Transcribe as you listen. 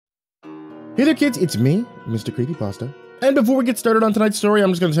Hey there kids, it's me, MrCreepyPasta. And before we get started on tonight's story,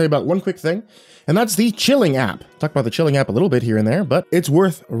 I'm just going to tell you about one quick thing, and that's the Chilling app. Talk about the Chilling app a little bit here and there, but it's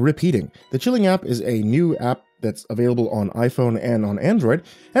worth repeating. The Chilling app is a new app that's available on iPhone and on Android,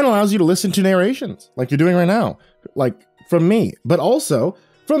 and allows you to listen to narrations, like you're doing right now, like from me, but also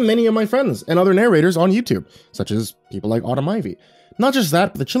from many of my friends and other narrators on YouTube, such as people like AudionicMusic. Not just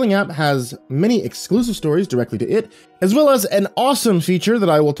that, but the Chilling app has many exclusive stories directly to it, as well as an awesome feature that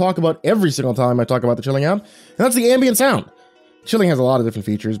I will talk about every single time I talk about the Chilling app, and that's the ambient sound. Chilling has a lot of different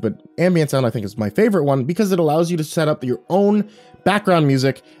features, but ambient sound I think is my favorite one because it allows you to set up your own background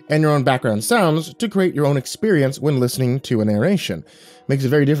music and your own background sounds to create your own experience when listening to a narration. Makes it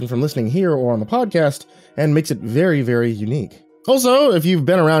very different from listening here or on the podcast, and makes it very, very unique. Also, if you've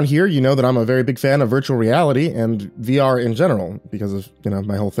been around here, you know that I'm a very big fan of virtual reality and VR in general, because of,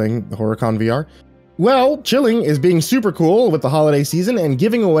 my whole thing, the HorrorCon VR. Well, Chilling is being super cool with the holiday season and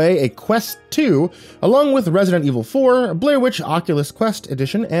giving away a Quest 2, along with Resident Evil 4, Blair Witch Oculus Quest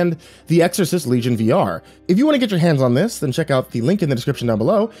Edition, and The Exorcist Legion VR. If you want to get your hands on this, then check out the link in the description down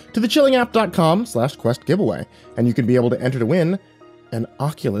below to thechillingapp.com/quest giveaway, and you can be able to enter to win an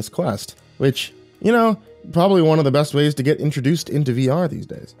Oculus Quest, which, probably one of the best ways to get introduced into VR these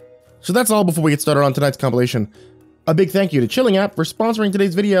days. So that's all before we get started on tonight's compilation. A big thank you to Chilling app for sponsoring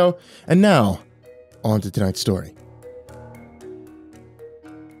today's video, and now, on to tonight's story.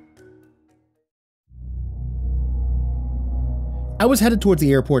 I was headed towards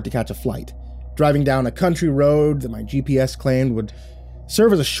the airport to catch a flight, driving down a country road that my GPS claimed would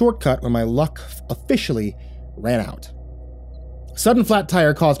serve as a shortcut when my luck officially ran out. A sudden flat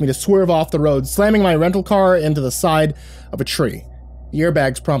tire caused me to swerve off the road, slamming my rental car into the side of a tree. The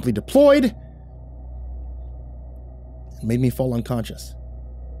airbags promptly deployed and made me fall unconscious.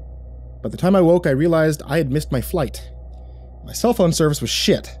 By the time I woke, I realized I had missed my flight. My cell phone service was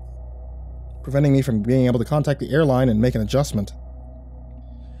shit, preventing me from being able to contact the airline and make an adjustment.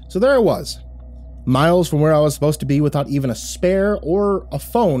 So there I was, miles from where I was supposed to be without even a spare or a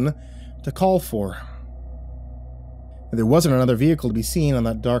phone to call for. There wasn't another vehicle to be seen on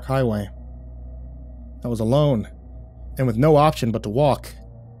that dark highway. I was alone, and with no option but to walk.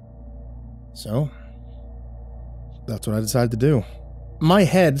 So, that's what I decided to do. My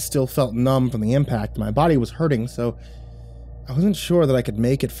head still felt numb from the impact, my body was hurting, so I wasn't sure that I could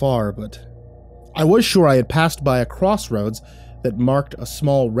make it far, but I was sure I had passed by a crossroads that marked a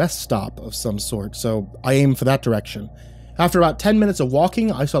small rest stop of some sort, so I aimed for that direction. After about 10 minutes of walking,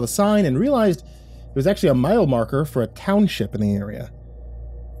 I saw the sign and realized it was actually a mile marker for a township in the area.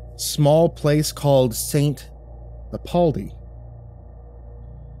 A small place called St. Leopoldi.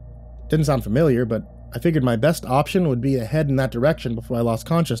 Didn't sound familiar, but I figured my best option would be to head in that direction before I lost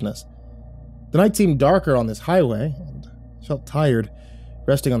consciousness. The night seemed darker on this highway, and I felt tired,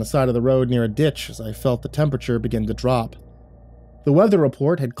 resting on the side of the road near a ditch as I felt the temperature begin to drop. The weather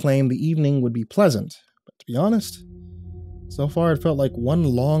report had claimed the evening would be pleasant, but to be honest, so far it felt like one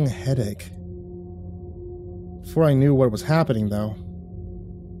long headache. Before I knew what was happening, though,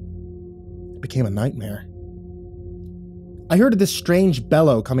 it became a nightmare. I heard this strange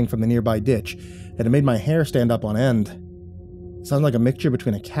bellow coming from the nearby ditch, and it made my hair stand up on end. It sounded like a mixture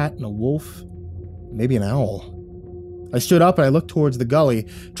between a cat and a wolf, maybe an owl. I stood up and I looked towards the gully,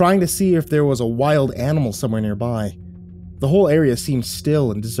 trying to see if there was a wild animal somewhere nearby. The whole area seemed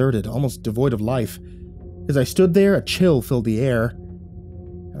still and deserted, almost devoid of life. As I stood there, a chill filled the air,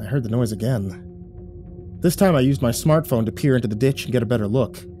 and I heard the noise again. This time I used my smartphone to peer into the ditch and get a better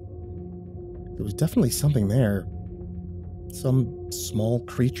look. There was definitely something there. Some small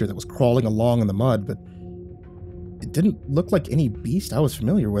creature that was crawling along in the mud, but it didn't look like any beast I was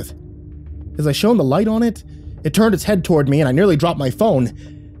familiar with. As I shone the light on it, it turned its head toward me and I nearly dropped my phone.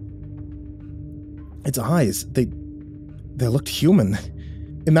 Its eyes, they looked human.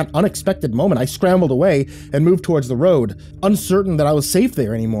 In that unexpected moment, I scrambled away and moved towards the road, uncertain that I was safe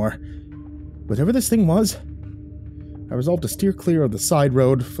there anymore. Whatever this thing was, I resolved to steer clear of the side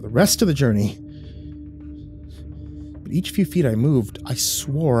road for the rest of the journey. But each few feet I moved, I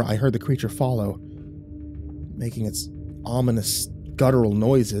swore I heard the creature follow, making its ominous, guttural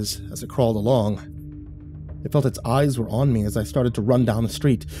noises as it crawled along. I felt its eyes were on me as I started to run down the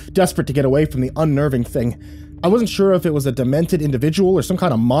street, desperate to get away from the unnerving thing. I wasn't sure if it was a demented individual or some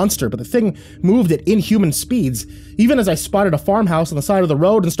kind of monster, but the thing moved at inhuman speeds. Even as I spotted a farmhouse on the side of the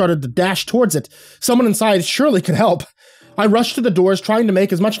road and started to dash towards it, someone inside surely could help. I rushed to the doors, trying to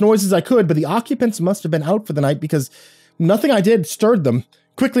make as much noise as I could, but the occupants must have been out for the night because nothing I did stirred them.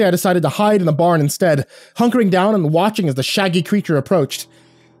 Quickly, I decided to hide in the barn instead, hunkering down and watching as the shaggy creature approached.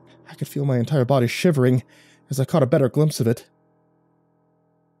 I could feel my entire body shivering as I caught a better glimpse of it.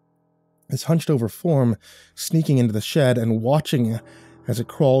 his hunched-over form sneaking into the shed and watching as it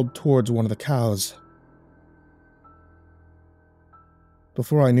crawled towards one of the cows.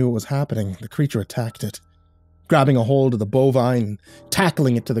 Before I knew what was happening, the creature attacked it, grabbing a hold of the bovine and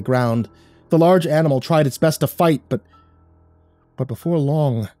tackling it to the ground. The large animal tried its best to fight, but before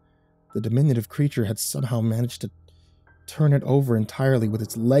long, the diminutive creature had somehow managed to turn it over entirely with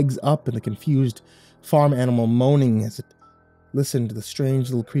its legs up and the confused farm animal moaning as it listened to the strange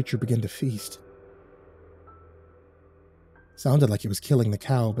little creature begin to feast. Sounded like it was killing the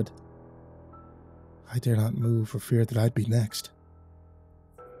cow, but I dare not move for fear that I'd be next.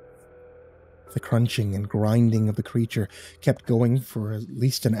 The crunching and grinding of the creature kept going for at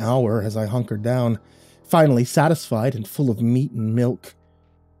least an hour as I hunkered down. Finally, satisfied and full of meat and milk,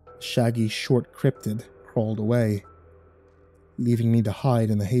 the shaggy, short cryptid crawled away, leaving me to hide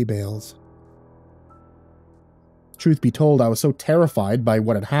in the hay bales. Truth be told, I was so terrified by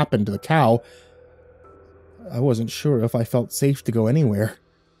what had happened to the cow, I wasn't sure if I felt safe to go anywhere.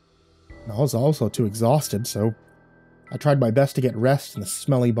 I was also too exhausted, so I tried my best to get rest in the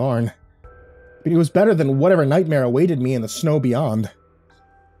smelly barn. But it was better than whatever nightmare awaited me in the snow beyond.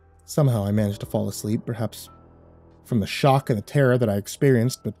 Somehow I managed to fall asleep, perhaps from the shock and the terror that I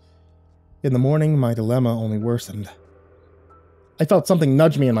experienced, but in the morning my dilemma only worsened. I felt something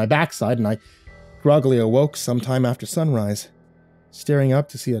nudge me in my backside, and I groggily awoke sometime after sunrise, staring up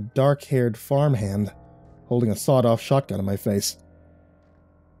to see a dark-haired farmhand holding a sawed-off shotgun in my face.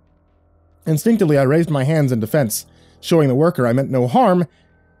 Instinctively, I raised my hands in defense, showing the worker I meant no harm,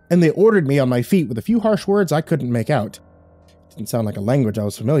 and they ordered me on my feet with a few harsh words I couldn't make out. It didn't sound like a language I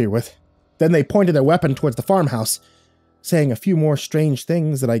was familiar with. Then they pointed their weapon towards the farmhouse, saying a few more strange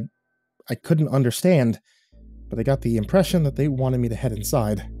things that I couldn't understand, but I got the impression that they wanted me to head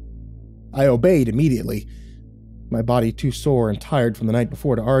inside. I obeyed immediately, my body too sore and tired from the night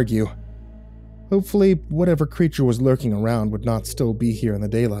before to argue. Hopefully, whatever creature was lurking around would not still be here in the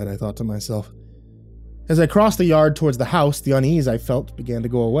daylight, I thought to myself. As I crossed the yard towards the house, the unease I felt began to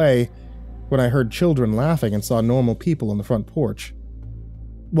go away when I heard children laughing and saw normal people on the front porch.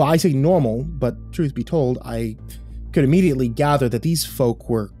 Well, I say normal, but truth be told, I could immediately gather that these folk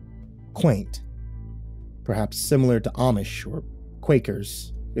were quaint, perhaps similar to Amish or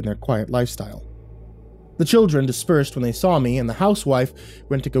Quakers in their quiet lifestyle. The children dispersed when they saw me, and the housewife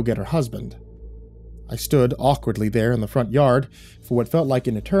went to go get her husband. I stood awkwardly there in the front yard for what felt like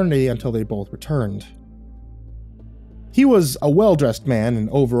an eternity until they both returned. He was a well-dressed man in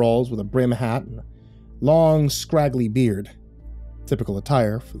overalls with a brim hat and a long, scraggly beard. Typical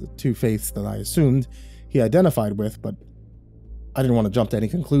attire for the two faiths that I assumed he identified with, but I didn't want to jump to any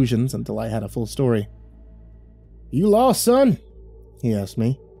conclusions until I had a full story. "You lost, son?" he asked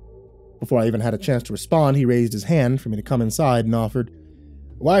me. Before I even had a chance to respond, he raised his hand for me to come inside and offered,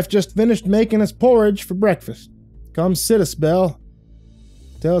 "Wife just finished making us porridge for breakfast. Come sit a spell.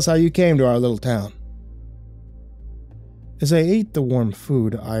 Tell us how you came to our little town." As I ate the warm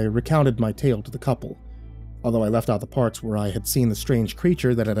food, I recounted my tale to the couple, although I left out the parts where I had seen the strange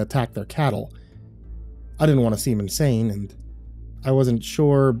creature that had attacked their cattle. I didn't want to seem insane, and I wasn't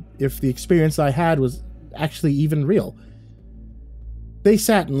sure if the experience I had was actually even real. They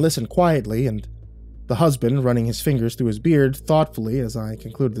sat and listened quietly, and the husband running his fingers through his beard thoughtfully as I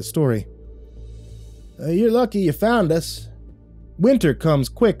concluded the story. "You're lucky you found us. Winter comes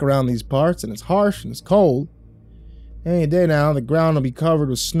quick around these parts, and it's harsh and it's cold. Any day now, the ground will be covered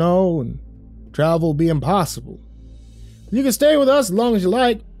with snow, and travel will be impossible. You can stay with us as long as you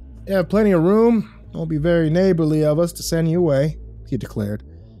like. You have plenty of room. It won't be very neighborly of us to send you away," he declared.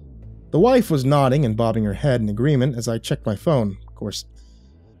 The wife was nodding and bobbing her head in agreement as I checked my phone. Of course,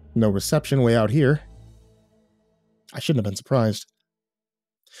 no reception way out here. I shouldn't have been surprised.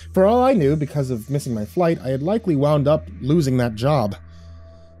 For all I knew, because of missing my flight, I had likely wound up losing that job.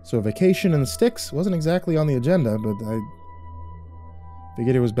 So a vacation in the sticks wasn't exactly on the agenda, but I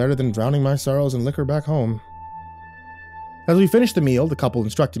figured it was better than drowning my sorrows in liquor back home. As we finished the meal, the couple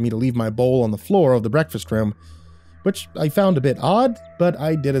instructed me to leave my bowl on the floor of the breakfast room, which I found a bit odd, but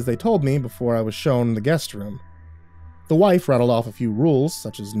I did as they told me before I was shown the guest room. The wife rattled off a few rules,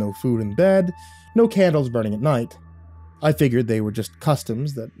 such as no food in bed, no candles burning at night. I figured they were just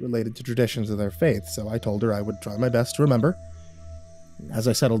customs that related to traditions of their faith, so I told her I would try my best to remember. As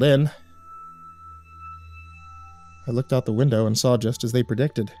I settled in, I looked out the window and saw just as they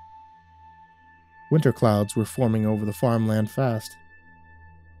predicted. Winter clouds were forming over the farmland fast.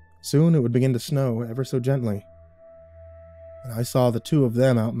 Soon it would begin to snow ever so gently. And I saw the two of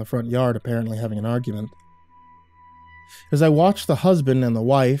them out in the front yard apparently having an argument. As I watched the husband and the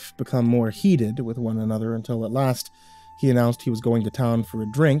wife become more heated with one another until at last he announced he was going to town for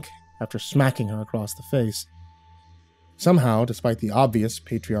a drink after smacking her across the face. Somehow, despite the obvious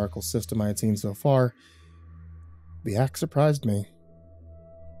patriarchal system I had seen so far, the act surprised me.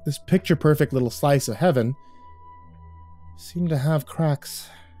 This picture-perfect little slice of heaven seemed to have cracks,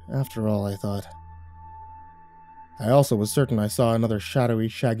 after all, I thought. I also was certain I saw another shadowy,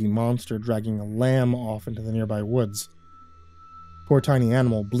 shaggy monster dragging a lamb off into the nearby woods. Poor tiny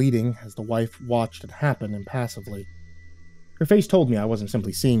animal bleeding as the wife watched it happen impassively. Her face told me I wasn't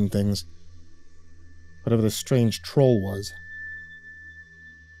simply seeing things. Whatever this strange troll was,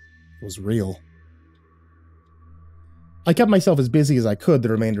 it was real. I kept myself as busy as I could the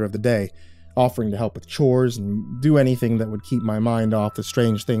remainder of the day, offering to help with chores and do anything that would keep my mind off the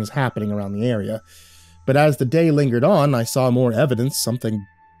strange things happening around the area. But as the day lingered on, I saw more evidence something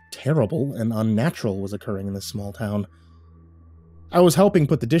terrible and unnatural was occurring in this small town. I was helping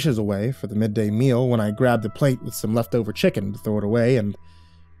put the dishes away for the midday meal when I grabbed a plate with some leftover chicken to throw it away, and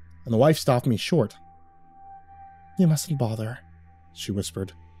the wife stopped me short. "You mustn't bother," she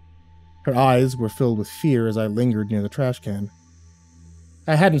whispered. Her eyes were filled with fear as I lingered near the trash can.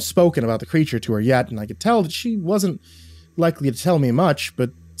 I hadn't spoken about the creature to her yet, and I could tell that she wasn't likely to tell me much,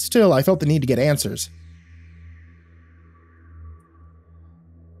 but still I felt the need to get answers.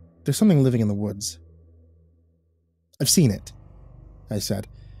 "There's something living in the woods." "I've seen it," I said,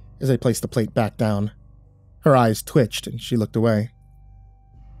 as I placed the plate back down. Her eyes twitched, and she looked away.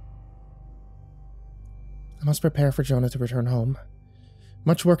 "I must prepare for Jonah to return home.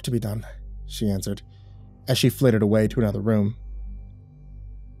 Much work to be done," she answered, as she flitted away to another room.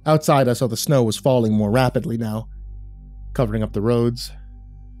 Outside, I saw the snow was falling more rapidly now, covering up the roads.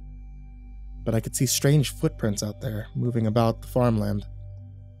 But I could see strange footprints out there, moving about the farmland.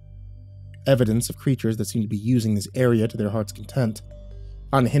 Evidence of creatures that seemed to be using this area to their heart's content,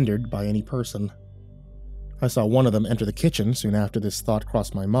 unhindered by any person. I saw one of them enter the kitchen soon after this thought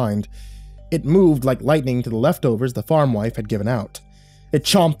crossed my mind. It moved like lightning to the leftovers the farm wife had given out. It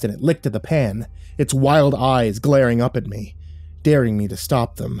chomped and it licked at the pan, its wild eyes glaring up at me, daring me to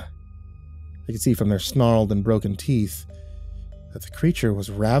stop them. I could see from their snarled and broken teeth that the creature was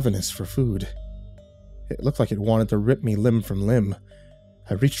ravenous for food. It looked like it wanted to rip me limb from limb.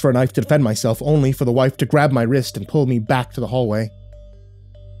 I reached for a knife to defend myself, only for the wife to grab my wrist and pull me back to the hallway.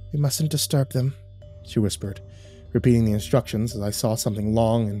 "We mustn't disturb them," she whispered, repeating the instructions as I saw something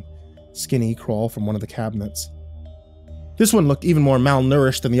long and skinny crawl from one of the cabinets. This one looked even more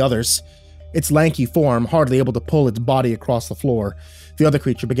malnourished than the others, its lanky form hardly able to pull its body across the floor. The other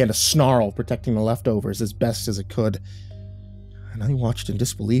creature began to snarl, protecting the leftovers as best as it could. And I watched in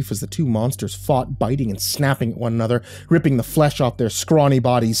disbelief as the two monsters fought, biting and snapping at one another, ripping the flesh off their scrawny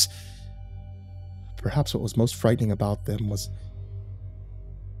bodies. Perhaps what was most frightening about them was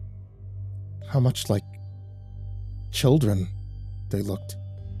how much like children they looked.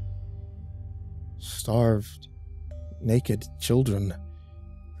 Starved, naked children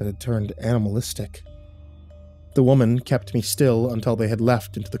that had turned animalistic. The woman kept me still until they had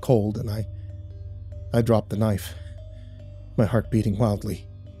left into the cold, and I dropped the knife, my heart beating wildly.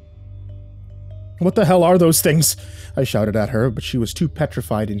 "What the hell are those things?" I shouted at her, but she was too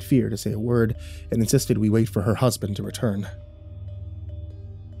petrified in fear to say a word and insisted we wait for her husband to return.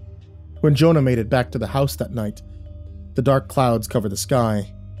 When Jonah made it back to the house that night, the dark clouds covered the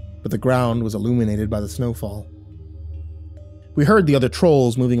sky, but the ground was illuminated by the snowfall. We heard the other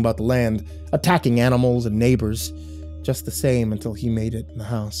trolls moving about the land, attacking animals and neighbors, just the same until he made it in the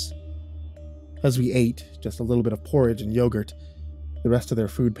house. As we ate just a little bit of porridge and yogurt, the rest of their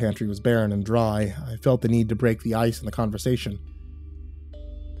food pantry was barren and dry. I felt the need to break the ice in the conversation.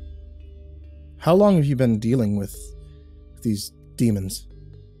 "How long have you been dealing with these demons?"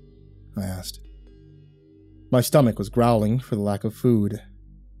 I asked. My stomach was growling for the lack of food,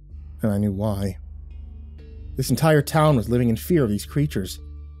 and I knew why. This entire town was living in fear of these creatures,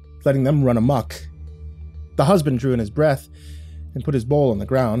 letting them run amok. The husband drew in his breath and put his bowl on the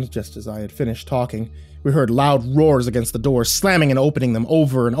ground. Just as I had finished talking, we heard loud roars against the doors, slamming and opening them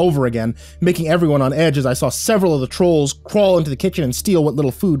over and over again, making everyone on edge as I saw several of the trolls crawl into the kitchen and steal what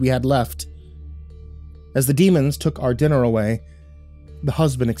little food we had left. As the demons took our dinner away, the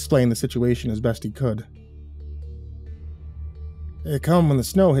husband explained the situation as best he could. "They come when the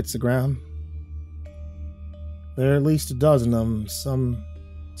snow hits the ground. There are at least a dozen of them. Some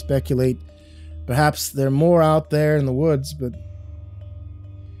speculate perhaps there are more out there in the woods, but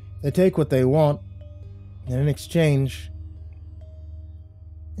they take what they want, and in exchange,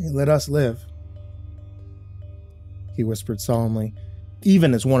 they let us live," he whispered solemnly,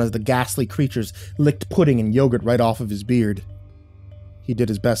 even as one of the ghastly creatures licked pudding and yogurt right off of his beard. He did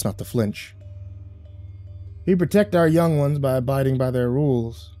his best not to flinch. "We protect our young ones by abiding by their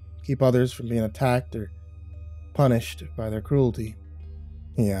rules, keep others from being attacked or punished by their cruelty,"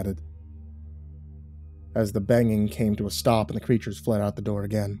 he added, as the banging came to a stop and the creatures fled out the door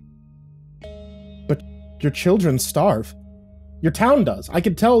again. "But your children starve. Your town does. I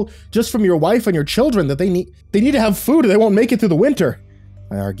could tell just from your wife and your children that they need to have food or they won't make it through the winter,"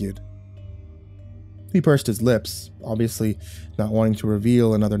 I argued. He pursed his lips, obviously not wanting to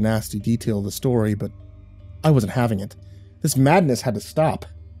reveal another nasty detail of the story, but I wasn't having it. This madness had to stop.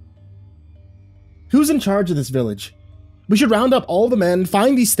 "Who's in charge of this village? We should round up all the men,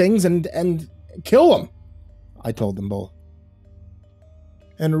 find these things, and kill them," I told them both.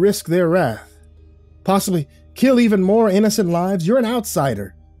 "And risk their wrath. Possibly kill even more innocent lives. You're an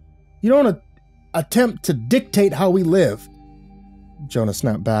outsider. You don't attempt to dictate how we live," Jonah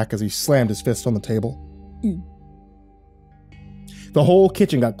snapped back as he slammed his fist on the table. The whole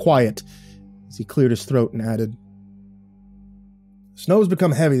kitchen got quiet as he cleared his throat and added, "Snow's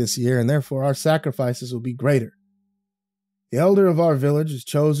become heavy this year, and therefore our sacrifices will be greater. The elder of our village has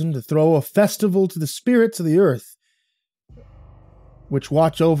chosen to throw a festival to the spirits of the earth, which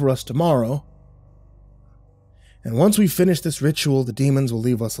watch over us tomorrow. And once we finish this ritual, the demons will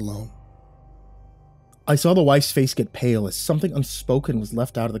leave us alone." I saw the wife's face get pale as something unspoken was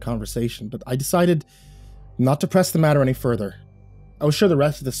left out of the conversation, but I decided not to press the matter any further. I was sure the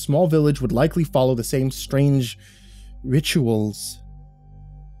rest of the small village would likely follow the same strange rituals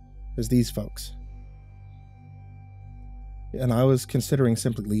as these folks. And I was considering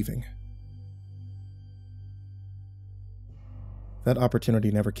simply leaving. That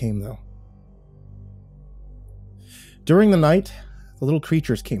opportunity never came, though. During the night, the little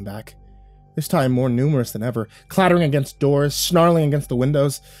creatures came back, this time more numerous than ever, clattering against doors, snarling against the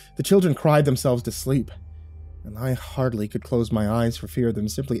windows. The children cried themselves to sleep, and I hardly could close my eyes for fear of them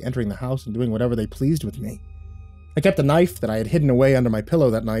simply entering the house and doing whatever they pleased with me. I kept the knife that I had hidden away under my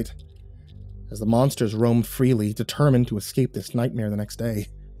pillow that night, as the monsters roamed freely, determined to escape this nightmare the next day.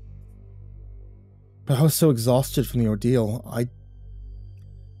 But I was so exhausted from the ordeal,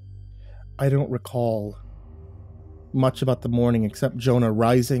 I don't recall much about the morning except Jonah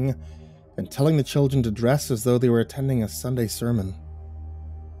rising and telling the children to dress as though they were attending a Sunday sermon.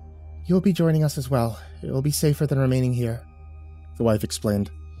 "You'll be joining us as well. It will be safer than remaining here," the wife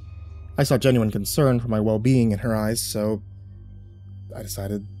explained. I saw genuine concern for my well-being in her eyes, so I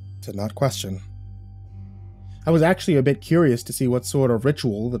decided to not question. I was actually a bit curious to see what sort of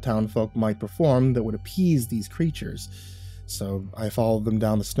ritual the townfolk might perform that would appease these creatures, so I followed them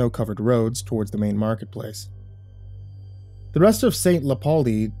down the snow-covered roads towards the main marketplace. The rest of St.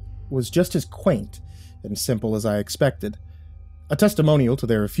 Leopoldi was just as quaint and simple as I expected, a testimonial to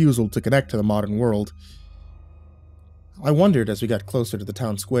their refusal to connect to the modern world. I wondered as we got closer to the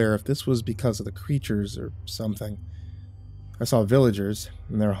town square if this was because of the creatures or something. I saw villagers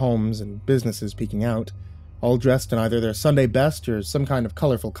in their homes and businesses peeking out, all dressed in either their Sunday best or some kind of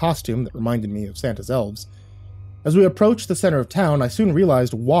colorful costume that reminded me of Santa's elves. As we approached the center of town, I soon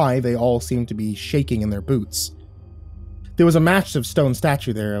realized why they all seemed to be shaking in their boots. There was a massive stone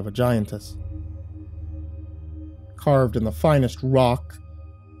statue there of a giantess, carved in the finest rock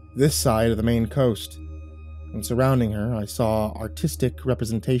this side of the main coast, and surrounding her I saw artistic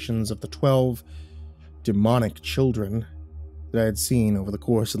representations of the 12 demonic children that I had seen over the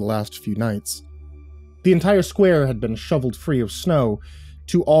course of the last few nights. The entire square had been shoveled free of snow,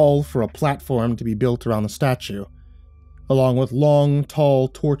 too all for a platform to be built around the statue, along with long, tall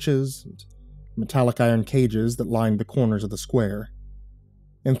torches and metallic iron cages that lined the corners of the square.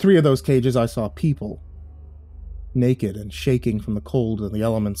 In 3 of those cages I saw people, naked and shaking from the cold and the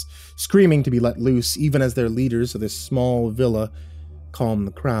elements, screaming to be let loose even as their leaders of this small villa calmed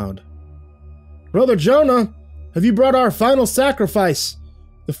the crowd. "Brother Jonah, have you brought our final sacrifice,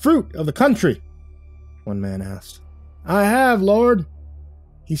 the fruit of the country?" one man asked. "I have, Lord.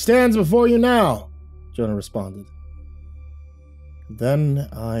 He stands before you now," Jonah responded. Then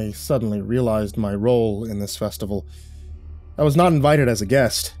I suddenly realized my role in this festival. I was not invited as a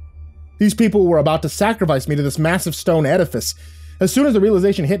guest. These people were about to sacrifice me to this massive stone edifice. As soon as the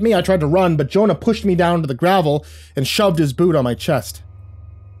realization hit me, I tried to run, but Jonah pushed me down to the gravel and shoved his boot on my chest.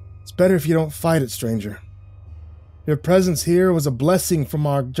 "It's better if you don't fight it, stranger. Your presence here was a blessing from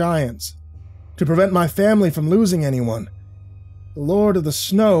our giants, to prevent my family from losing anyone. The Lord of the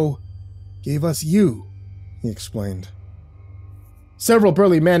Snow gave us you," he explained. Several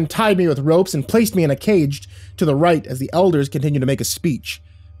burly men tied me with ropes and placed me in a cage to the right as the elders continued to make a speech,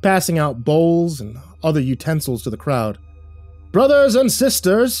 passing out bowls and other utensils to the crowd. "Brothers and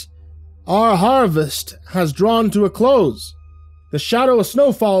sisters, our harvest has drawn to a close. The shadow of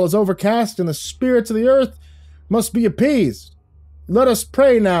snowfall is overcast and the spirits of the earth must be appeased. Let us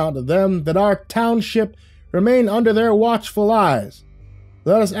pray now to them that our township remain under their watchful eyes.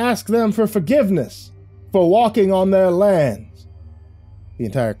 Let us ask them for forgiveness for walking on their lands." The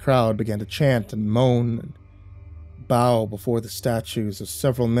entire crowd began to chant and moan and bow before the statues as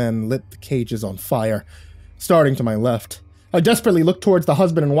several men lit the cages on fire, starting to my left. I desperately looked towards the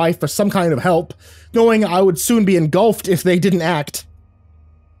husband and wife for some kind of help, knowing I would soon be engulfed if they didn't act.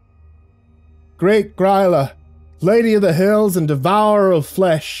 "Great Gryla, Lady of the Hills and Devourer of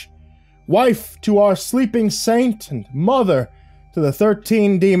Flesh, wife to our sleeping saint and mother to the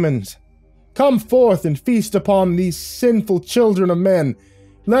 13 demons, come forth and feast upon these sinful children of men.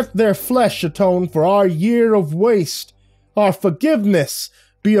 Let their flesh atone for our year of waste. Our forgiveness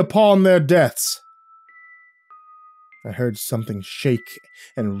be upon their deaths." I heard something shake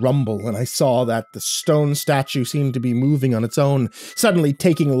and rumble, and I saw that the stone statue seemed to be moving on its own, suddenly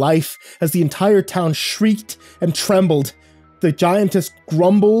taking life as the entire town shrieked and trembled. The giantess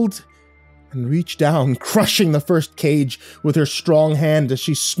grumbled and reached down, crushing the first cage with her strong hand as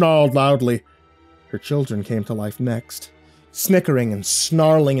she snarled loudly. Her children came to life next, snickering and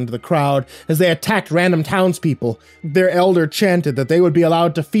snarling into the crowd as they attacked random townspeople. Their elder chanted that they would be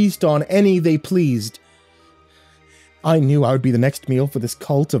allowed to feast on any they pleased. I knew I would be the next meal for this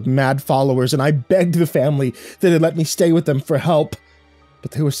cult of mad followers, and I begged the family that they'd let me stay with them for help.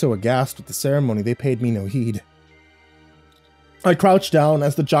 But they were so aghast with the ceremony, they paid me no heed. I crouched down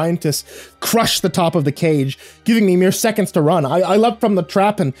as the giantess crushed the top of the cage, giving me mere seconds to run. I leapt from the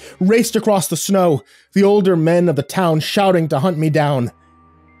trap and raced across the snow, the older men of the town shouting to hunt me down.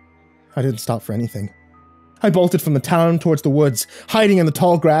 I didn't stop for anything. I bolted from the town towards the woods, hiding in the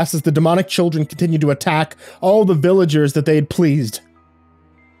tall grass as the demonic children continued to attack all the villagers that they had pleased.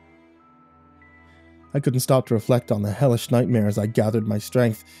 I couldn't stop to reflect on the hellish nightmare as I gathered my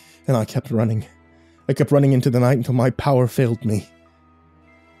strength, and I kept running. I kept running into the night until my power failed me.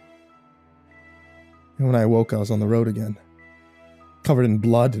 And when I awoke, I was on the road again, covered in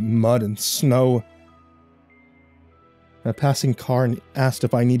blood and mud and snow. A passing car asked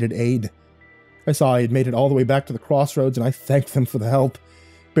if I needed aid. I saw I had made it all the way back to the crossroads, and I thanked them for the help,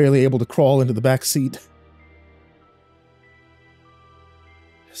 barely able to crawl into the back seat.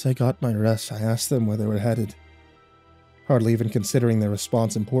 As I got my rest, I asked them where they were headed, hardly even considering their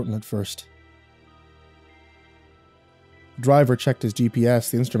response important at first. The driver checked his GPS,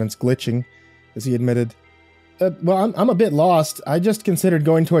 the instruments glitching, as he admitted, "Well, I'm a bit lost. I just considered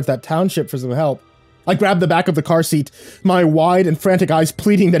going towards that township for some help." I grabbed the back of the car seat, my wide and frantic eyes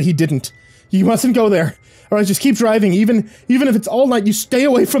pleading that he didn't. "You mustn't go there, or I just keep driving, even if it's all night, you stay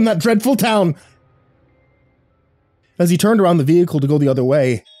away from that dreadful town." As he turned around the vehicle to go the other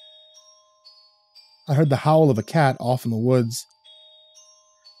way, I heard the howl of a cat off in the woods,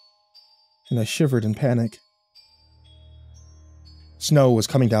 and I shivered in panic. Snow was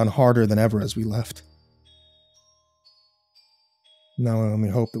coming down harder than ever as we left. Now I only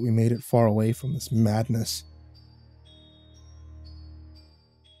hope that we made it far away from this madness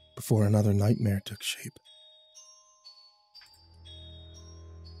before another nightmare took shape.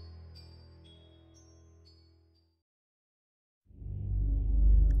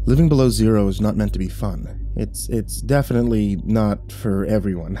 Living below zero is not meant to be fun. It's definitely not for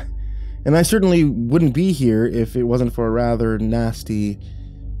everyone. And I certainly wouldn't be here if it wasn't for a rather nasty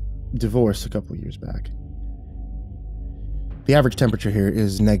divorce a couple years back. The average temperature here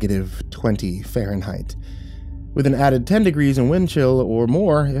is negative 20 Fahrenheit, with an added 10 degrees in wind chill or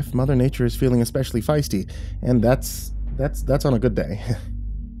more if Mother Nature is feeling especially feisty, and that's on a good day.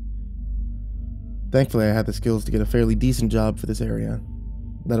 Thankfully, I had the skills to get a fairly decent job for this area,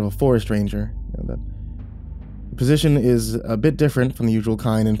 that of a forest ranger. The position is a bit different from the usual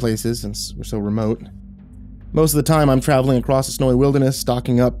kind in places since we're so remote. Most of the time, I'm traveling across the snowy wilderness,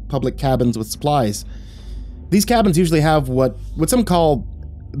 stocking up public cabins with supplies. These cabins usually have what some call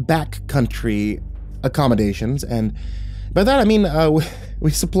backcountry accommodations, and by that I mean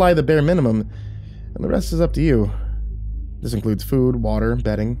we supply the bare minimum, and the rest is up to you. This includes food, water,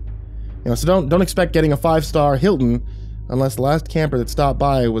 bedding. So don't expect getting a 5-star Hilton unless the last camper that stopped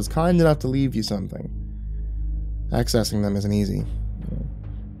by was kind enough to leave you something. Accessing them isn't easy,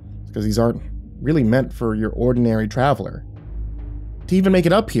 because these aren't really meant for your ordinary traveler. To even make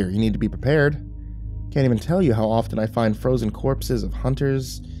it up here, you need to be prepared. Can't even tell you how often I find frozen corpses of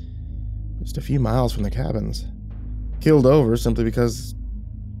hunters just a few miles from the cabins, killed over simply because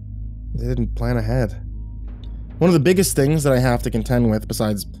they didn't plan ahead. One of the biggest things that I have to contend with,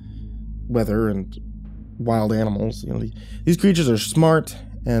 besides weather and wild animals, these creatures are smart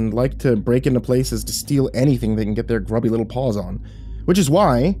and like to break into places to steal anything they can get their grubby little paws on, which is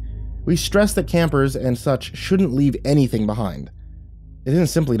why we stress that campers and such shouldn't leave anything behind. It isn't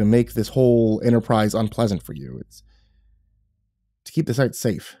simply to make this whole enterprise unpleasant for you. It's to keep the site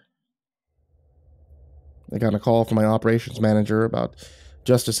safe. I got a call from my operations manager about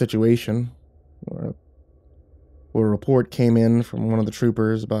just a situation where a report came in from one of the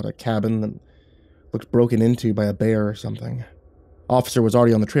troopers about a cabin that looked broken into by a bear or something. Officer was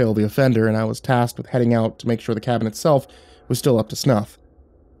already on the trail of the offender, and I was tasked with heading out to make sure the cabin itself was still up to snuff.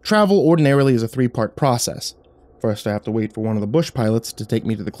 Travel ordinarily is a 3-part process. First, I have to wait for one of the bush pilots to take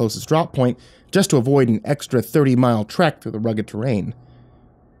me to the closest drop point, just to avoid an extra 30-mile trek through the rugged terrain.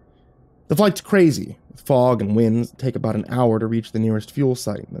 The flight's crazy, with fog and winds that take about an hour to reach the nearest fuel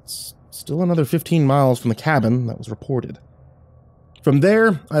site. That's still another 15 miles from the cabin that was reported. From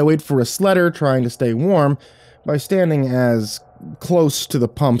there, I wait for a sledder trying to stay warm by standing as close to the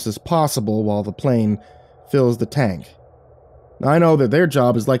pumps as possible while the plane fills the tank. I know that their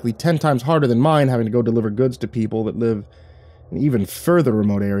job is likely 10 times harder than mine, having to go deliver goods to people that live in even further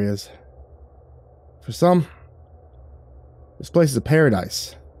remote areas. For some, this place is a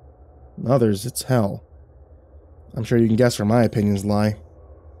paradise. Others, it's hell. I'm sure you can guess where my opinions lie.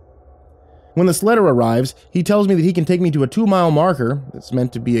 When the sledder arrives, he tells me that he can take me to a 2-mile marker that's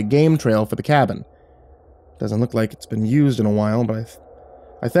meant to be a game trail for the cabin. Doesn't look like it's been used in a while, but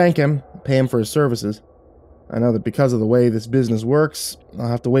I thank him, pay him for his services. I know that because of the way this business works, I'll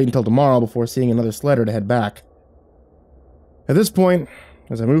have to wait until tomorrow before seeing another sledder to head back. At this point,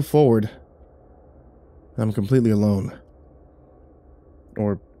 as I move forward, I'm completely alone.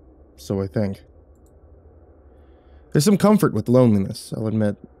 Or so I think. There's some comfort with loneliness, I'll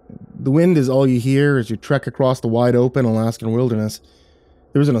admit. The wind is all you hear as you trek across the wide-open Alaskan wilderness.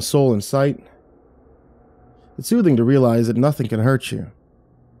 There isn't a soul in sight. It's soothing to realize that nothing can hurt you.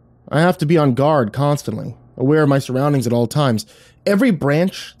 I have to be on guard constantly, aware of my surroundings at all times. Every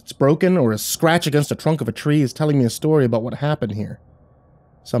branch that's broken or a scratch against the trunk of a tree is telling me a story about what happened here.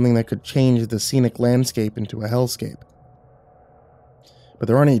 Something that could change the scenic landscape into a hellscape. But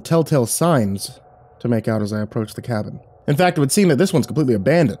there aren't any telltale signs to make out as I approach the cabin. In fact, it would seem that this one's completely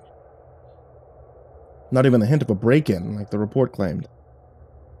abandoned. Not even the hint of a break-in, like the report claimed.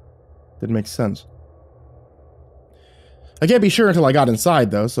 Didn't make sense. I can't be sure until I got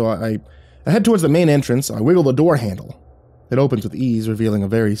inside, though, so I head towards the main entrance. I wiggle the door handle. It opens with ease, revealing a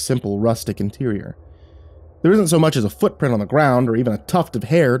very simple, rustic interior. There isn't so much as a footprint on the ground, or even a tuft of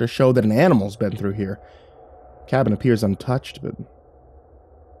hair to show that an animal's been through here. The cabin appears untouched, but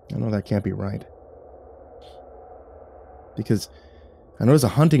I know that can't be right. Because I notice a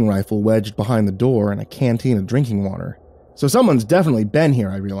hunting rifle wedged behind the door and a canteen of drinking water. So someone's definitely been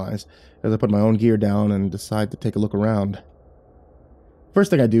here, I realize, as I put my own gear down and decide to take a look around. First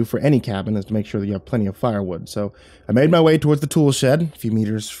thing I do for any cabin is to make sure that you have plenty of firewood, so I made my way towards the tool shed, a few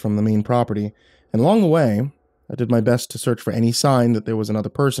meters from the main property, and along the way, I did my best to search for any sign that there was another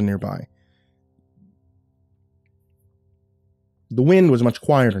person nearby. The wind was much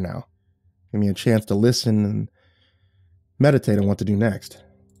quieter now, giving me a chance to listen and meditate on what to do next.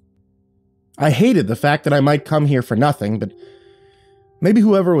 I hated the fact that I might come here for nothing, but maybe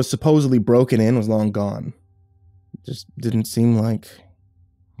whoever was supposedly broken in was long gone. It just didn't seem like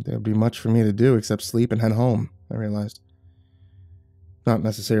there would be much for me to do except sleep and head home, I realized. Not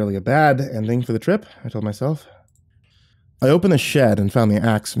necessarily a bad ending for the trip, I told myself. I opened the shed and found the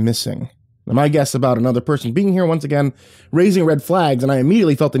axe missing. Now, my guess about another person being here once again, raising red flags, and I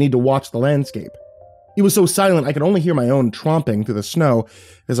immediately felt the need to watch the landscape. It was so silent I could only hear my own tromping through the snow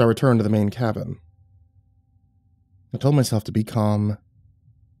as I returned to the main cabin. I told myself to be calm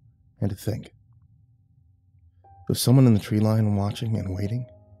and to think. Was someone in the tree line watching and waiting?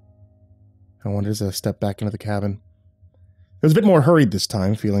 I wondered as I stepped back into the cabin. It was a bit more hurried this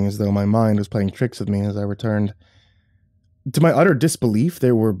time, feeling as though my mind was playing tricks with me as I returned. To my utter disbelief,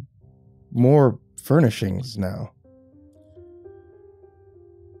 there were more furnishings now.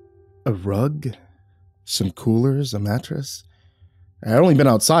 A rug, some coolers, a mattress. I had only been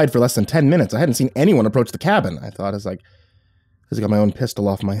outside for less than 10 minutes. I hadn't seen anyone approach the cabin, I thought, as I got my own pistol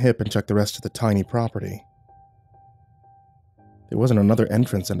off my hip and checked the rest of the tiny property. There wasn't another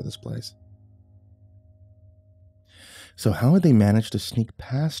entrance into this place. So how had they managed to sneak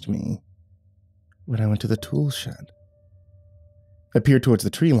past me when I went to the tool shed? I peered towards the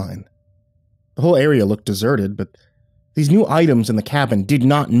tree line. The whole area looked deserted, but these new items in the cabin did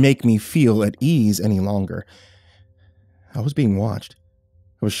not make me feel at ease any longer. I was being watched.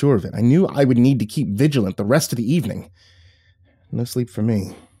 I was sure of it. I knew I would need to keep vigilant the rest of the evening. No sleep for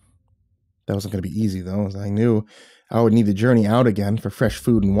me. That wasn't going to be easy, though, as I knew I would need to journey out again for fresh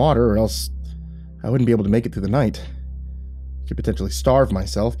food and water, or else I wouldn't be able to make it through the night. I could potentially starve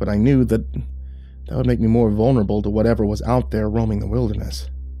myself, but I knew that That would make me more vulnerable to whatever was out there roaming the wilderness.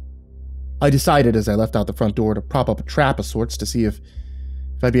 I decided as I left out the front door to prop up a trap of sorts to see if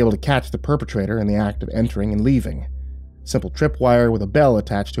I'd be able to catch the perpetrator in the act of entering and leaving. Simple tripwire with a bell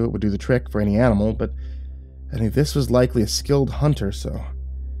attached to it would do the trick for any animal, but I think this was likely a skilled hunter, so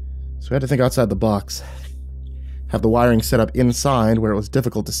I had to think outside the box. Have the wiring set up inside where it was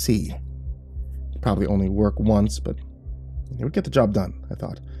difficult to see. It'd probably only work once, but it would get the job done, I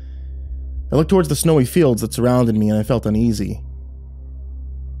thought. I looked towards the snowy fields that surrounded me and I felt uneasy.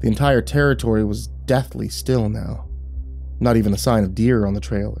 The entire territory was deathly still now. Not even a sign of deer on the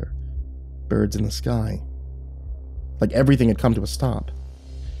trail or birds in the sky. Like everything had come to a stop.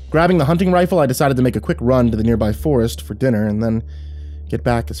 Grabbing the hunting rifle, I decided to make a quick run to the nearby forest for dinner and then get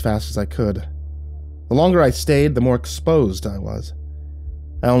back as fast as I could. The longer I stayed, the more exposed I was.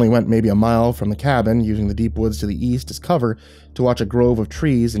 I only went maybe a mile from the cabin, using the deep woods to the east as cover to watch a grove of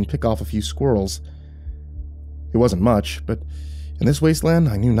trees and pick off a few squirrels. It wasn't much, but in this wasteland,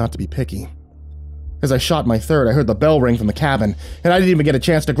 I knew not to be picky. As I shot my third, I heard the bell ring from the cabin, and I didn't even get a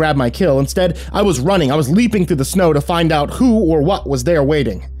chance to grab my kill. Instead, I was running. I was leaping through the snow to find out who or what was there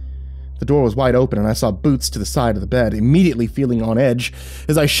waiting. The door was wide open, and I saw boots to the side of the bed, immediately feeling on edge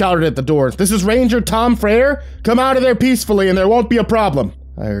as I shouted at the door, "This is Ranger Tom Frere? Come out of there peacefully, and there won't be a problem,"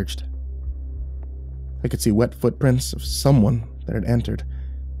 I urged. I could see wet footprints of someone that had entered.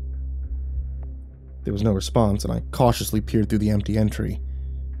 There was no response, and I cautiously peered through the empty entry.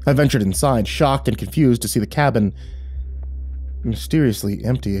 I ventured inside, shocked and confused to see the cabin mysteriously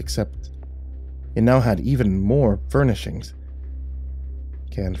empty, except it now had even more furnishings.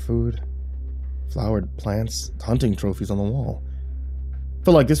 Canned food, flowered plants, hunting trophies on the wall. I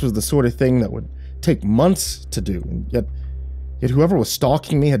felt like this was the sort of thing that would take months to do, and yet whoever was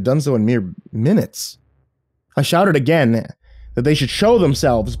stalking me had done so in mere minutes. I shouted again that they should show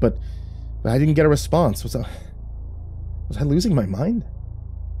themselves, but I didn't get a response. Was I losing my mind?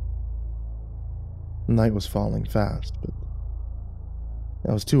 The night was falling fast, but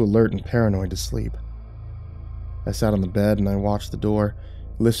I was too alert and paranoid to sleep. I sat on the bed and I watched the door,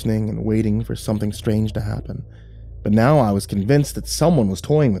 listening and waiting for something strange to happen. But now I was convinced that someone was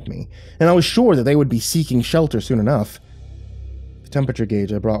toying with me, and I was sure that they would be seeking shelter soon enough. The temperature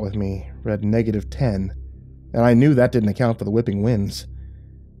gauge I brought with me read -10, and I knew that didn't account for the whipping winds.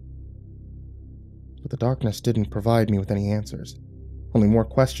 But the darkness didn't provide me with any answers. Only more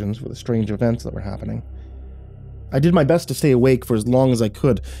questions for the strange events that were happening. I did my best to stay awake for as long as I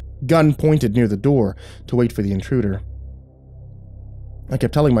could, gun pointed near the door, to wait for the intruder. I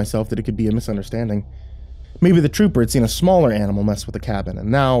kept telling myself that it could be a misunderstanding. Maybe the trooper had seen a smaller animal mess with the cabin, and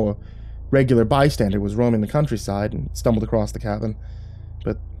now a regular bystander was roaming the countryside and stumbled across the cabin.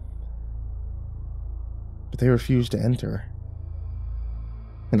 But they refused to enter.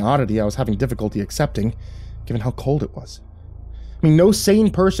 An oddity I was having difficulty accepting, given how cold it was. I mean, no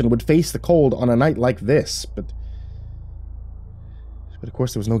sane person would face the cold on a night like this, but of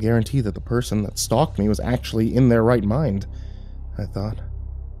course there was no guarantee that the person that stalked me was actually in their right mind, I thought.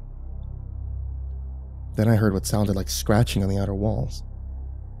 Then I heard what sounded like scratching on the outer walls.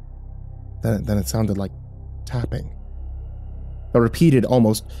 Then it sounded like tapping. A repeated,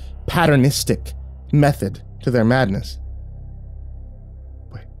 almost patternistic method to their madness.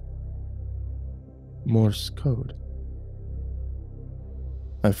 Wait. Morse code.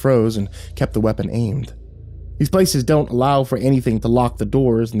 I froze and kept the weapon aimed. These places don't allow for anything to lock the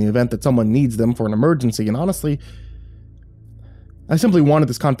doors in the event that someone needs them for an emergency, and honestly, I simply wanted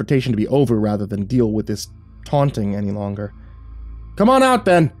this confrontation to be over rather than deal with this taunting any longer. "Come on out,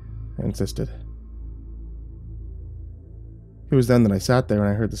 then," I insisted. It was then that I sat there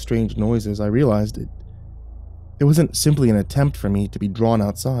and I heard the strange noises. I realized it wasn't simply an attempt for me to be drawn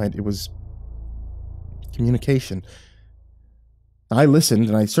outside. It was communication. I listened,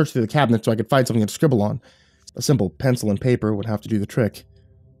 and I searched through the cabinet so I could find something to scribble on. A simple pencil and paper would have to do the trick.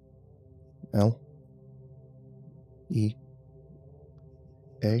 L. E.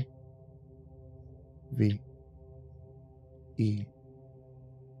 A. V. E.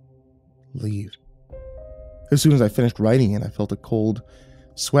 Leave. As soon as I finished writing it, I felt a cold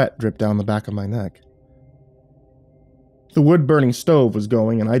sweat drip down the back of my neck. The wood-burning stove was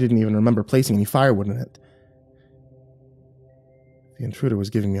going, and I didn't even remember placing any firewood in it. The intruder was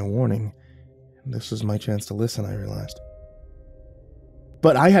giving me a warning, and this was my chance to listen, I realized.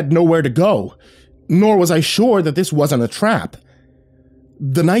 But I had nowhere to go, nor was I sure that this wasn't a trap.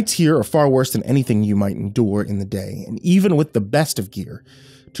 The nights here are far worse than anything you might endure in the day, and even with the best of gear,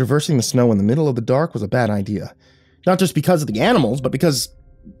 traversing the snow in the middle of the dark was a bad idea. Not just because of the animals, but because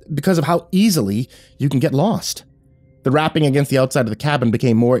of how easily you can get lost. The rapping against the outside of the cabin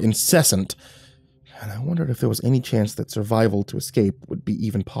became more incessant. and I wondered if there was any chance that survival to escape would be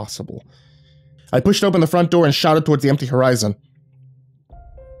even possible. I pushed open the front door and shouted towards the empty horizon.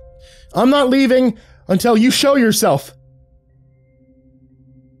 "I'm not leaving until you show yourself!"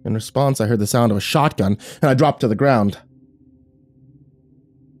 In response, I heard the sound of a shotgun, and I dropped to the ground.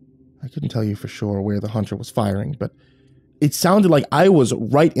 I couldn't tell you for sure where the hunter was firing, but it sounded like I was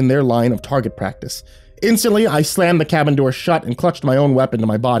right in their line of target practice. Instantly, I slammed the cabin door shut and clutched my own weapon to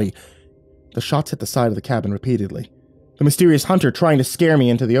my body. The shots hit the side of the cabin repeatedly. The mysterious hunter trying to scare me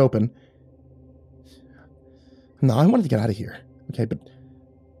into the open. No, I wanted to get out of here, okay, but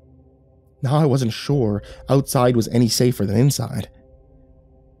now I wasn't sure outside was any safer than inside.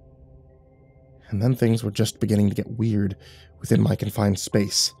 And then things were just beginning to get weird within my confined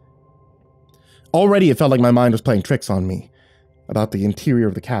space. Already it felt like my mind was playing tricks on me about the interior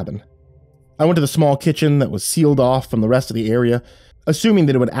of the cabin. I went to the small kitchen that was sealed off from the rest of the area, assuming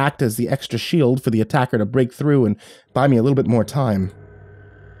that it would act as the extra shield for the attacker to break through and buy me a little bit more time.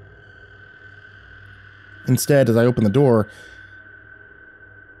 Instead, as I opened the door,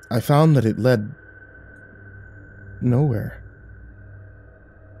 I found that it led nowhere.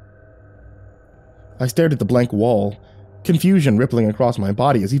 I stared at the blank wall, confusion rippling across my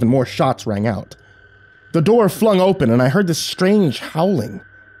body as even more shots rang out. The door flung open and I heard this strange howling.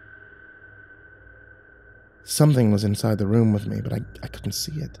 Something was inside the room with me, but I couldn't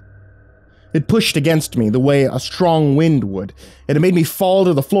see it. It pushed against me the way a strong wind would, and it made me fall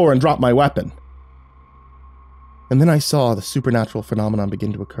to the floor and drop my weapon. And then I saw the supernatural phenomenon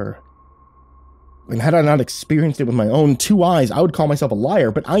begin to occur. And had I not experienced it with my own two eyes, I would call myself a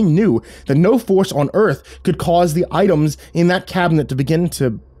liar, but I knew that no force on earth could cause the items in that cabinet to begin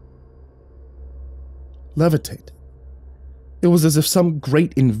to levitate. It was as if some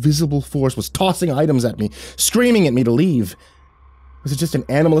great invisible force was tossing items at me, screaming at me to leave. Was it just an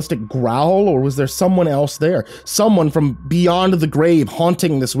animalistic growl, or was there someone else there? Someone from beyond the grave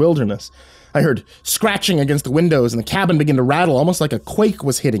haunting this wilderness? I heard scratching against the windows, and the cabin began to rattle, almost like a quake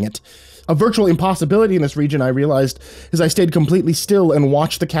was hitting it. A virtual impossibility in this region, I realized, as I stayed completely still and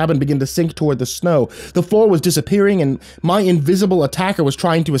watched the cabin begin to sink toward the snow. The floor was disappearing, and my invisible attacker was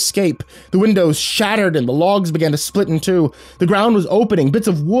trying to escape. The windows shattered, and the logs began to split in two. The ground was opening. Bits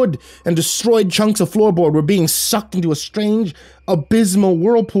of wood and destroyed chunks of floorboard were being sucked into a strange, abysmal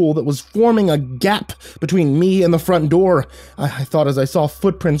whirlpool that was forming a gap between me and the front door. I thought as I saw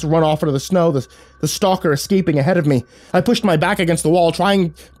footprints run off into the snow, the stalker escaping ahead of me. I pushed my back against the wall,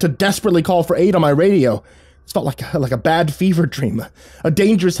 trying to desperately call for aid on my radio. It felt like a bad fever dream, a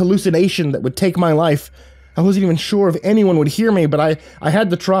dangerous hallucination that would take my life. I wasn't even sure if anyone would hear me, but I had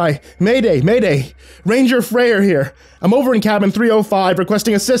to try. Mayday, Mayday! Ranger Freyer here. I'm over in cabin 305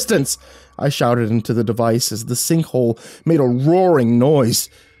 requesting assistance. I shouted into the device as the sinkhole made a roaring noise.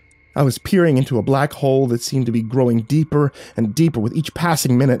 I was peering into a black hole that seemed to be growing deeper and deeper with each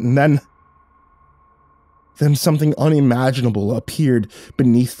passing minute, and then something unimaginable appeared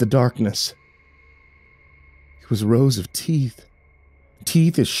beneath the darkness. It was rows of teeth.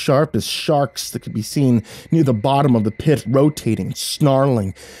 Teeth as sharp as sharks that could be seen near the bottom of the pit, rotating and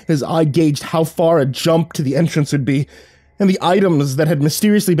snarling as I gauged how far a jump to the entrance would be. And the items that had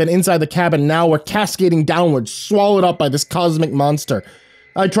mysteriously been inside the cabin now were cascading downwards, swallowed up by this cosmic monster.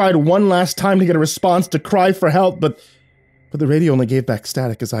 I tried one last time to get a response to cry for help, but the radio only gave back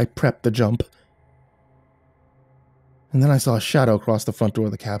static as I prepped the jump. And then I saw a shadow cross the front door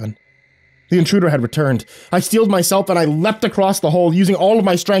of the cabin. The intruder had returned. I steeled myself and I leapt across the hole, using all of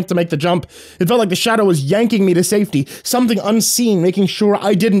my strength to make the jump. It felt like the shadow was yanking me to safety, something unseen making sure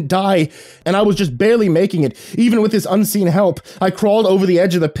I didn't die, and I was just barely making it. Even with this unseen help, I crawled over the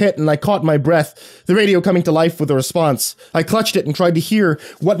edge of the pit and I caught my breath, the radio coming to life with a response. I clutched it and tried to hear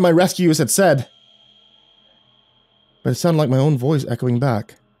what my rescuers had said. But it sounded like my own voice echoing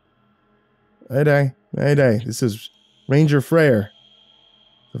back. Mayday, Mayday, this is Ranger Freyer,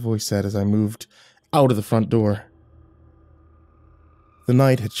 the voice said as I moved out of the front door. The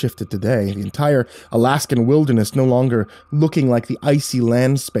night had shifted to day, the entire Alaskan wilderness no longer looking like the icy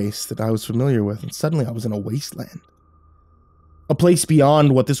land space that I was familiar with, and suddenly I was in a wasteland. A place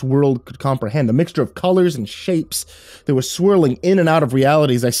beyond what this world could comprehend, a mixture of colors and shapes that were swirling in and out of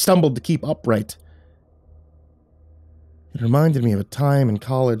reality as I stumbled to keep upright. It reminded me of a time in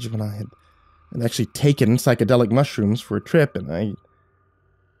college when I had actually taken psychedelic mushrooms for a trip, and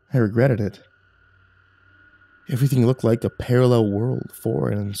I regretted it. Everything looked like a parallel world,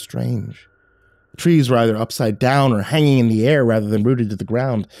 foreign and strange. Trees were either upside down or hanging in the air rather than rooted to the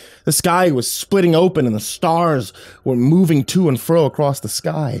ground. The sky was splitting open and the stars were moving to and fro across the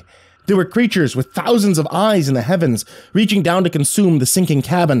sky. There were creatures with thousands of eyes in the heavens, reaching down to consume the sinking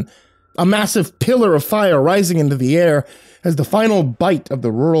cabin. A massive pillar of fire rising into the air as the final bite of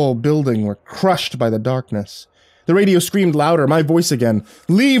the rural building were crushed by the darkness. The radio screamed louder, my voice again.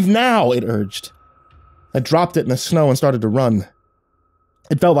 "Leave now," it urged. I dropped it in the snow and started to run.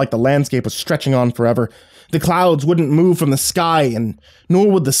 It felt like the landscape was stretching on forever. The clouds wouldn't move from the sky, and nor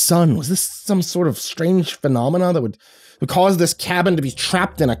would the sun. Was this some sort of strange phenomena that would cause this cabin to be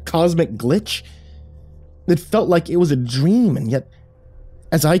trapped in a cosmic glitch? It felt like it was a dream, and yet,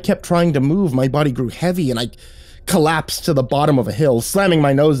 as I kept trying to move, my body grew heavy, and I collapsed to the bottom of a hill, slamming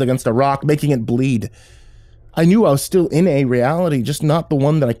my nose against a rock, making it bleed. I knew I was still in a reality, just not the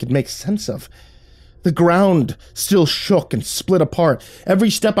one that I could make sense of. The ground still shook and split apart.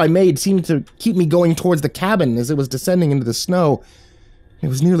 Every step I made seemed to keep me going towards the cabin as it was descending into the snow. It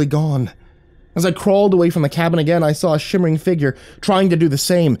was nearly gone. As I crawled away from the cabin again, I saw a shimmering figure trying to do the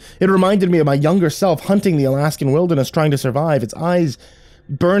same. It reminded me of my younger self hunting the Alaskan wilderness, trying to survive. Its eyes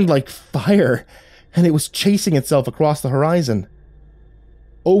burned like fire, and it was chasing itself across the horizon.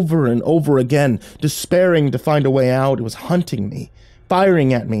 Over and over again, despairing to find a way out, it was hunting me,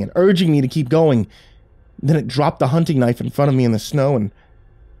 firing at me and urging me to keep going. Then it dropped the hunting knife in front of me in the snow and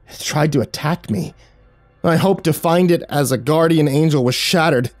it tried to attack me. My hope to find it as a guardian angel was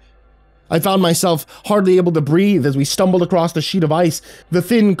shattered. I found myself hardly able to breathe as we stumbled across the sheet of ice, the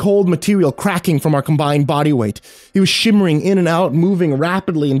thin, cold material cracking from our combined body weight. It was shimmering in and out, moving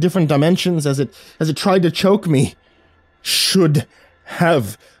rapidly in different dimensions as it tried to choke me. "Should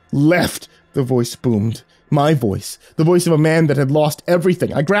have left," the voice boomed. My voice, the voice of a man that had lost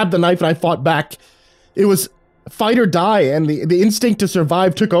everything. I grabbed the knife and I fought back. It was fight or die, and the instinct to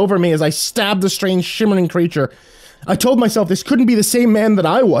survive took over me as I stabbed the strange, shimmering creature. I told myself this couldn't be the same man that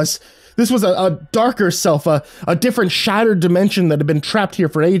I was. This was a darker self, a different, shattered dimension that had been trapped here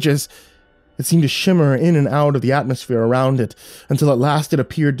for ages. It seemed to shimmer in and out of the atmosphere around it, until at last it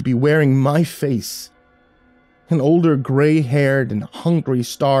appeared to be wearing my face. An older, gray-haired and hungry,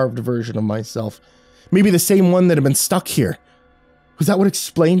 starved version of myself. Maybe the same one that had been stuck here. Was that what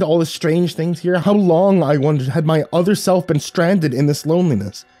explained all the strange things here? How long, I wondered, had my other self been stranded in this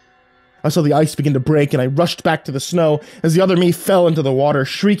loneliness? I saw the ice begin to break, and I rushed back to the snow as the other me fell into the water,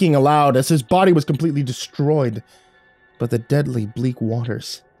 shrieking aloud as his body was completely destroyed by the deadly, bleak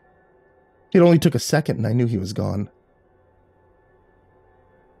waters. It only took a second, and I knew he was gone.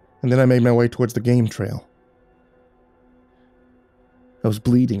 And then I made my way towards the game trail. I was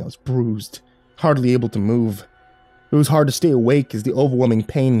bleeding, I was bruised, hardly able to move. It was hard to stay awake as the overwhelming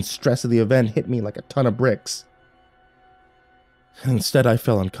pain and stress of the event hit me like a ton of bricks. And instead I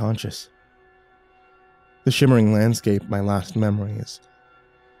fell unconscious. The shimmering landscape, my last memory, as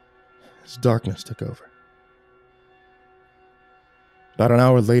darkness took over. About an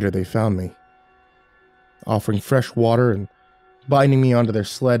hour later they found me, offering fresh water and binding me onto their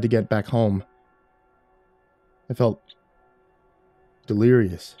sled to get back home. I felt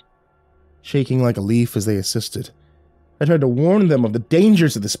delirious, shaking like a leaf as they assisted. I tried to warn them of the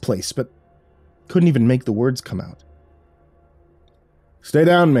dangers of this place, but couldn't even make the words come out. "Stay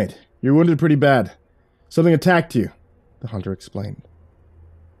down, mate. You're wounded pretty bad. Something attacked you," the hunter explained.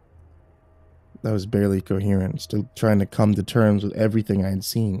 I was barely coherent, still trying to come to terms with everything I had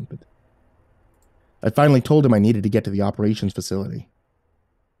seen, but I finally told him I needed to get to the operations facility.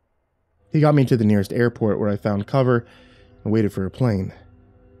 He got me to the nearest airport where I found cover and waited for a plane.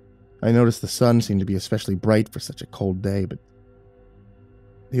 I noticed the sun seemed to be especially bright for such a cold day, but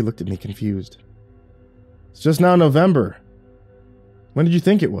he looked at me confused. "It's just now November. When did you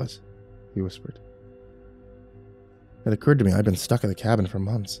think it was?" he whispered. It occurred to me I'd been stuck in the cabin for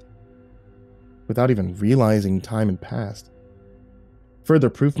months, without even realizing time had passed. Further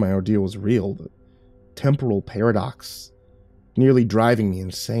proof my ordeal was real, the temporal paradox nearly driving me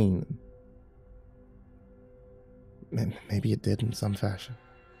insane. And maybe it did in some fashion.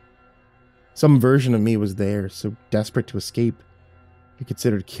 Some version of me was there, so desperate to escape, he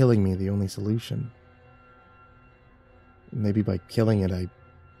considered killing me the only solution. Maybe by killing it, I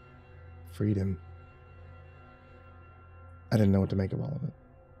freed him. I didn't know what to make of all of it.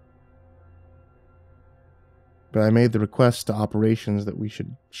 But I made the request to operations that we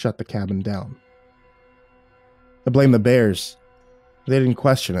should shut the cabin down. I blame the bears. They didn't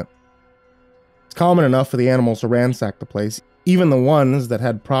question it. It's common enough for the animals to ransack the place, even the ones that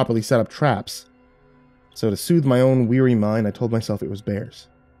had properly set up traps. So to soothe my own weary mind, I told myself it was bears.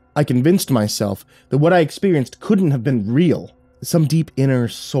 I convinced myself that what I experienced couldn't have been real. Some deep inner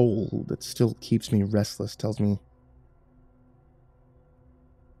soul that still keeps me restless tells me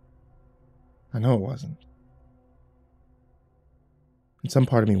I know it wasn't. And some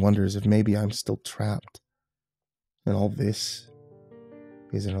part of me wonders if maybe I'm still trapped in all this,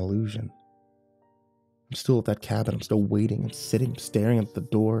 is an illusion. I'm still at that cabin. I'm still waiting and sitting, staring at the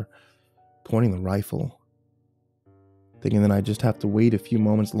door, pointing the rifle, thinking that I just have to wait a few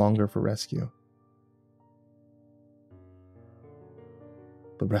moments longer for rescue.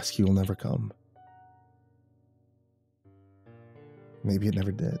 But rescue will never come. Maybe it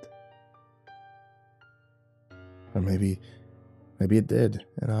never did. Or maybe it did,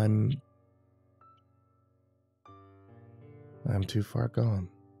 and I'm too far gone.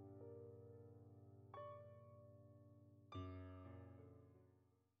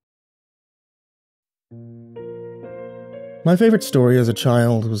 My favorite story as a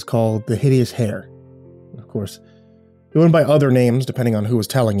child was called The Hideous Hair. Of course, it went by other names depending on who was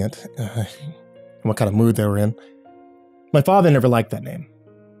telling it, and what kind of mood they were in. My father never liked that name.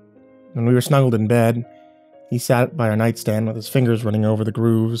 When we were snuggled in bed, he sat by our nightstand with his fingers running over the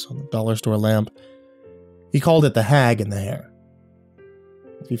grooves on the dollar store lamp. He called it the hag in the hair.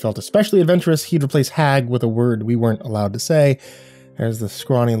 If he felt especially adventurous, he'd replace hag with a word we weren't allowed to say, as the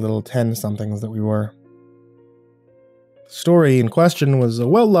scrawny little 10-somethings that we were. The story in question was a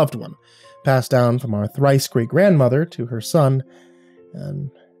well-loved one, passed down from our thrice great-grandmother to her son,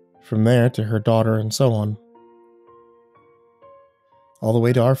 and from there to her daughter, and so on. All the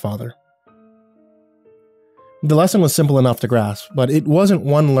way to our father. The lesson was simple enough to grasp, but it wasn't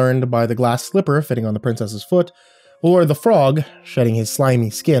one learned by the glass slipper fitting on the princess's foot, or the frog shedding his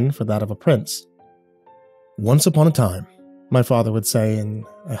slimy skin for that of a prince. Once upon a time, my father would say in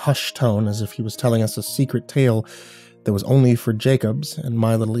a hushed tone as if he was telling us a secret tale that was only for Jacob's and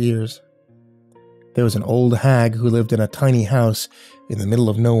my little ears. There was an old hag who lived in a tiny house in the middle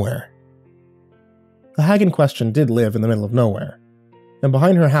of nowhere. The hag in question did live in the middle of nowhere, and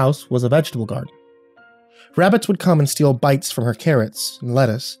behind her house was a vegetable garden. Rabbits would come and steal bites from her carrots and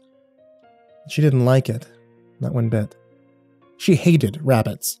lettuce. She didn't like it, not one bit. She hated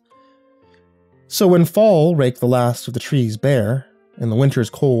rabbits. So when fall raked the last of the trees bare, and the winter's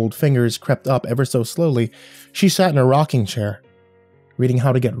cold fingers crept up ever so slowly, she sat in a rocking chair, reading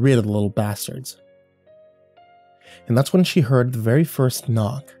how to get rid of the little bastards. And that's when she heard the very first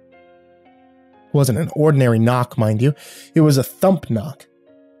knock. It wasn't an ordinary knock, mind you. It was a thump knock.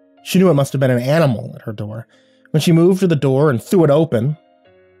 She knew it must have been an animal at her door. When she moved to the door and threw it open,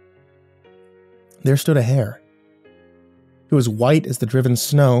 there stood a hare. It was white as the driven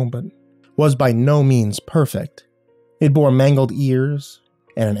snow, but was by no means perfect. It bore mangled ears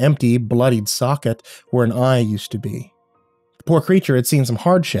and an empty, bloodied socket where an eye used to be. The poor creature had seen some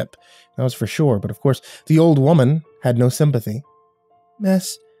hardship, that was for sure, but of course the old woman had no sympathy.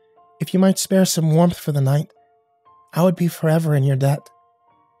 "Miss, if you might spare some warmth for the night, I would be forever in your debt.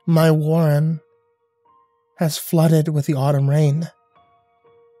 My warren has flooded with the autumn rain."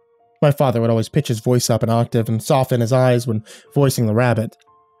 My father would always pitch his voice up an octave and soften his eyes when voicing the rabbit.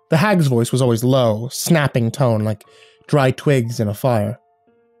 The hag's voice was always low, snapping tone like dry twigs in a fire.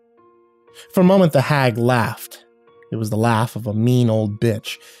 For a moment the hag laughed. It was the laugh of a mean old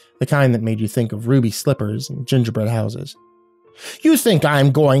bitch, the kind that made you think of ruby slippers and gingerbread houses. "You think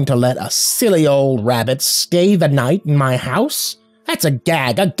I'm going to let a silly old rabbit stay the night in my house? That's a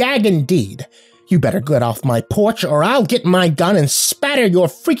gag indeed. You better get off my porch or I'll get my gun and spatter your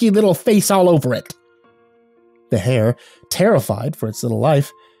freaky little face all over it." The hare, terrified for its little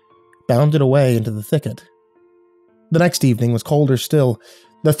life, bounded away into the thicket. The next evening was colder still.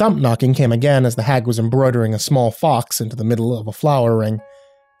 The thump knocking came again as the hag was embroidering a small fox into the middle of a flower ring.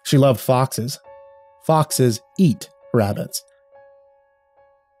 She loved foxes. Foxes eat rabbits.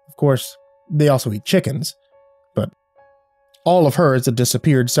 Of course, they also eat chickens, but all of hers had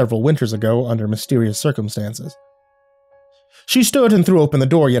disappeared several winters ago under mysterious circumstances. She stood and threw open the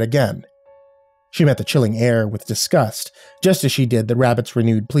door yet again. She met the chilling air with disgust, just as she did the rabbit's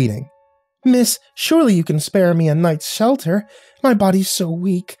renewed pleading. "Miss, surely you can spare me a night's shelter. My body's so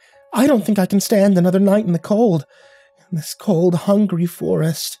weak. I don't think I can stand another night in the cold. In this cold, hungry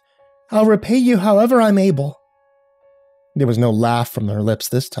forest. I'll repay you however I'm able." There was no laugh from her lips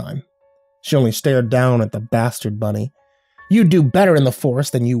this time. She only stared down at the bastard bunny. "You do better in the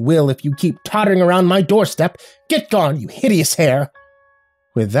forest than you will if you keep tottering around my doorstep. Get gone, you hideous hare!"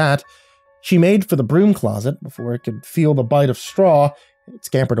 With that, she made for the broom closet before it could feel the bite of straw. It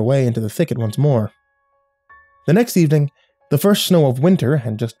scampered away into the thicket once more. The next evening, the first snow of winter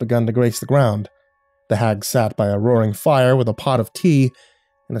had just begun to grace the ground. The hag sat by a roaring fire with a pot of tea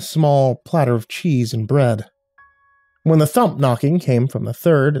and a small platter of cheese and bread. When the thump knocking came from the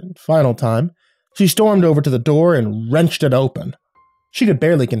third and final time, she stormed over to the door and wrenched it open. She could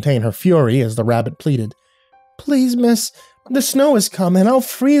barely contain her fury as the rabbit pleaded. "Please, miss, the snow has come and I'll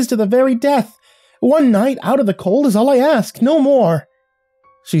freeze to the very death. One night out of the cold is all I ask, no more."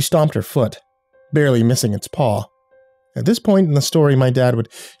 She stomped her foot, barely missing its paw. At this point in the story, my dad would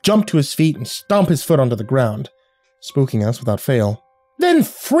jump to his feet and stomp his foot onto the ground, spooking us without fail. Then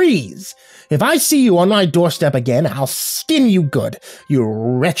freeze! If I see you on my doorstep again, I'll skin you good, you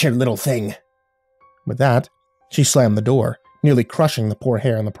wretched little thing. With that, she slammed the door, nearly crushing the poor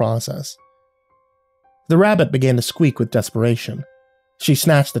hare in the process. The rabbit began to squeak with desperation. She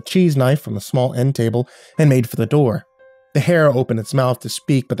snatched the cheese knife from the small end table and made for the door. The hare opened its mouth to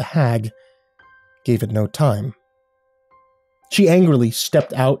speak, but the hag gave it no time. She angrily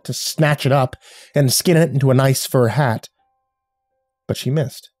stepped out to snatch it up and skin it into a nice fur hat. But she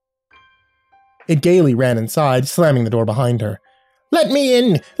missed. It gaily ran inside, slamming the door behind her. "Let me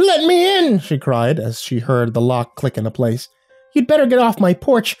in! Let me in!" she cried as she heard the lock click into place. "You'd better get off my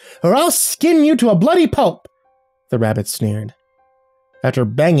porch, or I'll skin you to a bloody pulp!" The rabbit sneered. After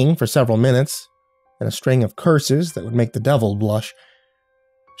banging for several minutes, and a string of curses that would make the devil blush,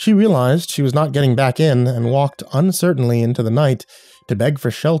 she realized she was not getting back in and walked uncertainly into the night to beg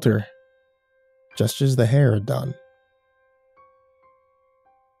for shelter, just as the hare had done.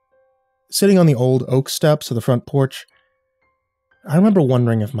 Sitting on the old oak steps of the front porch, I remember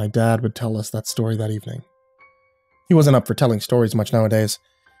wondering if my dad would tell us that story that evening. He wasn't up for telling stories much nowadays.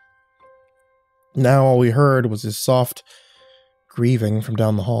 Now all we heard was his soft grieving from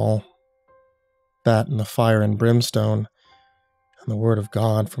down the hall, that and the fire and brimstone, and the word of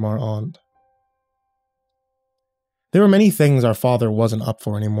God from our aunt. There were many things our father wasn't up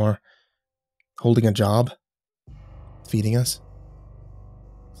for anymore. Holding a job, feeding us,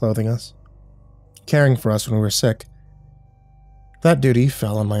 clothing us, caring for us when we were sick. That duty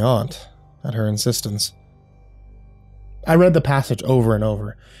fell on my aunt, at her insistence. I read the passage over and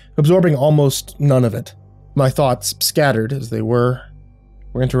over, absorbing almost none of it. My thoughts, scattered as they were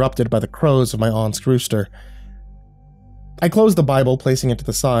interrupted by the crows of my aunt's rooster. I closed the Bible, placing it to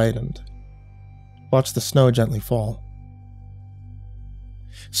the side, and watched the snow gently fall.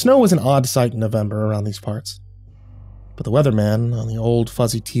 Snow was an odd sight in November around these parts, but the weatherman on the old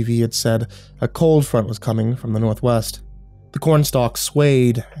fuzzy TV had said a cold front was coming from the northwest. The cornstalk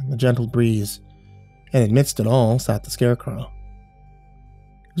swayed in the gentle breeze, and amidst it all sat the scarecrow.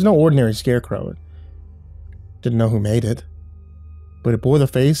 It was no ordinary scarecrow. It didn't know who made it, but it bore the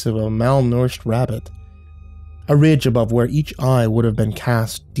face of a malnourished rabbit. A ridge above where each eye would have been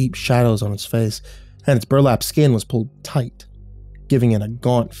cast deep shadows on its face, and its burlap skin was pulled tight, giving it a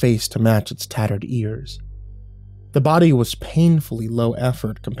gaunt face to match its tattered ears. The body was painfully low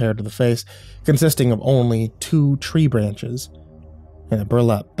effort compared to the face, consisting of only 2 tree branches and a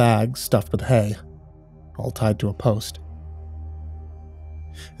burlap bag stuffed with hay, all tied to a post.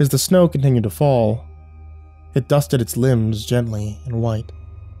 As the snow continued to fall, it dusted its limbs gently and white.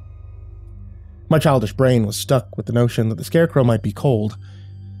 My childish brain was stuck with the notion that the scarecrow might be cold.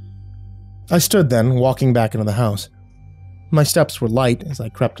 I stood then, walking back into the house. My steps were light as I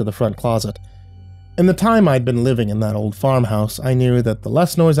crept to the front closet. In the time I'd been living in that old farmhouse, I knew that the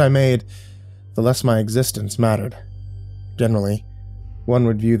less noise I made, the less my existence mattered. Generally, one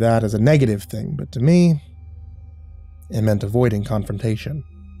would view that as a negative thing, but to me, it meant avoiding confrontation.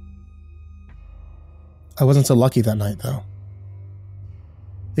 I wasn't so lucky that night, though.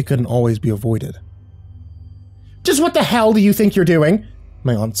 It couldn't always be avoided. "Just what the hell do you think you're doing?"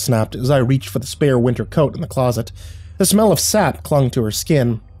 my aunt snapped as I reached for the spare winter coat in the closet. The smell of sap clung to her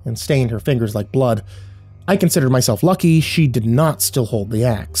skin and stained her fingers like blood. I considered myself lucky she did not still hold the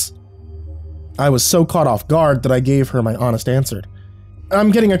axe. I was so caught off guard that I gave her my honest answer.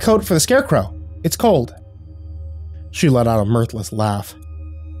 "I'm getting a coat for the scarecrow. It's cold." She let out a mirthless laugh.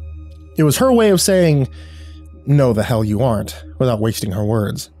 It was her way of saying, "No, the hell you aren't," without wasting her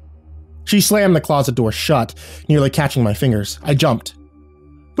words. She slammed the closet door shut, nearly catching my fingers. I jumped.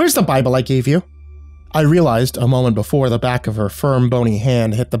 "Where's the Bible I gave you?" I realized a moment before the back of her firm, bony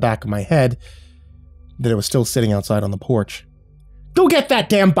hand hit the back of my head that it was still sitting outside on the porch. "Go get that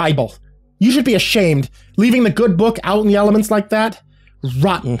damn Bible! You should be ashamed, leaving the good book out in the elements like that.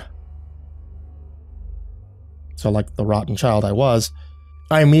 Rotten." So, like the rotten child I was,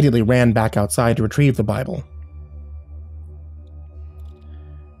 I immediately ran back outside to retrieve the Bible.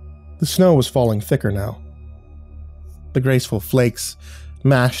 The snow was falling thicker now. The graceful flakes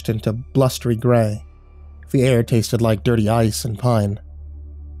mashed into blustery gray. The air tasted like dirty ice and pine.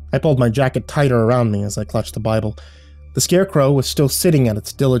 I pulled my jacket tighter around me as I clutched the Bible. The scarecrow was still sitting at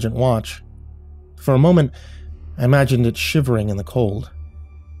its diligent watch. For a moment, I imagined it shivering in the cold.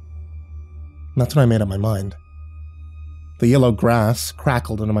 And that's when I made up my mind. The yellow grass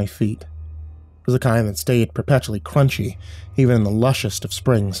crackled under my feet. It was the kind that stayed perpetually crunchy, even in the lushest of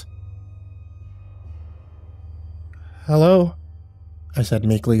springs. "Hello?" I said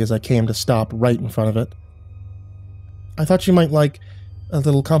meekly as I came to stop right in front of it. I thought you might like a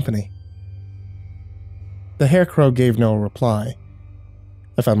little company. The hair-crow gave no reply.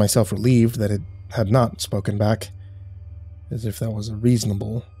 I found myself relieved that it had not spoken back, as if that was a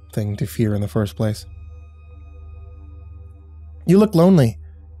reasonable thing to fear in the first place. You look lonely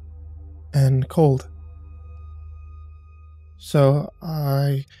and cold. So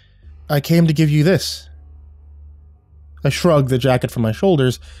I came to give you this. I shrugged the jacket from my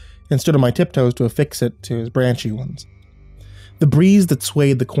shoulders and stood on my tiptoes to affix it to his branchy ones. The breeze that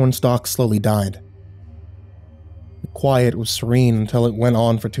swayed the cornstalk slowly died. The quiet was serene until it went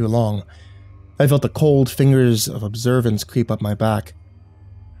on for too long. I felt the cold fingers of observance creep up my back.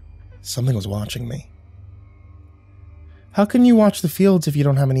 Something was watching me. How can you watch the fields if you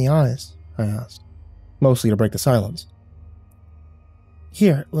don't have any eyes? I asked, mostly to break the silence.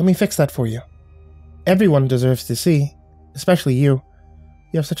 Here, let me fix that for you. Everyone deserves to see, especially you.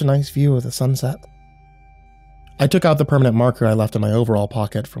 You have such a nice view of the sunset. I took out the permanent marker I left in my overall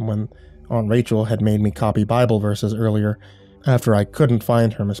pocket from when Aunt Rachel had made me copy Bible verses earlier after I couldn't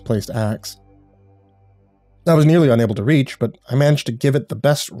find her misplaced axe. I was nearly unable to reach, but I managed to give it the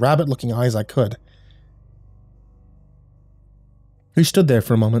best rabbit-looking eyes I could. We stood there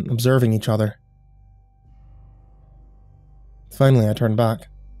for a moment, observing each other. Finally, I turned back.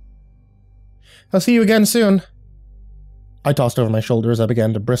 I'll see you again soon. I tossed over my shoulder as I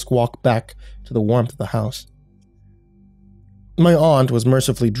began to brisk walk back to the warmth of the house. My aunt was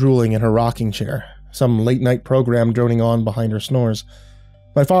mercifully drooling in her rocking chair, some late-night program droning on behind her snores.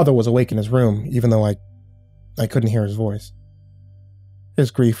 My father was awake in his room, even though I couldn't hear his voice.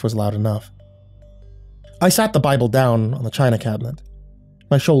 His grief was loud enough. I sat the Bible down on the china cabinet.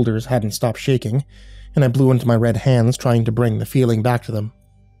 My shoulders hadn't stopped shaking, and I blew into my red hands trying to bring the feeling back to them.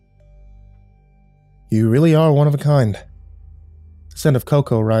 You really are one of a kind. The scent of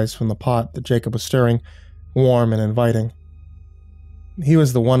cocoa rised from the pot that Jacob was stirring, warm and inviting. He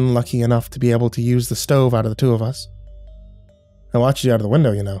was the one lucky enough to be able to use the stove out of the two of us. I watched you out of the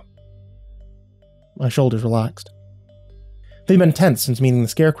window, you know. My shoulders relaxed. They'd been tense since meeting the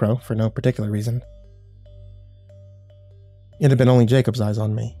scarecrow, for no particular reason. It had been only Jacob's eyes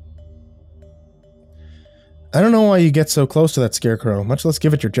on me. I don't know why you get so close to that scarecrow, much less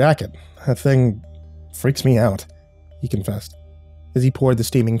give it your jacket. That thing freaks me out, he confessed, as he poured the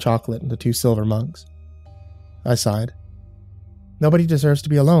steaming chocolate into 2 silver mugs. I sighed. Nobody deserves to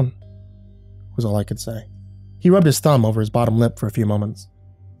be alone, was all I could say. He rubbed his thumb over his bottom lip for a few moments,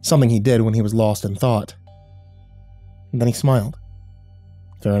 something he did when he was lost in thought. And then he smiled.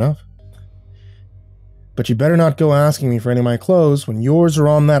 Fair enough. But you better not go asking me for any of my clothes when yours are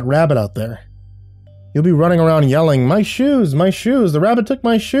on that rabbit out there. You'll be running around yelling, my shoes, the rabbit took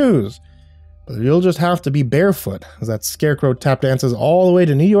my shoes. But you'll just have to be barefoot as that scarecrow tap dances all the way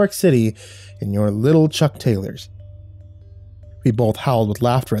to New York City in your little Chuck Taylors. We both howled with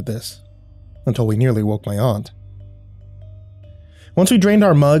laughter at this, until we nearly woke my aunt. Once we drained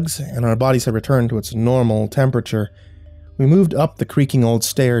our mugs and our bodies had returned to its normal temperature, we moved up the creaking old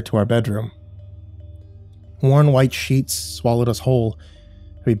stair to our bedroom. Worn white sheets swallowed us whole,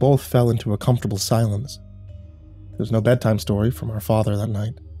 and we both fell into a comfortable silence. There was no bedtime story from our father that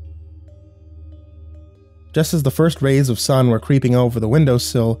night. Just as the first rays of sun were creeping over the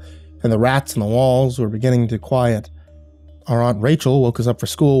windowsill and the rats in the walls were beginning to quiet, our Aunt Rachel woke us up for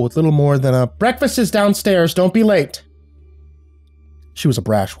school with little more than a, "Breakfast is downstairs, don't be late." She was a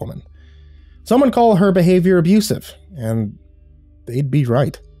brash woman. Some would call her behavior abusive, and they'd be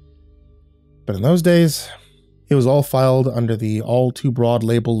right. But in those days, it was all filed under the all-too-broad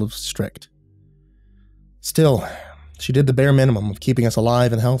label of strict. Still, she did the bare minimum of keeping us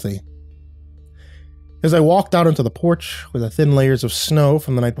alive and healthy. As I walked out onto the porch, where the thin layers of snow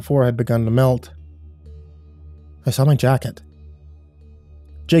from the night before had begun to melt, I saw my jacket.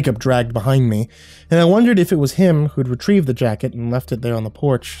 Jacob dragged behind me, and I wondered if it was him who'd retrieved the jacket and left it there on the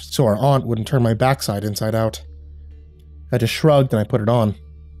porch so our aunt wouldn't turn my backside inside out. I just shrugged and I put it on.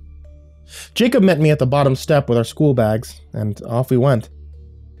 Jacob met me at the bottom step with our school bags, and off we went.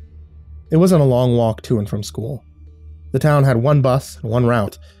 It wasn't a long walk to and from school. The town had one bus and one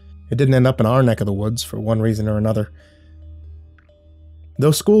route. It didn't end up in our neck of the woods for one reason or another.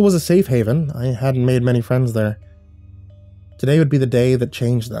 Though school was a safe haven, I hadn't made many friends there. Today would be the day that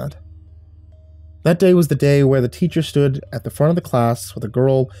changed that. That day was the day where the teacher stood at the front of the class with a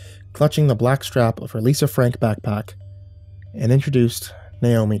girl clutching the black strap of her Lisa Frank backpack and introduced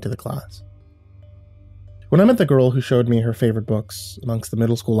Naomi to the class. When I met the girl who showed me her favorite books amongst the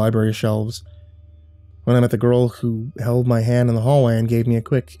middle school library shelves, when I met the girl who held my hand in the hallway and gave me a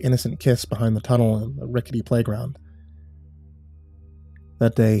quick, innocent kiss behind the tunnel in the rickety playground,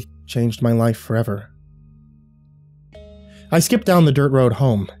 That day changed my life forever. I skipped down the dirt road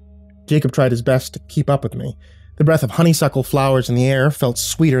home. Jacob tried his best to keep up with me. The breath of honeysuckle flowers in the air felt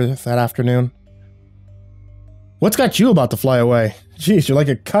sweeter that afternoon. "What's got you about to fly away? Jeez, you're like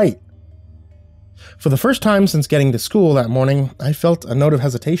a kite." For the first time since getting to school that morning, I felt a note of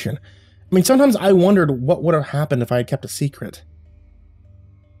hesitation. I mean, sometimes I wondered what would have happened if I had kept a secret.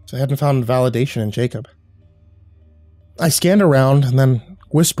 So I hadn't found validation in Jacob. I scanned around and then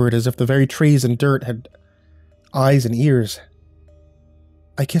whispered as if the very trees and dirt had eyes and ears.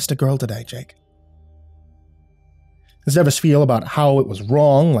 "I kissed a girl today, Jake." This nervous feel about how it was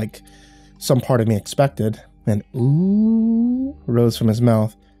wrong, like some part of me expected, and ooh rose from his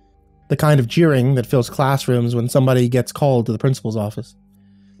mouth. The kind of jeering that fills classrooms when somebody gets called to the principal's office.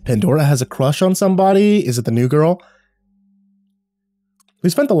 Pandora has a crush on somebody? Is it the new girl? We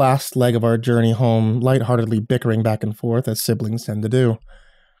spent the last leg of our journey home lightheartedly bickering back and forth as siblings tend to do.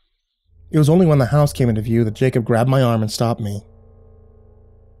 It was only when the house came into view that Jacob grabbed my arm and stopped me.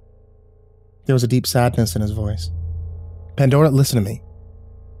 There was a deep sadness in his voice. "Pandora, listen to me.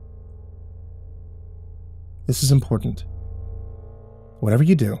 This is important. Whatever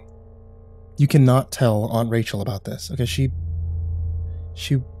you do, you cannot tell Aunt Rachel about this, okay? She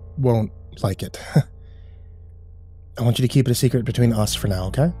won't like it. I want you to keep it a secret between us for now,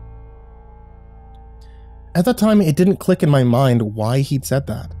 okay?" At that time, it didn't click in my mind why he'd said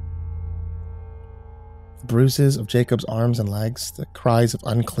that. The bruises of Jacob's arms and legs, the cries of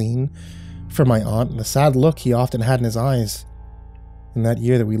unclean for my aunt, and the sad look he often had in his eyes in that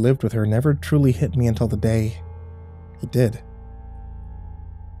year that we lived with her never truly hit me until the day it did.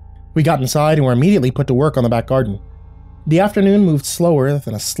 We got inside and were immediately put to work on the back garden. The afternoon moved slower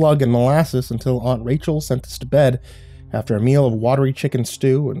than a slug in molasses until Aunt Rachel sent us to bed after a meal of watery chicken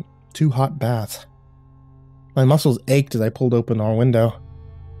stew and 2 hot baths. My muscles ached as I pulled open our window.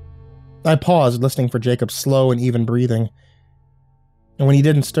 I paused, listening for Jacob's slow and even breathing. And when he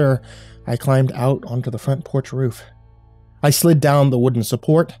didn't stir, I climbed out onto the front porch roof. I slid down the wooden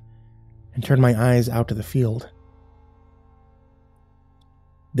support and turned my eyes out to the field.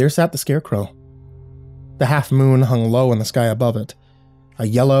 There sat the scarecrow. The half moon hung low in the sky above it, a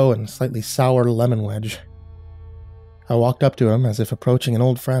yellow and slightly sour lemon wedge. I walked up to him as if approaching an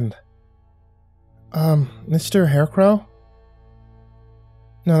old friend. Mr. Haircrow?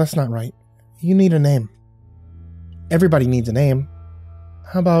 No, that's not right. You need a name. Everybody needs a name.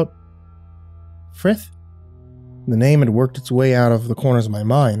 How about Frith? The name had worked its way out of the corners of my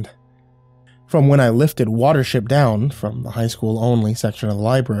mind. From when I lifted Watership down from the high school-only section of the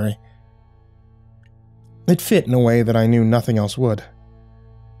library. It fit in a way that I knew nothing else would.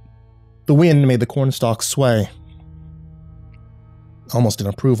 The wind made the cornstalks sway. Almost in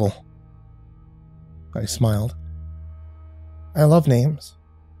approval. I smiled. I love names.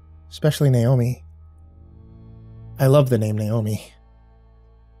 Especially Naomi. I love the name Naomi.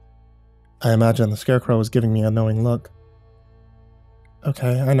 I imagine the scarecrow was giving me a knowing look.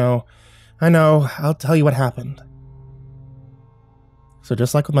 Okay, I know. I'll tell you what happened. So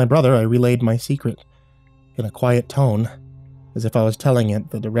just like with my brother, I relayed my secret in a quiet tone, as if I was telling it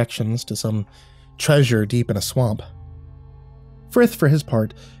the directions to some treasure deep in a swamp. Frith, for his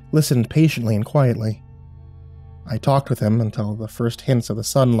part, listened patiently and quietly. I talked with him until the first hints of the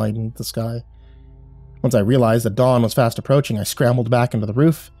sun lightened the sky. Once I realized that dawn was fast approaching, I scrambled back into the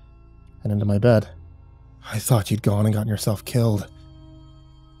roof and into my bed. I thought you'd gone and gotten yourself killed.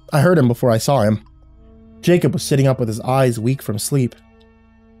 I heard him before I saw him. Jacob was sitting up with his eyes weak from sleep.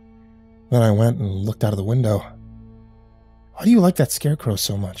 Then I went and looked out of the window. Why do you like that scarecrow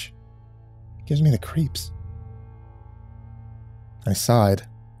so much? It gives me the creeps. I sighed,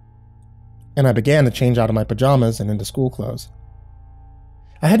 and I began to change out of my pajamas and into school clothes.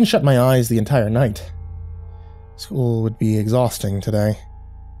 I hadn't shut my eyes the entire night. School would be exhausting today,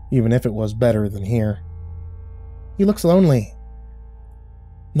 even if it was better than here. He looks lonely.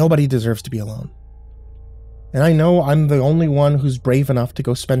 Nobody deserves to be alone. And I know I'm the only one who's brave enough to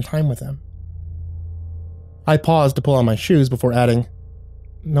go spend time with him. I paused to pull on my shoes before adding,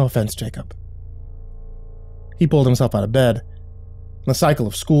 "No offense, Jacob." He pulled himself out of bed. The cycle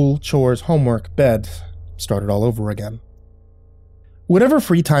of school, chores, homework, bed started all over again. Whatever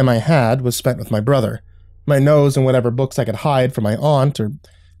free time I had was spent with my brother, my nose in whatever books I could hide from my aunt,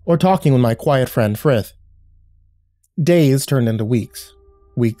 or talking with my quiet friend Frith. Days turned into weeks,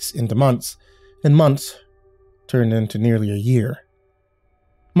 weeks into months, and months turned into nearly a year.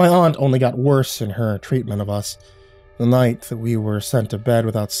 My aunt only got worse in her treatment of us. The night that we were sent to bed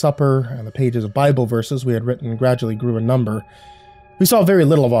without supper, and the pages of Bible verses we had written gradually grew in number. We saw very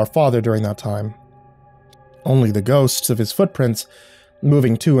little of our father during that time. Only the ghosts of his footprints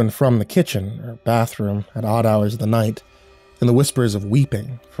moving to and from the kitchen or bathroom at odd hours of the night, and the whispers of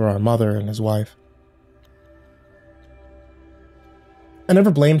weeping for our mother and his wife. I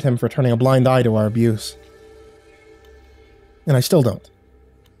never blamed him for turning a blind eye to our abuse. And I still don't.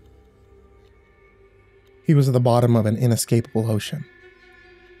 He was at the bottom of an inescapable ocean.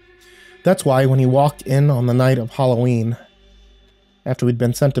 That's why when he walked in on the night of Halloween, after we'd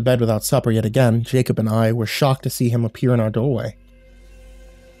been sent to bed without supper yet again, Jacob and I were shocked to see him appear in our doorway.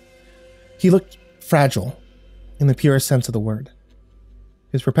 He looked fragile, in the purest sense of the word.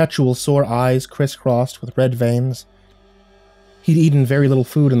 His perpetual sore eyes crisscrossed with red veins. He'd eaten very little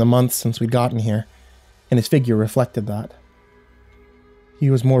food in the months since we'd gotten here, and his figure reflected that. He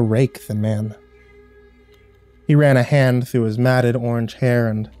was more rake than man. He ran a hand through his matted orange hair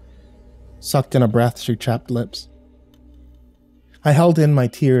and sucked in a breath through chapped lips. I held in my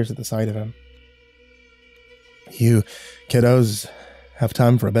tears at the sight of him. "You kiddos have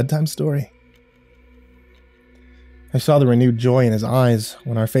time for a bedtime story?" I saw the renewed joy in his eyes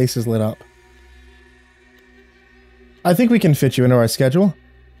when our faces lit up. "I think we can fit you into our schedule,"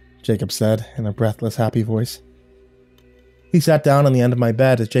 Jacob said in a breathless, happy voice. He sat down on the end of my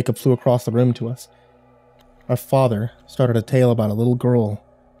bed as Jacob flew across the room to us. Our father started a tale about a little girl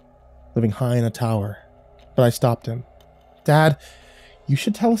living high in a tower, but I stopped him. "Dad, you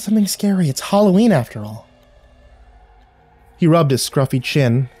should tell us something scary. It's Halloween after all." He rubbed his scruffy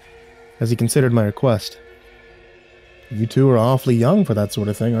chin as he considered my request. "You two are awfully young for that sort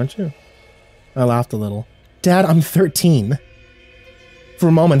of thing, aren't you?" I laughed a little. "Dad, I'm 13. For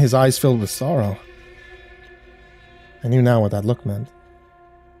a moment, his eyes filled with sorrow. I knew now what that look meant.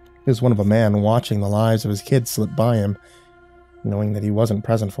 It was one of a man watching the lives of his kids slip by him, knowing that he wasn't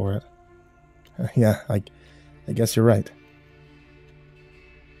present for it. Yeah, I guess you're right.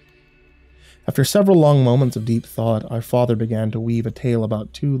 After several long moments of deep thought, our father began to weave a tale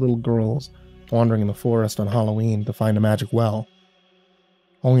about two little girls wandering in the forest on Halloween to find a magic well,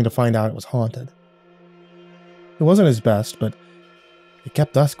 only to find out it was haunted. It wasn't his best, but it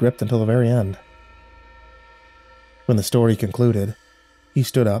kept us gripped until the very end. When the story concluded, he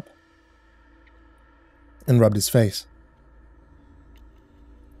stood up and rubbed his face.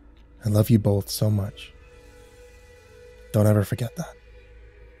 "I love you both so much. Don't ever forget that."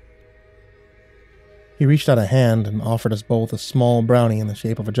 He reached out a hand and offered us both a small brownie in the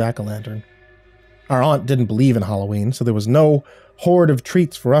shape of a jack-o'-lantern. Our aunt didn't believe in Halloween, so there was no hoard of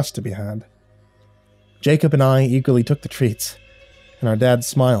treats for us to be had. Jacob and I eagerly took the treats, and our dad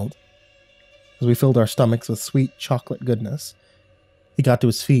smiled as we filled our stomachs with sweet chocolate goodness. He got to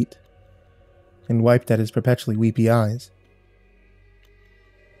his feet and wiped at his perpetually weepy eyes.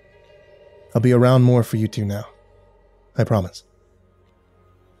 "I'll be around more for you two now. I promise."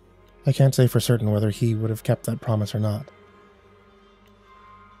 I can't say for certain whether he would have kept that promise or not.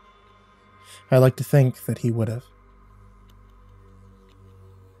 I like to think that he would have.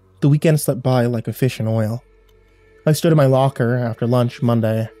 The weekend slipped by like a fish in oil. I stood in my locker after lunch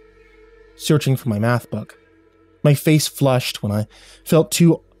Monday, searching for my math book. My face flushed when I felt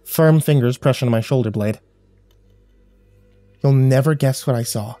two firm fingers press on my shoulder blade. "You'll never guess what I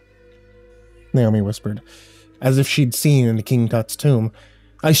saw," Naomi whispered, as if she'd seen into King Tut's tomb.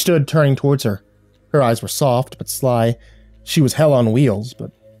 I stood turning towards her. Her eyes were soft but sly. She was hell on wheels,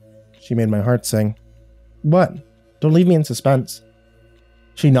 but she made my heart sing. "What? Don't leave me in suspense."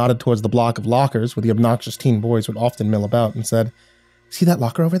 She nodded towards the block of lockers where the obnoxious teen boys would often mill about and said, "See that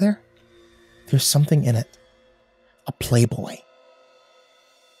locker over there? There's something in it. A Playboy."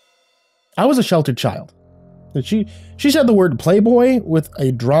 I was a sheltered child. She said the word Playboy with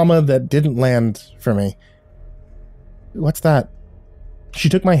a drama that didn't land for me. "What's that?" She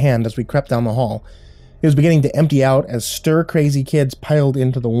took my hand as we crept down the hall. It was beginning to empty out as stir-crazy kids piled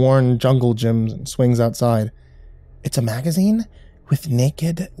into the worn jungle gyms and swings outside. "It's a magazine with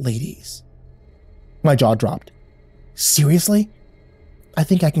naked ladies." My jaw dropped. "Seriously? I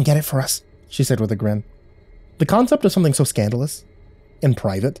think I can get it for us," she said with a grin. The concept of something so scandalous, and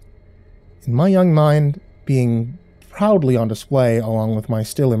private, in my young mind being proudly on display along with my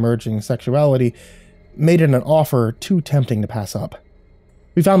still emerging sexuality, made it an offer too tempting to pass up.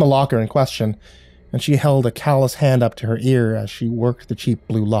 We found the locker in question, and she held a callous hand up to her ear as she worked the cheap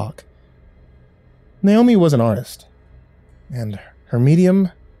blue lock. Naomi was an artist, and her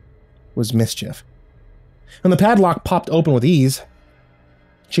medium was mischief. When the padlock popped open with ease,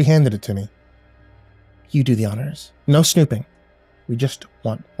 she handed it to me. "You do the honors. No snooping. We just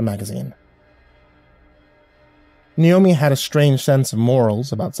want a magazine." Naomi had a strange sense of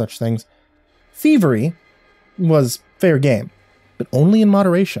morals about such things. Thievery was fair game, but only in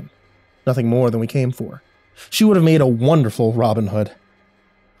moderation. Nothing more than we came for. She would have made a wonderful Robin Hood.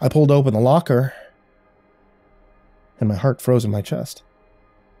 I pulled open the locker, and my heart froze in my chest.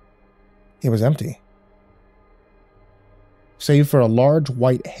 It was empty, save for a large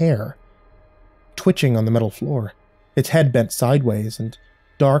white hair twitching on the metal floor, its head bent sideways, and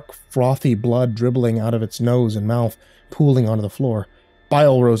dark, frothy blood dribbling out of its nose and mouth, pooling onto the floor.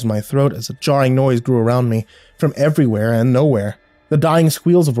 Bile rose in my throat as a jarring noise grew around me, from everywhere and nowhere. The dying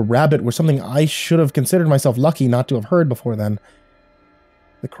squeals of a rabbit were something I should have considered myself lucky not to have heard before then.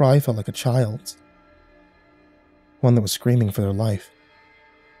 The cry felt like a child's, one that was screaming for their life.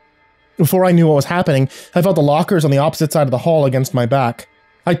 Before I knew what was happening, I felt the lockers on the opposite side of the hall against my back.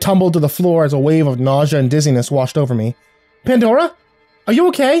 I tumbled to the floor as a wave of nausea and dizziness washed over me. "Pandora? Are you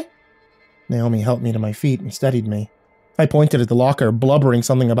okay?" Naomi helped me to my feet and steadied me. I pointed at the locker, blubbering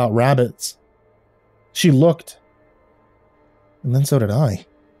something about rabbits. She looked, and then so did I.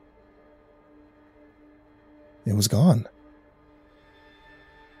 It was gone.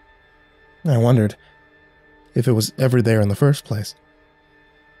 I wondered if it was ever there in the first place.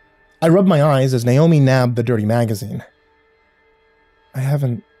 I rubbed my eyes as Naomi nabbed the dirty magazine. "I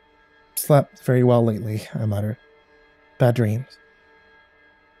haven't slept very well lately," I muttered. "Bad dreams."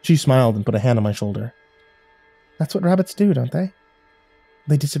 She smiled and put a hand on my shoulder. "That's what rabbits do, don't they?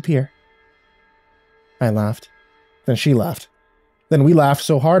 They disappear." I laughed. Then she laughed. Then we laughed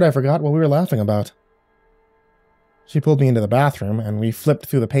so hard I forgot what we were laughing about. She pulled me into the bathroom, and we flipped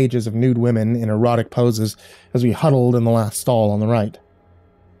through the pages of nude women in erotic poses as we huddled in the last stall on the right.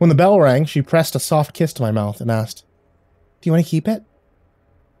 When the bell rang, she pressed a soft kiss to my mouth and asked, "Do you want to keep it?"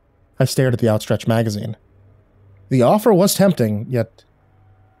 I stared at the outstretched magazine. The offer was tempting, yet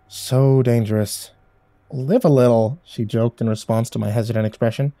so dangerous. "Live a little," she joked in response to my hesitant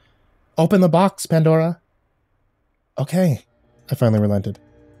expression. "Open the box, Pandora." "Okay," I finally relented.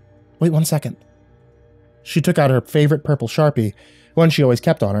 "Wait 1 second." She took out her favorite purple Sharpie, one she always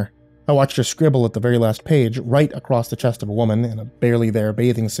kept on her. I watched her scribble at the very last page, right across the chest of a woman in a barely-there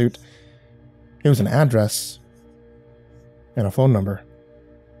bathing suit. It was an address and a phone number.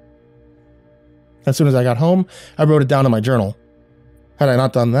 As soon as I got home, I wrote it down in my journal. Had I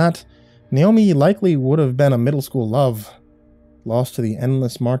not done that, Naomi likely would have been a middle school love, lost to the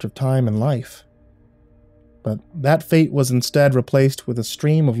endless march of time and life. But that fate was instead replaced with a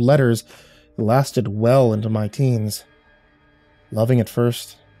stream of letters that lasted well into my teens. Loving at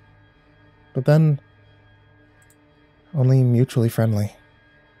first, but then only mutually friendly.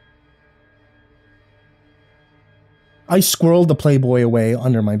 I squirreled the Playboy away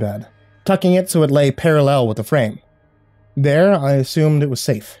under my bed, tucking it so it lay parallel with the frame. There, I assumed it was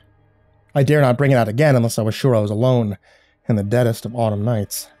safe. I dare not bring it out again unless I was sure I was alone in the deadest of autumn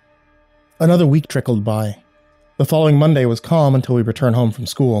nights. Another week trickled by. The following Monday was calm until we returned home from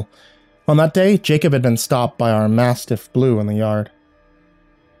school. On that day, Jacob had been stopped by our Mastiff Blue in the yard.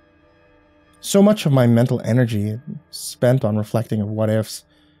 So much of my mental energy spent on reflecting of what-ifs,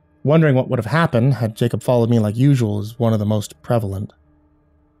 wondering what would have happened had Jacob followed me like usual is one of the most prevalent.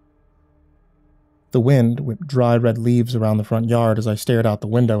 The wind whipped dry red leaves around the front yard as I stared out the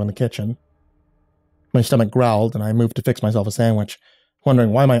window in the kitchen. My stomach growled, and I moved to fix myself a sandwich,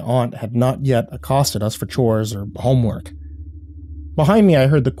 wondering why my aunt had not yet accosted us for chores or homework. Behind me, I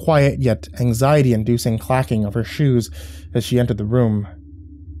heard the quiet yet anxiety-inducing clacking of her shoes as she entered the room.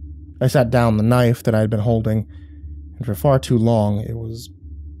 I set down the knife that I had been holding, and for far too long it was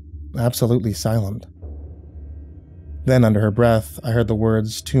absolutely silent. Then, under her breath, I heard the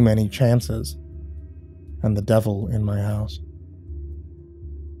words, "Too many chances," and the devil in my house.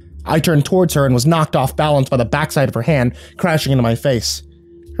 I turned towards her and was knocked off balance by the backside of her hand, crashing into my face.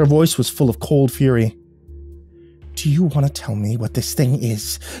 Her voice was full of cold fury. "Do you want to tell me what this thing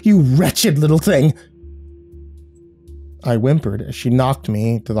is, you wretched little thing?" I whimpered as she knocked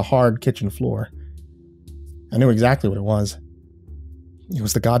me to the hard kitchen floor. I knew exactly what it was. It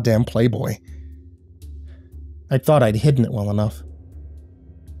was the goddamn Playboy. I thought I'd hidden it well enough.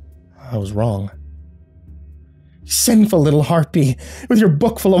 I was wrong. "Sinful little harpy, with your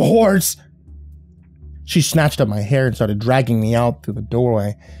book full of whores!" She snatched up my hair and started dragging me out through the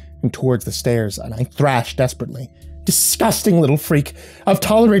doorway and towards the stairs, and I thrashed desperately. "Disgusting little freak! I've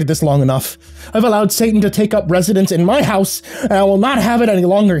tolerated this long enough. I've allowed Satan to take up residence in my house, and I will not have it any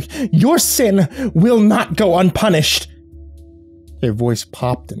longer. Your sin will not go unpunished!" Her voice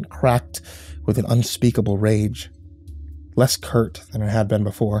popped and cracked with an unspeakable rage. Less curt than it had been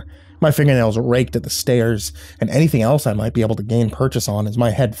before. My fingernails raked at the stairs, and anything else I might be able to gain purchase on as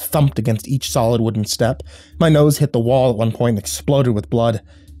my head thumped against each solid wooden step. My nose hit the wall at one point and exploded with blood.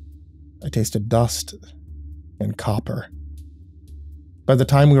 I tasted dust and copper. By the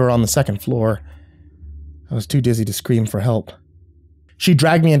time we were on the second floor, I was too dizzy to scream for help. She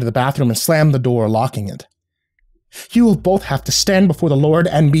dragged me into the bathroom and slammed the door, locking it. "You will both have to stand before the Lord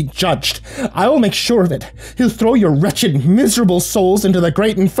and be judged. I will make sure of it. He'll throw your wretched, miserable souls into the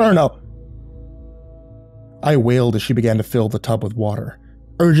great inferno." I wailed as she began to fill the tub with water.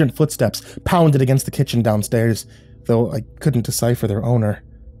 Urgent footsteps pounded against the kitchen downstairs, though I couldn't decipher their owner.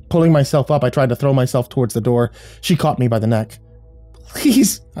 Pulling myself up, I tried to throw myself towards the door. She caught me by the neck.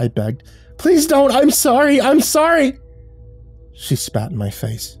 "Please," I begged. "Please don't. I'm sorry. I'm sorry." She spat in my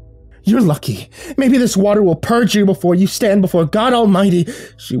face. "You're lucky. Maybe this water will purge you before you stand before God Almighty,"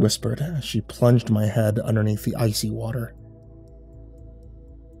 she whispered as she plunged my head underneath the icy water.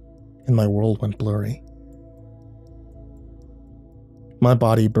 And my world went blurry. My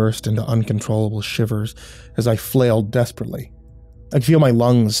body burst into uncontrollable shivers as I flailed desperately. I could feel my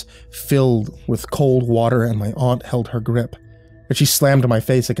lungs filled with cold water, and my aunt held her grip as she slammed my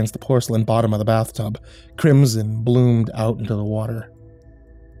face against the porcelain bottom of the bathtub. Crimson bloomed out into the water.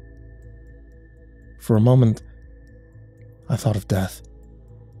 For a moment, I thought of death.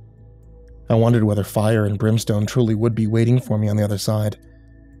 I wondered whether fire and brimstone truly would be waiting for me on the other side.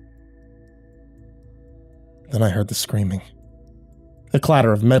 Then I heard the screaming. The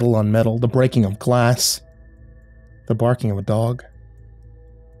clatter of metal on metal, the breaking of glass, the barking of a dog.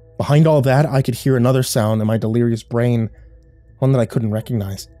 Behind all that, I could hear another sound in my delirious brain, one that I couldn't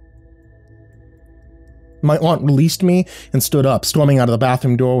recognize. My aunt released me and stood up, storming out of the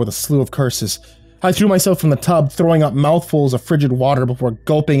bathroom door with a slew of curses. I threw myself from the tub, throwing up mouthfuls of frigid water before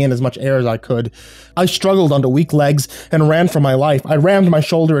gulping in as much air as I could. I struggled onto weak legs and ran for my life. I rammed my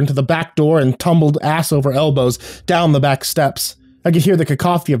shoulder into the back door and tumbled ass over elbows down the back steps. I could hear the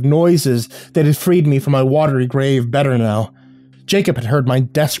cacophony of noises that had freed me from my watery grave better now. Jacob had heard my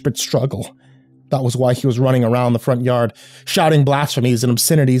desperate struggle. That was why he was running around the front yard, shouting blasphemies and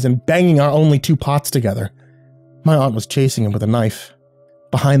obscenities and banging our only 2 pots together. My aunt was chasing him with a knife.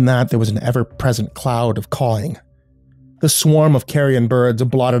 Behind that, there was an ever-present cloud of cawing. The swarm of carrion birds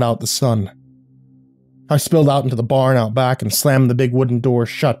blotted out the sun. I spilled out into the barn out back and slammed the big wooden door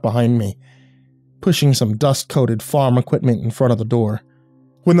shut behind me, pushing some dust-coated farm equipment in front of the door.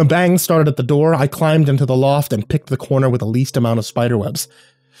 When the bang started at the door, I climbed into the loft and picked the corner with the least amount of spiderwebs.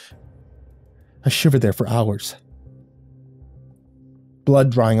 I shivered there for hours.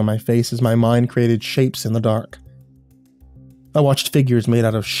 Blood drying on my face as my mind created shapes in the dark. I watched figures made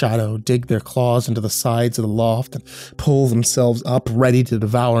out of shadow dig their claws into the sides of the loft and pull themselves up, ready to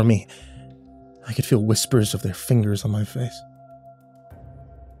devour me. I could feel whispers of their fingers on my face.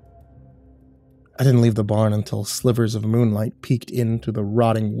 I didn't leave the barn until slivers of moonlight peeked into the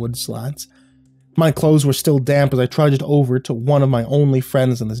rotting wood slats. My clothes were still damp as I trudged over to one of my only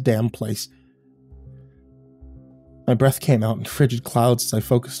friends in this damn place. My breath came out in frigid clouds as I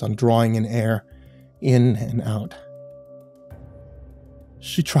focused on drawing in air, in and out.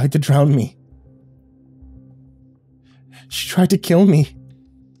 She tried to drown me. She tried to kill me.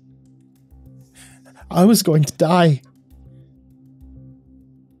 I was going to die.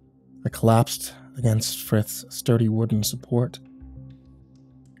 I collapsed against Frith's sturdy wooden support,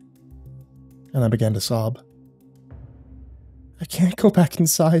 and I began to sob. I can't go back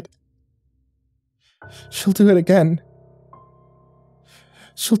inside. She'll do it again.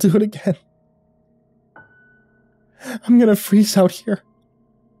 She'll do it again. I'm gonna freeze out here.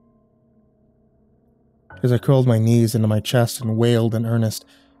 As I curled my knees into my chest and wailed in earnest,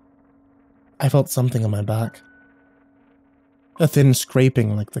 I felt something on my back. A thin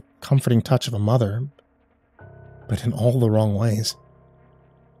scraping like the comforting touch of a mother, but in all the wrong ways.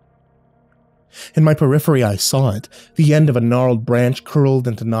 In my periphery I saw it, the end of a gnarled branch curled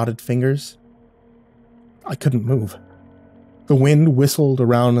into knotted fingers. I couldn't move. The wind whistled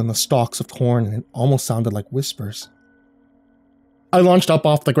around in the stalks of corn, and it almost sounded like whispers. I launched up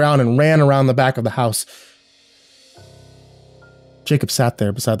off the ground and ran around the back of the house. Jacob sat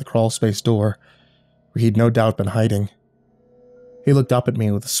there beside the crawlspace door, where he'd no doubt been hiding. He looked up at me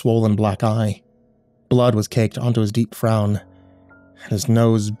with a swollen black eye. Blood was caked onto his deep frown, and his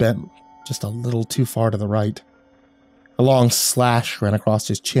nose bent just a little too far to the right. A long slash ran across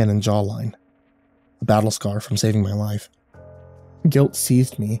his chin and jawline, a battle scar from saving my life. Guilt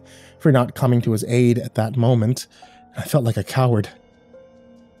seized me for not coming to his aid at that moment, and I felt like a coward.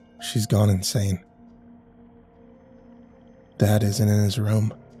 She's gone insane. Dad isn't in his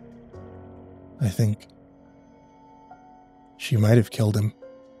room. I think she might have killed him.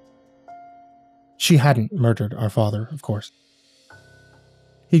 She hadn't murdered our father, of course.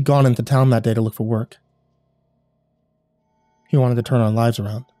 He'd gone into town that day to look for work. He wanted to turn our lives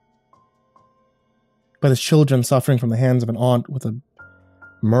around. But as children suffering from the hands of an aunt with a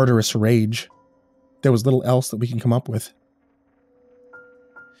murderous rage, there was little else that we can come up with.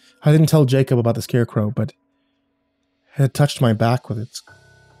 I didn't tell Jacob about the scarecrow, but it had touched my back with its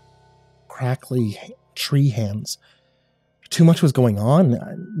crackly tree hands. Too much was going on.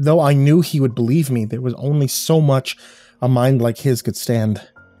 Though I knew he would believe me, there was only so much a mind like his could stand.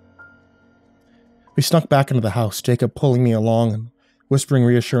 We snuck back into the house, Jacob pulling me along and whispering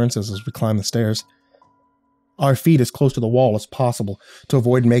reassurances as we climbed the stairs. Our feet as close to the wall as possible to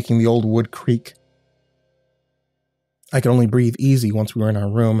avoid making the old wood creak. I could only breathe easy once we were in our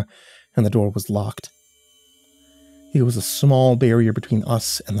room and the door was locked. It was a small barrier between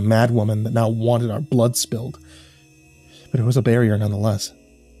us and the mad woman that now wanted our blood spilled. But it was a barrier nonetheless.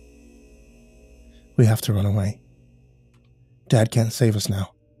 We have to run away. Dad can't save us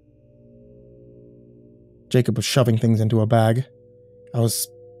now. Jacob was shoving things into a bag. I was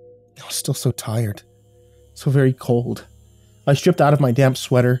still so tired. So very cold. I stripped out of my damp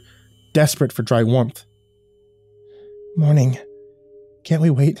sweater, desperate for dry warmth. Morning. Can't we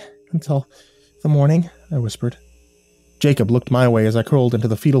wait until the morning? I whispered. Jacob looked my way as I curled into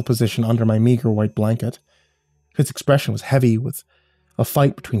the fetal position under my meager white blanket. His expression was heavy with a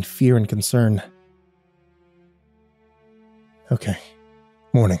fight between fear and concern. Okay,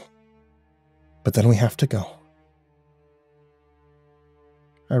 morning. But then we have to go.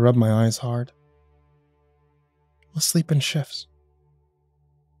 I rubbed my eyes hard. We'll sleep in shifts.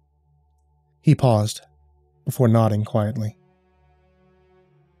 He paused, before nodding quietly.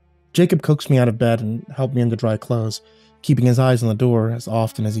 Jacob coaxed me out of bed and helped me into dry clothes, keeping his eyes on the door as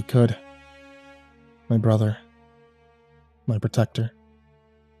often as he could. My brother. My protector.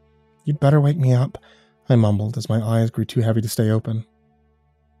 You'd better wake me up, I mumbled as my eyes grew too heavy to stay open.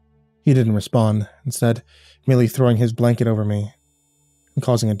 He didn't respond, instead merely throwing his blanket over me and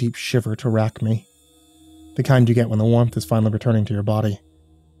causing a deep shiver to rack me, the kind you get when the warmth is finally returning to your body.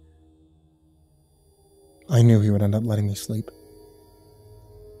 I knew he would end up letting me sleep.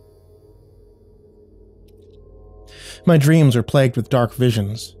 My dreams are plagued with dark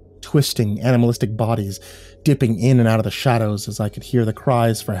visions, twisting, animalistic bodies, dipping in and out of the shadows as I could hear the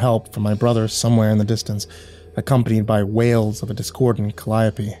cries for help from my brother somewhere in the distance, accompanied by wails of a discordant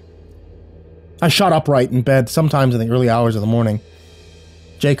calliope. I shot upright in bed, sometimes in the early hours of the morning.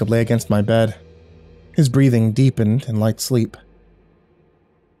 Jacob lay against my bed, his breathing deepened in light sleep.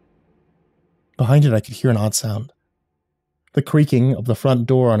 Behind it I could hear an odd sound. The creaking of the front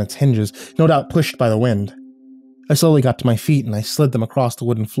door on its hinges, no doubt pushed by the wind. I slowly got to my feet and I slid them across the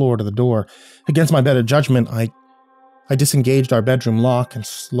wooden floor to the door. Against my better judgment, I disengaged our bedroom lock and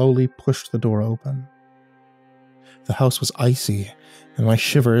slowly pushed the door open. The house was icy, and my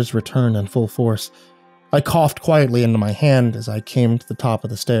shivers returned in full force. I coughed quietly into my hand as I came to the top of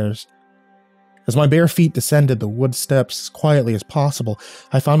the stairs. As my bare feet descended the wood steps as quietly as possible,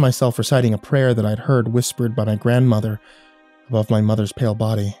 I found myself reciting a prayer that I'd heard whispered by my grandmother above my mother's pale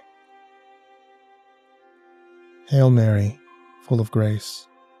body. Hail Mary, full of grace,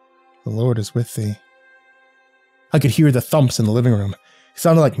 the Lord is with thee. I could hear the thumps in the living room. It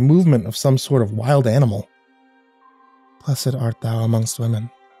sounded like movement of some sort of wild animal. Blessed art thou amongst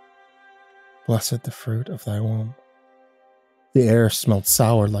women. Blessed the fruit of thy womb. The air smelled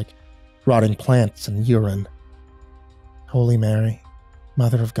sour like rotting plants and urine. Holy Mary,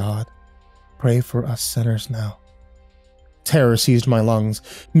 Mother of God, pray for us sinners now. Terror seized my lungs,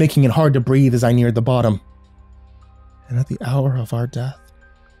 making it hard to breathe as I neared the bottom. And at the hour of our death.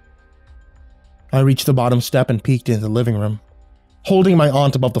 I reached the bottom step and peeked into the living room. Holding my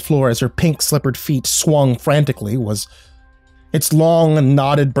aunt above the floor as her pink slippered feet swung frantically was... Its long and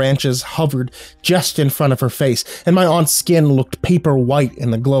knotted branches hovered just in front of her face, and my aunt's skin looked paper white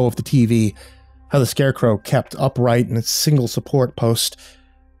in the glow of the TV. How the scarecrow kept upright in its single support post,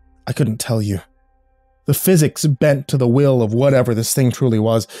 I couldn't tell you. The physics bent to the will of whatever this thing truly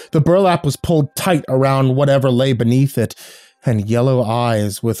was. The burlap was pulled tight around whatever lay beneath it, and yellow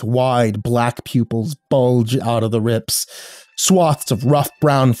eyes with wide black pupils bulged out of the rips. Swaths of rough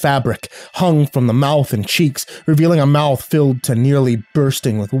brown fabric hung from the mouth and cheeks, revealing a mouth filled to nearly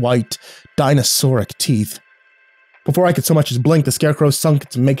bursting with white, dinosauric teeth. Before I could so much as blink, the scarecrow sunk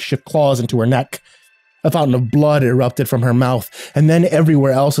its makeshift claws into her neck. A fountain of blood erupted from her mouth, and then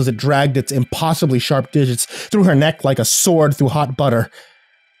everywhere else as it dragged its impossibly sharp digits through her neck like a sword through hot butter.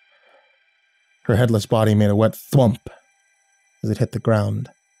 Her headless body made a wet thwump as it hit the ground.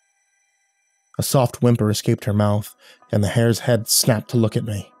 A soft whimper escaped her mouth, and the hare's head snapped to look at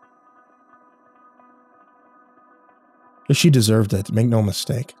me. She deserved it, make no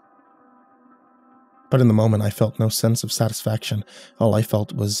mistake. But in the moment I felt no sense of satisfaction. All I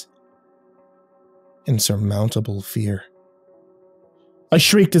felt was insurmountable fear. I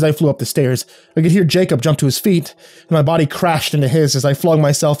shrieked as I flew up the stairs. I could hear Jacob jump to his feet, and my body crashed into his as I flung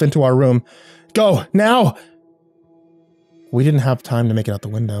myself into our room. Go, now! We didn't have time to make it out the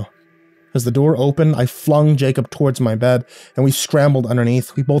window. As the door opened, I flung Jacob towards my bed, and we scrambled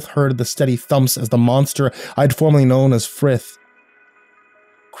underneath. We both heard the steady thumps as the monster I'd formerly known as Frith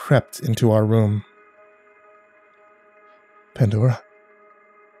crept into our room. Pandora?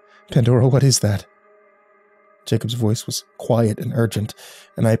 Pandora, what is that? Jacob's voice was quiet and urgent,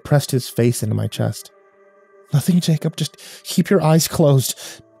 and I pressed his face into my chest. Nothing, Jacob. Just keep your eyes closed.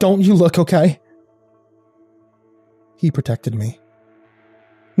 Don't you look, okay? He protected me.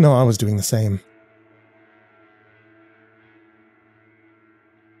 No, I was doing the same.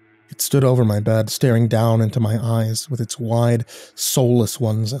 It stood over my bed, staring down into my eyes with its wide, soulless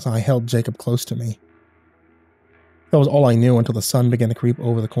ones as I held Jacob close to me. That was all I knew until the sun began to creep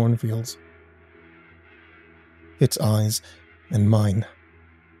over the cornfields. Its eyes and mine.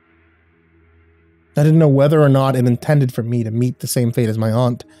 I didn't know whether or not it intended for me to meet the same fate as my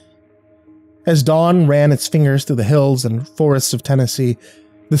aunt. As dawn ran its fingers through the hills and forests of Tennessee,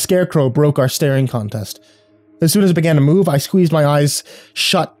 the scarecrow broke our staring contest. As soon as it began to move, I squeezed my eyes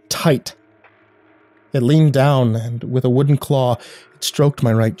shut tight. It leaned down, and with a wooden claw, it stroked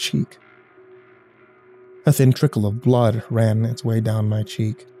my right cheek. A thin trickle of blood ran its way down my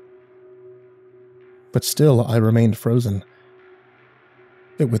cheek. But still, I remained frozen.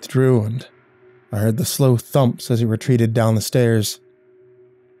 It withdrew, and I heard the slow thumps as it retreated down the stairs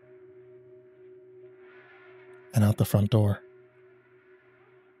and out the front door.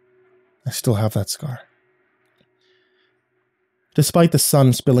 I still have that scar. Despite the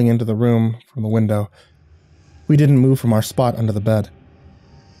sun spilling into the room from the window, we didn't move from our spot under the bed.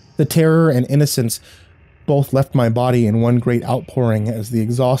 The terror and innocence both left my body in one great outpouring as the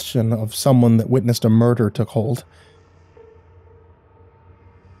exhaustion of someone that witnessed a murder took hold.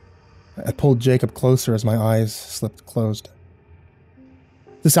 I pulled Jacob closer as my eyes slipped closed.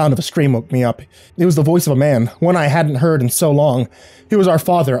 The sound of a scream woke me up. It was the voice of a man, one I hadn't heard in so long. It was our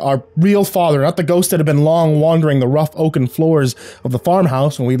father, our real father, not the ghost that had been long wandering the rough oaken floors of the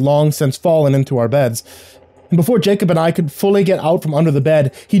farmhouse when we'd long since fallen into our beds. And before Jacob and I could fully get out from under the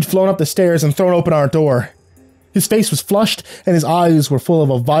bed, he'd flown up the stairs and thrown open our door. His face was flushed, and his eyes were full of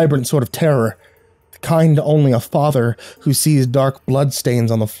a vibrant sort of terror. The kind only a father who sees dark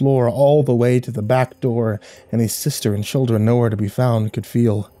bloodstains on the floor all the way to the back door and his sister and children nowhere to be found could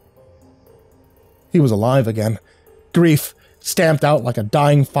feel. He was alive again. Grief stamped out like a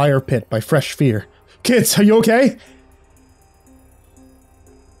dying fire pit by fresh fear. Kids, are you okay?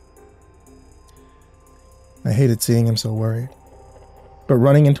 I hated seeing him so worried, but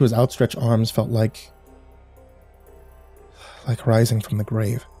running into his outstretched arms felt like rising from the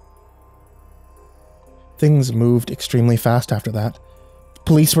grave. Things moved extremely fast after that.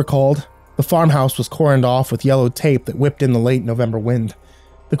 Police were called. The farmhouse was cordoned off with yellow tape that whipped in the late November wind.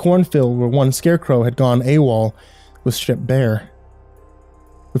 The cornfield where one scarecrow had gone AWOL was stripped bare.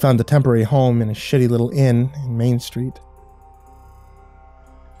 We found a temporary home in a shitty little inn in Main Street.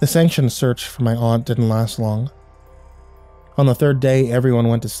 The sanctioned search for my aunt didn't last long. On the third day, everyone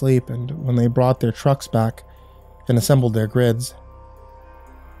went to sleep, and when they brought their trucks back and assembled their grids,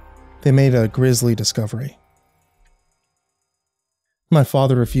 they made a grisly discovery. My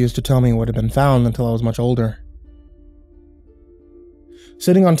father refused to tell me what had been found until I was much older.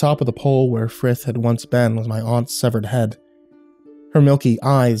 Sitting on top of the pole where Frith had once been was my aunt's severed head, her milky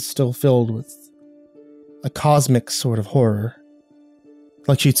eyes still filled with a cosmic sort of horror,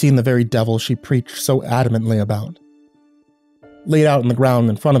 like she'd seen the very devil she preached so adamantly about. Laid out on the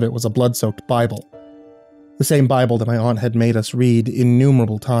ground in front of it was a blood-soaked Bible. The same Bible that my aunt had made us read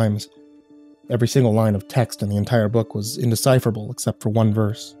innumerable times. Every single line of text in the entire book was indecipherable except for one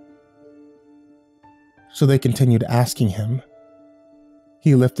verse. So they continued asking him.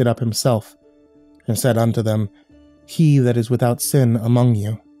 He lifted up himself and said unto them, He that is without sin among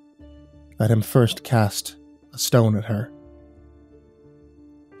you, let him first cast a stone at her.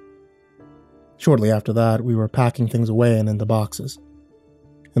 Shortly after that, we were packing things away and into boxes,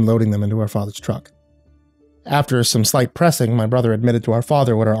 and loading them into our father's truck. After some slight pressing, my brother admitted to our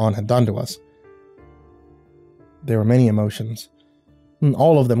father what our aunt had done to us. There were many emotions, and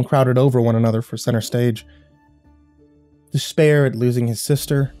all of them crowded over one another for center stage. Despair at losing his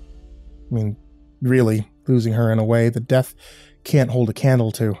sister. Really, losing her in a way that death can't hold a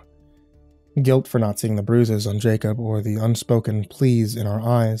candle to. Guilt for not seeing the bruises on Jacob or the unspoken pleas in our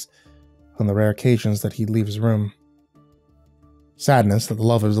eyes on the rare occasions that he'd leave his room. Sadness that the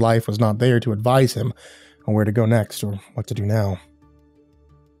love of his life was not there to advise him on where to go next or what to do now.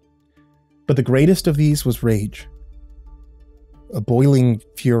 But the greatest of these was rage. a boiling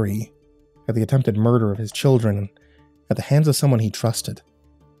fury at the attempted murder of his children at the hands of someone he trusted.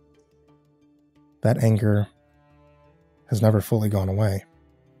 That anger has never fully gone away.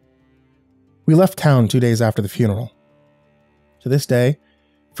 We left town 2 days after the funeral. To this day,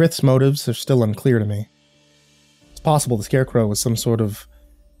 Frith's motives are still unclear to me. It's possible the Scarecrow was some sort of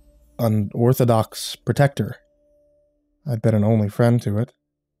unorthodox protector. I'd been an only friend to it,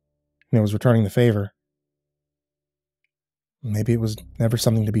 and it was returning the favor. Maybe it was never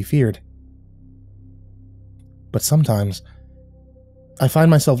something to be feared. But sometimes, I find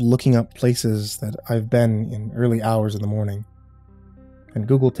myself looking up places that I've been in early hours in the morning, and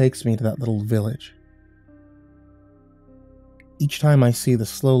Google takes me to that little village. Each time I see the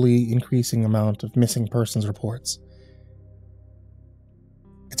slowly increasing amount of missing persons reports,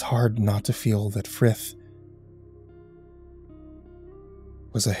 it's hard not to feel that Frith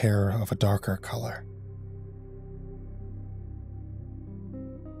was a hair of a darker color.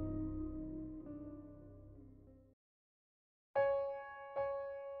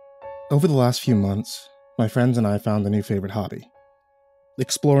 Over the last few months, my friends and I found a new favorite hobby: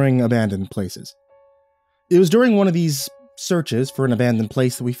 exploring abandoned places. It was during one of these searches for an abandoned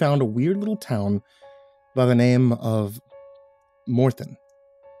place that we found a weird little town by the name of Morton.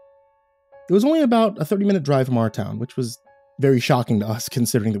 It was only about a 30-minute drive from our town, which was very shocking to us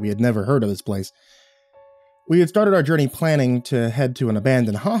considering that we had never heard of this place. We had started our journey planning to head to an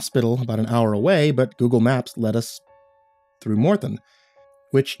abandoned hospital about an hour away, but Google Maps led us through Morton,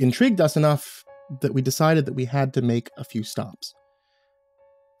 which intrigued us enough that we decided that we had to make a few stops.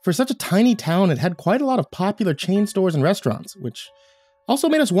 For such a tiny town, it had quite a lot of popular chain stores and restaurants, which also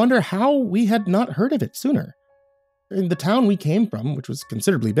made us wonder how we had not heard of it sooner. And the town we came from, which was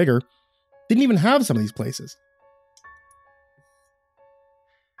considerably bigger, didn't even have some of these places.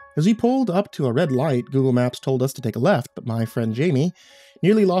 As we pulled up to a red light, Google Maps told us to take a left, but my friend Jamie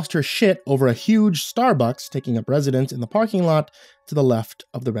nearly lost her shit over a huge Starbucks taking up residence in the parking lot to the left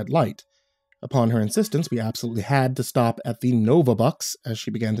of the red light. Upon her insistence, we absolutely had to stop at the Nova Bucks, as she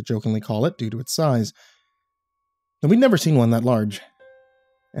began to jokingly call it, due to its size. And we'd never seen one that large.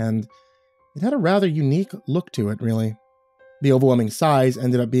 And it had a rather unique look to it, really. The overwhelming size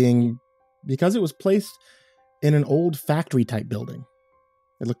ended up being because it was placed in an old factory-type building.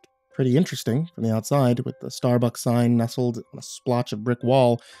 It looked pretty interesting from the outside, with the Starbucks sign nestled on a splotch of brick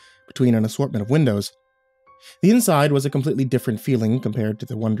wall between an assortment of windows. The inside was a completely different feeling compared to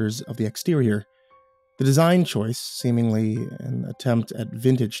the wonders of the exterior. The design choice, seemingly an attempt at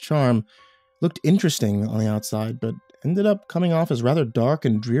vintage charm, looked interesting on the outside, but ended up coming off as rather dark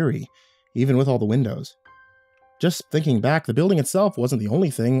and dreary, even with all the windows. Just thinking back, the building itself wasn't the only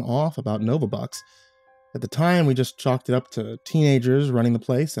thing off about Novabucks. At the time, we just chalked it up to teenagers running the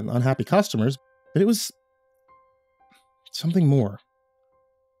place and unhappy customers, but it was something more.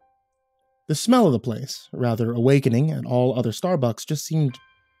 The smell of the place, rather awakening at all other Starbucks, just seemed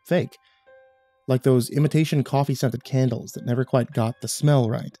fake. Like those imitation coffee-scented candles that never quite got the smell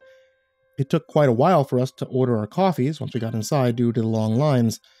right. It took quite a while for us to order our coffees once we got inside due to the long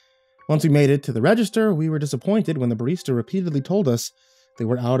lines. Once we made it to the register, we were disappointed when the barista repeatedly told us they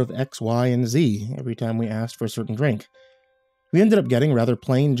were out of X, Y, and Z every time we asked for a certain drink. We ended up getting rather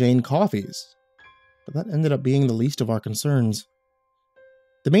plain Jane coffees, but that ended up being the least of our concerns.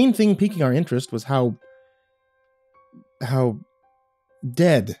 The main thing piquing our interest was how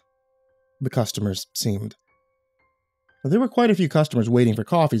dead the customers seemed. Now, there were quite a few customers waiting for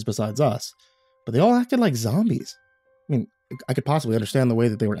coffees besides us, but they all acted like zombies. I mean, I could possibly understand the way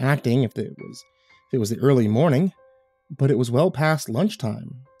that they were acting if it was the early morning, but it was well past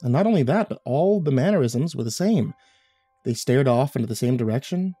lunchtime. And not only that, but all the mannerisms were the same. They stared off into the same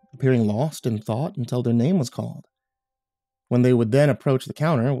direction, appearing lost in thought until their name was called. When they would then approach the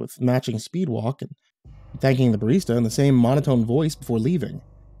counter with matching speed walk and thanking the barista in the same monotone voice before leaving.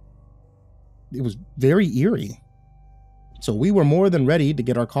 It was very eerie. So we were more than ready to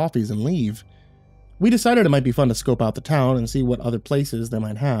get our coffees and leave. We decided it might be fun to scope out the town and see what other places they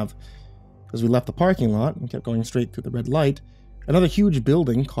might have. As we left the parking lot and kept going straight through the red light, another huge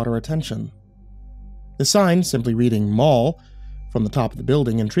building caught our attention. The sign, simply reading Mall from the top of the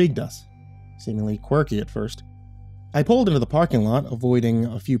building, intrigued us, seemingly quirky at first. I pulled into the parking lot, avoiding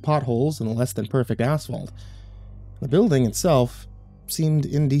a few potholes and the less than perfect asphalt. The building itself seemed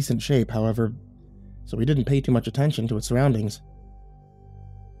in decent shape, however, so we didn't pay too much attention to its surroundings.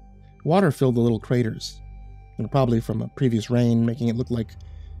 Water filled the little craters, and probably from a previous rain, making it look like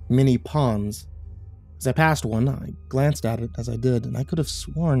mini ponds. As I passed one, I glanced at it as I did, and I could have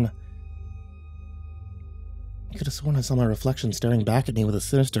sworn I saw my reflection staring back at me with a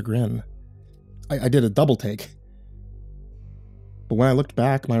sinister grin. I did a double take. But when I looked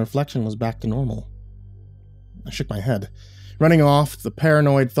back, my reflection was back to normal. I shook my head, running off the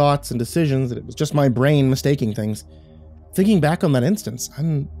paranoid thoughts and decisions that it was just my brain mistaking things. Thinking back on that instance,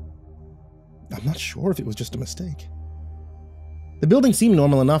 I'm not sure if it was just a mistake. The building seemed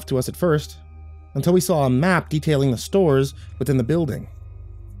normal enough to us at first, until we saw a map detailing the stores within the building.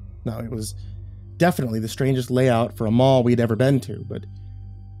 Now, it was definitely the strangest layout for a mall we'd ever been to, but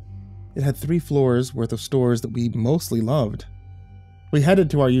it had 3 floors worth of stores that we mostly loved. We headed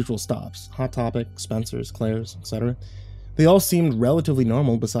to our usual stops, Hot Topic, Spencer's, Claire's, etc. They all seemed relatively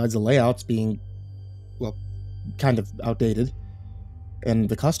normal besides the layouts being, well, kind of outdated, and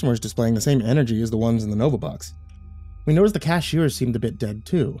the customers displaying the same energy as the ones in the Nova Box. We noticed the cashiers seemed a bit dead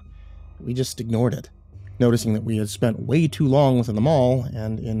too. We just ignored it, noticing that we had spent way too long within the mall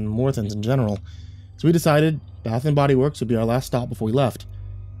and in Morton's in general. So we decided Bath & Body Works would be our last stop before we left.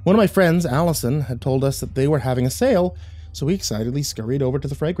 One of my friends, Allison, had told us that they were having a sale, so we excitedly scurried over to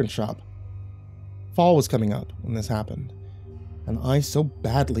the fragrance shop. Fall was coming up when this happened, and I so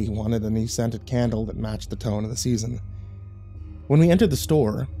badly wanted a new scented candle that matched the tone of the season. When we entered the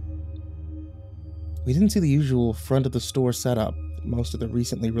store, we didn't see the usual front of the store setup that most of the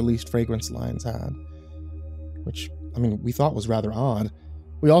recently released fragrance lines had, which, we thought was rather odd.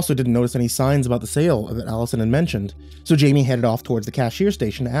 We also didn't notice any signs about the sale that Allison had mentioned, so Jamie headed off towards the cashier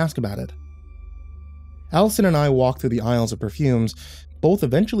station to ask about it. Allison and I walked through the aisles of perfumes, both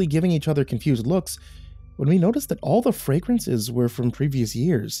eventually giving each other confused looks, when we noticed that all the fragrances were from previous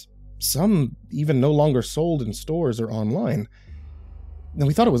years, some even no longer sold in stores or online. Now,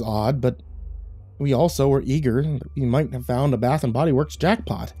 we thought it was odd, but we also were eager that we might have found a Bath & Body Works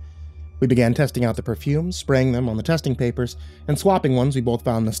jackpot. We began testing out the perfumes, spraying them on the testing papers, and swapping ones we both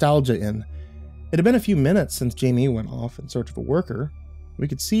found nostalgia in. It had been a few minutes since Jamie went off in search of a worker. We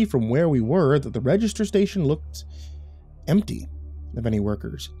could see from where we were that the register station looked empty of any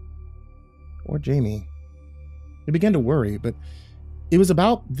workers. Or Jamie. We began to worry, but it was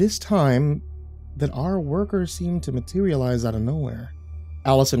about this time that our worker seemed to materialize out of nowhere.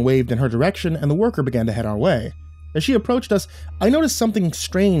 Allison waved in her direction, and the worker began to head our way. As she approached us, I noticed something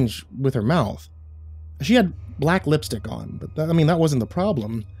strange with her mouth. She had black lipstick on, but that wasn't the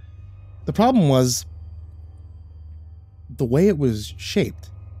problem. The problem was the way it was shaped.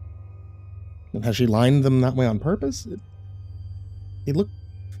 And had she lined them that way on purpose? It looked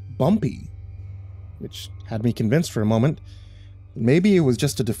bumpy, which had me convinced for a moment that maybe it was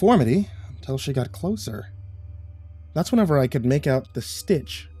just a deformity until she got closer. That's whenever I could make out the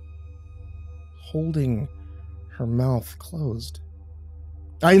stitch holding her mouth closed.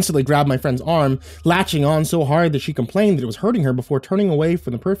 I instantly grabbed my friend's arm, latching on so hard that she complained that it was hurting her before turning away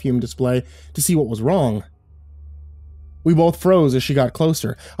from the perfume display to see what was wrong. We both froze as she got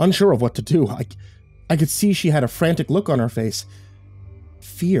closer, unsure of what to do. I could see she had a frantic look on her face.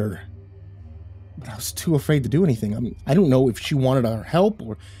 Fear. But I was too afraid to do anything. I don't know if she wanted our help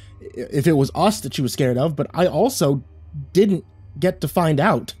or if it was us that she was scared of, but I also didn't get to find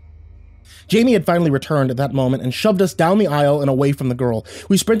out. Jamie had finally returned at that moment and shoved us down the aisle and away from the girl.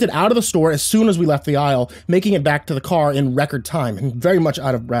 We sprinted out of the store as soon as we left the aisle, making it back to the car in record time and very much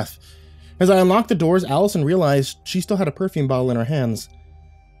out of breath. As I unlocked the doors, Allison realized she still had a perfume bottle in her hands.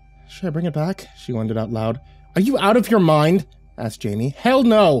 "Should I bring it back?" she wondered out loud. "Are you out of your mind?" asked Jamie. "Hell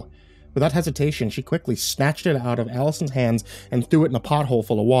no!" Without hesitation, she quickly snatched it out of Allison's hands and threw it in a pothole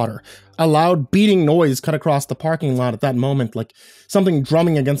full of water. A loud, beating noise cut across the parking lot at that moment, like something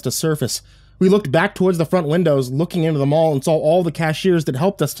drumming against a surface. We looked back towards the front windows, looking into the mall, and saw all the cashiers that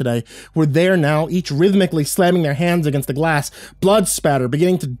helped us today were there now, each rhythmically slamming their hands against the glass, blood spatter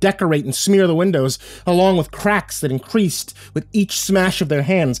beginning to decorate and smear the windows, along with cracks that increased with each smash of their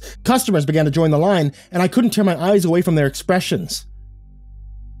hands. Customers began to join the line, and I couldn't tear my eyes away from their expressions.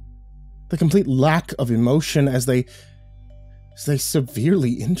 The complete lack of emotion as they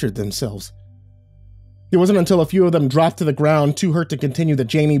severely injured themselves. It wasn't until a few of them dropped to the ground, too hurt to continue, that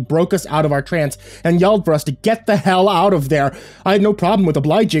Jamie broke us out of our trance and yelled for us to get the hell out of there. I had no problem with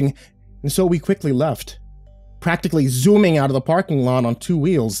obliging, and so we quickly left, practically zooming out of the parking lot on 2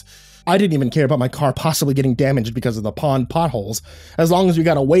 wheels. I didn't even care about my car possibly getting damaged because of the pond potholes, as long as we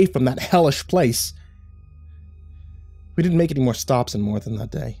got away from that hellish place. We didn't make any more stops in Morton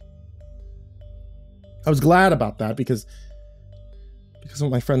that day. I was glad about that because of what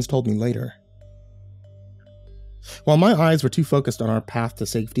my friends told me later. While my eyes were too focused on our path to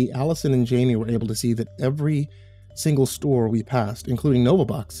safety, Allison and Jamie were able to see that every single store we passed, including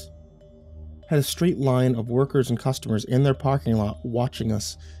Novabox, had a straight line of workers and customers in their parking lot watching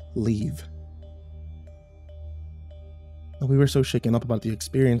us leave. We were so shaken up about the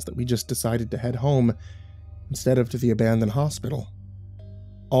experience that we just decided to head home instead of to the abandoned hospital.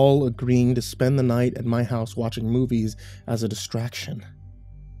 all agreeing to spend the night at my house watching movies as a distraction.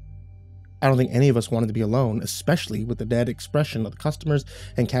 I don't think any of us wanted to be alone, especially with the dead expression of the customers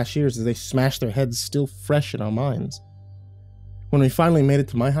and cashiers as they smashed their heads still fresh in our minds. When we finally made it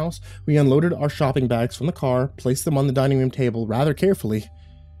to my house, we unloaded our shopping bags from the car, placed them on the dining room table rather carefully,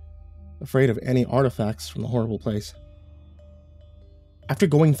 afraid of any artifacts from the horrible place. After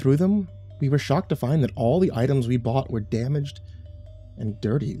going through them, we were shocked to find that all the items we bought were damaged and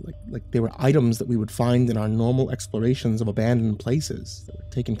dirty, like they were items that we would find in our normal explorations of abandoned places that were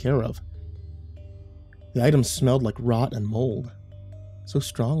taken care of. The items smelled like rot and mold, so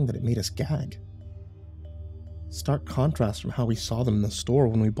strong that it made us gag. Stark contrast from how we saw them in the store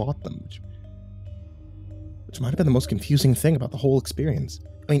when we bought them, which might have been the most confusing thing about the whole experience.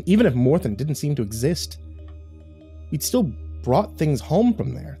 I mean, even if Morton didn't seem to exist, we'd still brought things home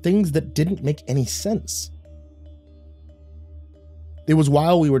from there, things that didn't make any sense. It was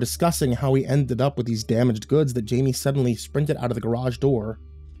while we were discussing how we ended up with these damaged goods that Jamie suddenly sprinted out of the garage door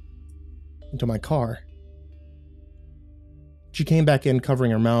into my car. She came back in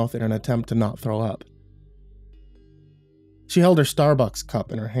covering her mouth in an attempt to not throw up. She held her Starbucks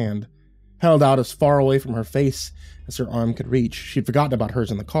cup in her hand, held out as far away from her face as her arm could reach. She'd forgotten about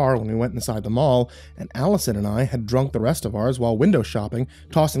hers in the car when we went inside the mall, and Allison and I had drunk the rest of ours while window shopping,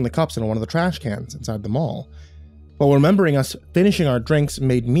 tossing the cups into one of the trash cans inside the mall. While remembering us finishing our drinks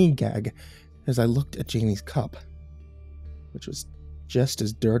made me gag as I looked at Jamie's cup, which was just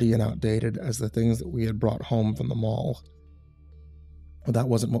as dirty and outdated as the things that we had brought home from the mall. Well, that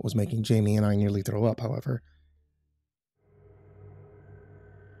wasn't what was making Jamie and I nearly throw up, however.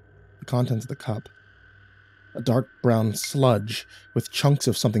 The contents of the cup. A dark brown sludge with chunks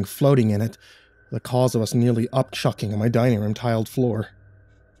of something floating in it, the cause of us nearly upchucking on my dining room tiled floor.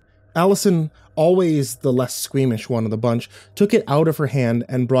 Allison, always the less squeamish one of the bunch, took it out of her hand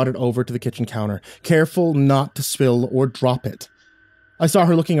and brought it over to the kitchen counter, careful not to spill or drop it. I saw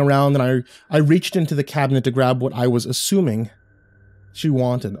her looking around and I reached into the cabinet to grab what I was assuming she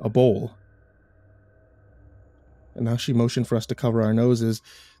wanted, a bowl. And now she motioned for us to cover our noses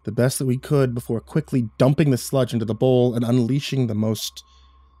the best that we could before quickly dumping the sludge into the bowl and unleashing the most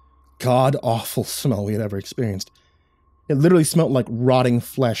god-awful smell we had ever experienced. It literally smelled like rotting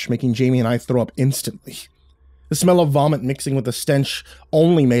flesh, making Jamie and I throw up instantly. The smell of vomit mixing with the stench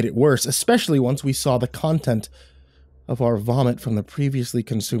only made it worse, especially once we saw the content of our vomit from the previously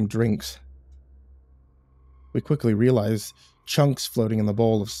consumed drinks. We quickly realized chunks floating in the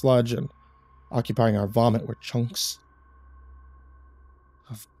bowl of sludge and occupying our vomit were chunks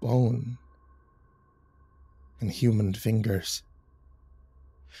of bone and human fingers.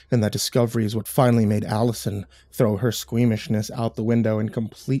 And that discovery is what finally made Allison throw her squeamishness out the window and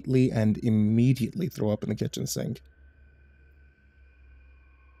completely and immediately throw up in the kitchen sink.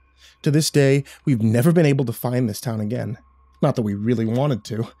 To this day, we've never been able to find this town again. Not that we really wanted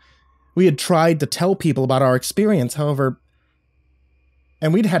to. We had tried to tell people about our experience, however,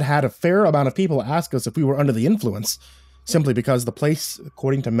 and we'd had a fair amount of people ask us if we were under the influence, simply because the place,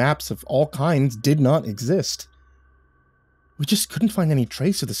 according to maps of all kinds, did not exist. We just couldn't find any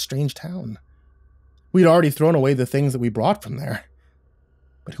trace of this strange town. We'd already thrown away the things that we brought from there.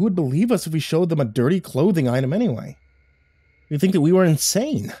 But who would believe us if we showed them a dirty clothing item anyway? You'd think that we were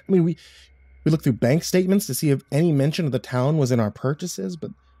insane. I mean, we looked through bank statements to see if any mention of the town was in our purchases,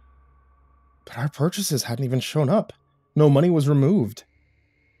 but our purchases hadn't even shown up. No money was removed.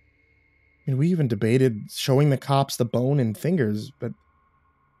 I mean, we even debated showing the cops the bone and fingers, but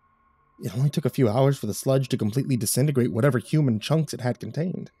it only took a few hours for the sludge to completely disintegrate whatever human chunks it had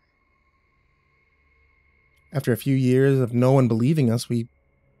contained. After a few years of no one believing us, we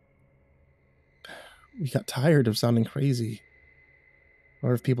got tired of sounding crazy,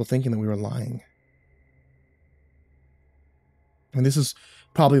 or of people thinking that we were lying. And this is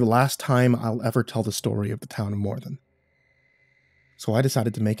probably the last time I'll ever tell the story of the town of Morton. So I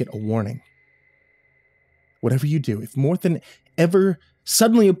decided to make it a warning. Whatever you do, if Morton ever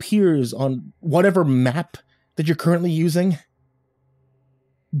suddenly appears on whatever map that you're currently using,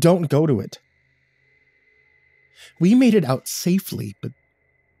 don't go to it. We made it out safely, but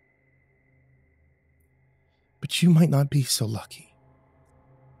you might not be so lucky.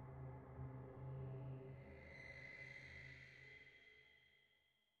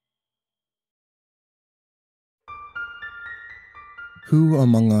 Who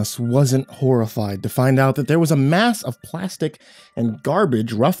among us wasn't horrified to find out that there was a mass of plastic and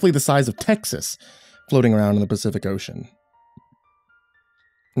garbage roughly the size of Texas floating around in the Pacific Ocean?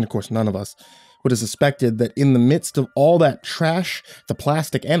 And of course, none of us would have suspected that in the midst of all that trash, the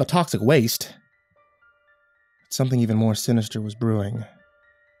plastic, and the toxic waste, something even more sinister was brewing.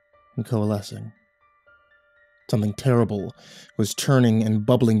 and coalescing. Something terrible was churning and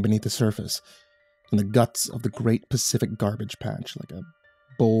bubbling beneath the surface, in the guts of the great Pacific garbage patch, like a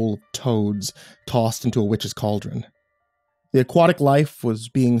bowl of toads tossed into a witch's cauldron. The aquatic life was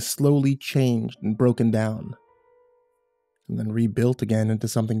being slowly changed and broken down, and then rebuilt again into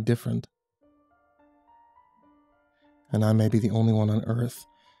something different. And I may be the only one on Earth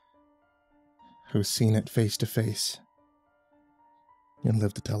who's seen it face to face and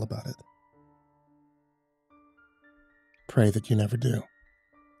lived to tell about it. Pray that you never do.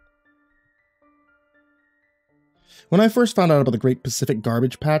 When I first found out about the Great Pacific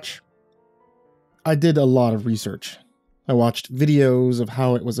Garbage Patch, I did a lot of research. I watched videos of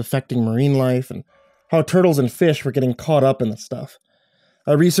how it was affecting marine life and how turtles and fish were getting caught up in the stuff.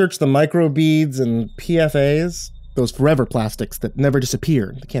 I researched the microbeads and PFAs, those forever plastics that never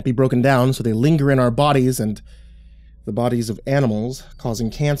disappear. They can't be broken down, so they linger in our bodies and the bodies of animals, causing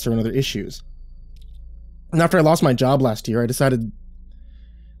cancer and other issues. And after I lost my job last year, I decided,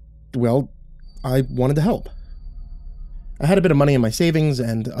 well, I wanted to help. I had a bit of money in my savings,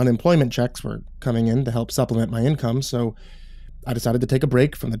 and unemployment checks were coming in to help supplement my income, so I decided to take a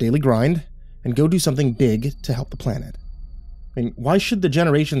break from the daily grind and go do something big to help the planet. I mean, why should the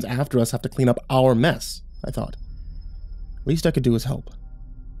generations after us have to clean up our mess? I thought. Least I could do is help.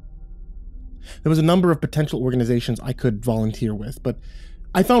 There was a number of potential organizations I could volunteer with, but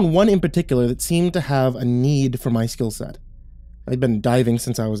I found one in particular that seemed to have a need for my skill set. I'd been diving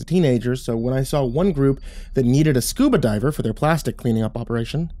since I was a teenager, so when I saw one group that needed a scuba diver for their plastic cleaning up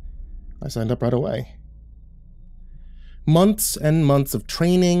operation, I signed up right away. Months and months of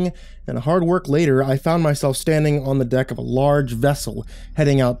training and hard work later, I found myself standing on the deck of a large vessel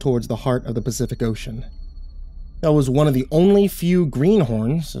heading out towards the heart of the Pacific Ocean. I was one of the only few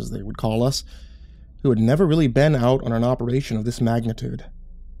greenhorns, as they would call us, who had never really been out on an operation of this magnitude.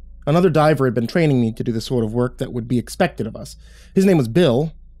 Another diver had been training me to do the sort of work that would be expected of us. His name was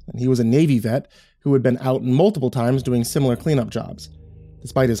Bill, and he was a Navy vet who had been out multiple times doing similar cleanup jobs.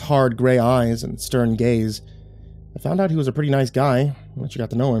 Despite his hard gray eyes and stern gaze, I found out he was a pretty nice guy once you got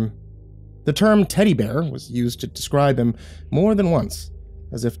to know him. The term teddy bear was used to describe him more than once,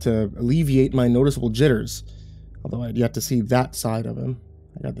 as if to alleviate my noticeable jitters, although I had yet to see that side of him.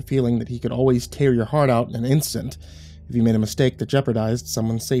 I got the feeling that he could always tear your heart out in an instant if you made a mistake that jeopardized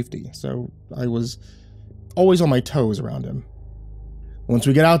someone's safety, so I was always on my toes around him. "Once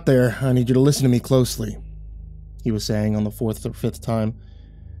we get out there, I need you to listen to me closely," he was saying on the 4th or 5th time.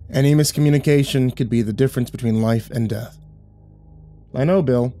 "Any miscommunication could be the difference between life and death." "I know,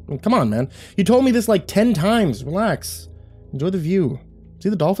 Bill. Come on, man. You told me this like 10 times. Relax. Enjoy the view. See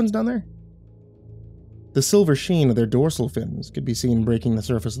the dolphins down there?" The silver sheen of their dorsal fins could be seen breaking the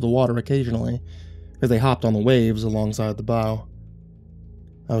surface of the water occasionally, as they hopped on the waves alongside the bow.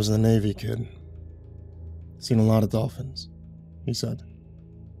 "I was in the Navy, kid. Seen a lot of dolphins," he said,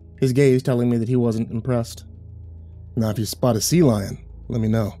 his gaze telling me that he wasn't impressed. "Now if you spot a sea lion, let me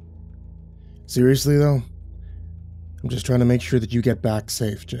know. Seriously though, I'm just trying to make sure that you get back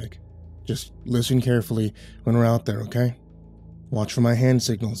safe, Jake. Just listen carefully when we're out there, okay? Watch for my hand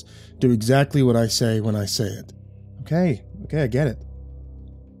signals. Do exactly what I say when I say it." Okay, I get it."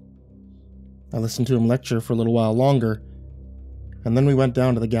 I listened to him lecture for a little while longer, and then we went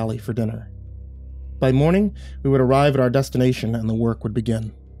down to the galley for dinner. By morning, we would arrive at our destination and the work would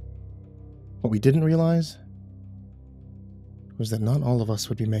begin. What we didn't realize was that not all of us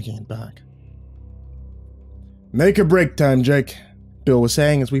would be making it back. "Make or break time, Jake," Bill was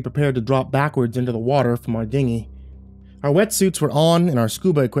saying as we prepared to drop backwards into the water from our dinghy. Our wetsuits were on and our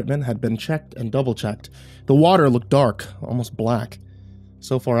scuba equipment had been checked and double-checked. The water looked dark, almost black,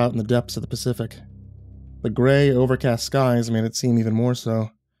 so far out in the depths of the Pacific. The gray, overcast skies made it seem even more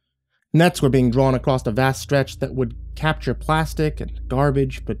so. Nets were being drawn across a vast stretch that would capture plastic and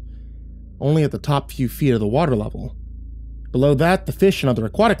garbage, but only at the top few feet of the water level. Below that, the fish and other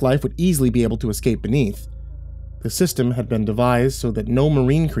aquatic life would easily be able to escape beneath. The system had been devised so that no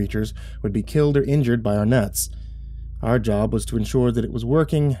marine creatures would be killed or injured by our nets. Our job was to ensure that it was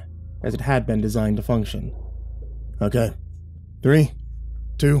working as it had been designed to function. "Okay. 3,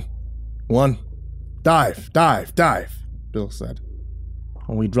 2, 1. Dive, dive, dive," Bill said,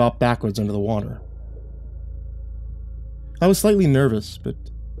 and we dropped backwards into the water. I was slightly nervous, but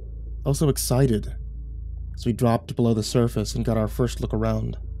also excited as we dropped below the surface and got our first look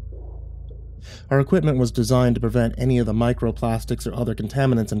around. Our equipment was designed to prevent any of the microplastics or other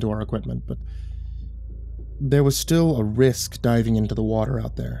contaminants into our equipment, but there was still a risk diving into the water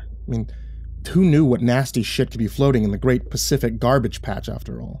out there. I mean, who knew what nasty shit could be floating in the Great Pacific Garbage Patch,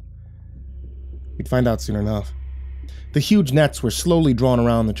 after all? We'd find out soon enough. The huge nets were slowly drawn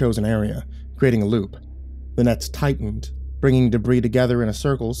around the chosen area, creating a loop. The nets tightened, bringing debris together in a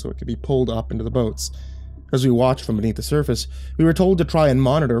circle so it could be pulled up into the boats. As we watched from beneath the surface, we were told to try and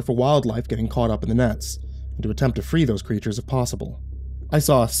monitor for wildlife getting caught up in the nets, and to attempt to free those creatures if possible. I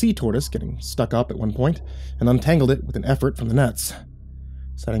saw a sea tortoise getting stuck up at one point, and untangled it with an effort from the nets,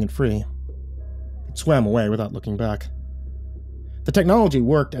 setting it free. It swam away without looking back. The technology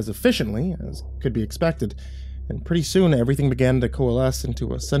worked as efficiently as could be expected, and pretty soon everything began to coalesce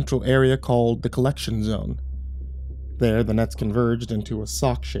into a central area called the collection zone. There, the nets converged into a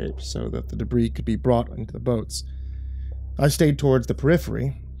sock shape so that the debris could be brought into the boats. I stayed towards the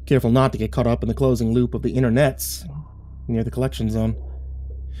periphery, careful not to get caught up in the closing loop of the inner nets near the collection zone.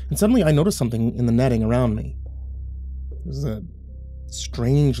 And suddenly I noticed something in the netting around me. It was a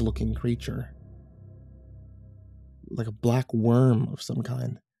strange-looking creature. Like a black worm of some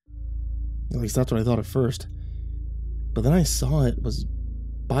kind. At least that's what I thought at first. But then I saw it was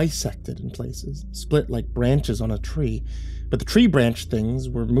bisected in places, split like branches on a tree. But the tree branch things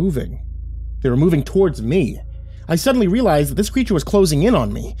were moving. They were moving towards me. I suddenly realized that this creature was closing in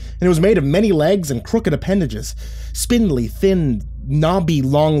on me, and it was made of many legs and crooked appendages. Spindly, thin, knobby,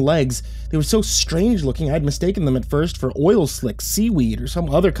 long legs. They were so strange looking I'd mistaken them at first for oil slicks, seaweed, or some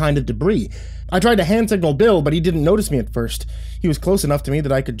other kind of debris. I tried to hand signal Bill, but he didn't notice me at first. He was close enough to me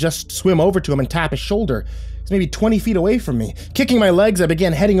that I could just swim over to him and tap his shoulder. He was maybe 20 feet away from me. Kicking my legs, I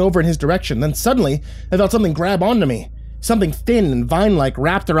began heading over in his direction. Then suddenly, I felt something grab onto me. Something thin and vine-like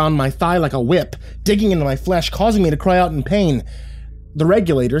wrapped around my thigh like a whip, digging into my flesh, causing me to cry out in pain. The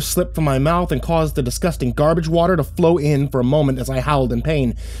regulator slipped from my mouth and caused the disgusting garbage water to flow in for a moment as I howled in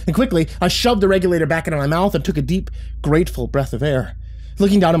pain. And quickly, I shoved the regulator back into my mouth and took a deep, grateful breath of air.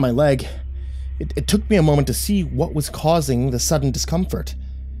 Looking down at my leg, it took me a moment to see what was causing the sudden discomfort.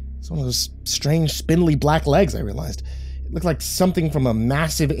 It's one of those strange, spindly black legs, I realized. It looked like something from a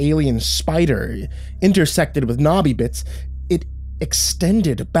massive alien spider, intersected with knobby bits. It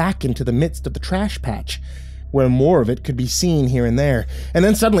extended back into the midst of the trash patch, where more of it could be seen here and there. And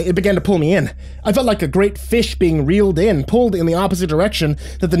then suddenly it began to pull me in. I felt like a great fish being reeled in, pulled in the opposite direction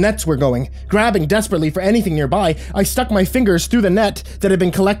that the nets were going. Grabbing desperately for anything nearby, I stuck my fingers through the net that had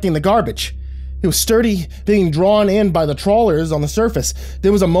been collecting the garbage. It was sturdy, being drawn in by the trawlers on the surface.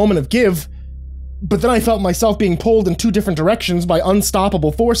 There was a moment of give, but then I felt myself being pulled in two different directions by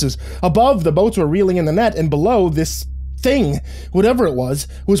unstoppable forces. Above, the boats were reeling in the net, and below, this thing, whatever it was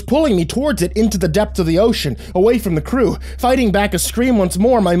pulling me towards it into the depths of the ocean, away from the crew. Fighting back a scream once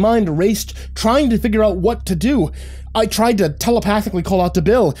more, my mind raced, trying to figure out what to do. I tried to telepathically call out to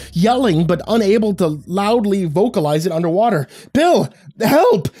Bill, yelling but unable to loudly vocalize it underwater. "Bill,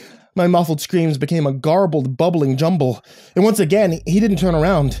 help!" My muffled screams became a garbled, bubbling jumble, and once again, he didn't turn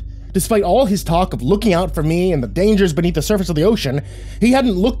around. Despite all his talk of looking out for me and the dangers beneath the surface of the ocean, he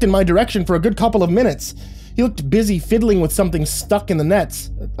hadn't looked in my direction for a good couple of minutes. He looked busy fiddling with something stuck in the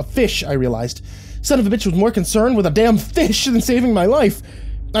nets. A fish, I realized. Son of a bitch was more concerned with a damn fish than saving my life.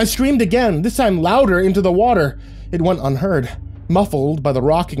 I screamed again, this time louder into the water. It went unheard, muffled by the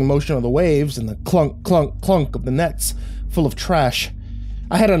rocking motion of the waves and the clunk, clunk, clunk of the nets, full of trash.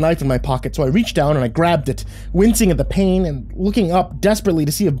 I had a knife in my pocket, so I reached down and I grabbed it, wincing at the pain and looking up desperately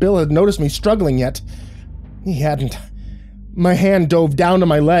to see if Bill had noticed me struggling yet. He hadn't. My hand dove down to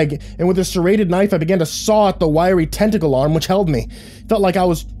my leg, and with a serrated knife I began to saw at the wiry tentacle arm which held me. It felt like I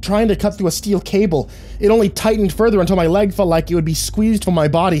was trying to cut through a steel cable. It only tightened further until my leg felt like it would be squeezed from my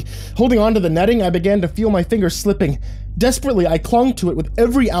body. Holding onto the netting, I began to feel my fingers slipping. Desperately, I clung to it with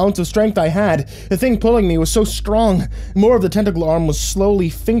every ounce of strength I had. The thing pulling me was so strong. More of the tentacle arm was slowly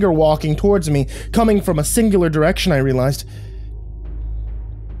finger-walking towards me, coming from a singular direction, I realized.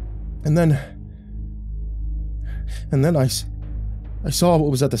 And then I saw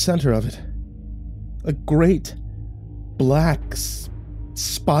what was at the center of it. A great, black,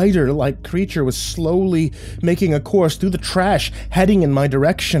 spider-like creature was slowly making a course through the trash, heading in my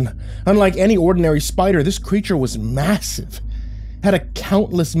direction. Unlike any ordinary spider, this creature was massive. Had a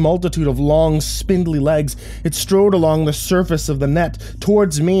countless multitude of long, spindly legs. It strode along the surface of the net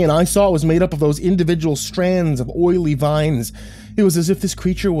towards me, and I saw it was made up of those individual strands of oily vines. It was as if this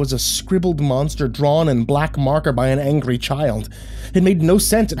creature was a scribbled monster drawn in black marker by an angry child. It made no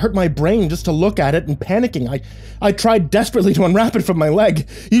sense. It hurt my brain just to look at it, and panicking, I tried desperately to unwrap it from my leg,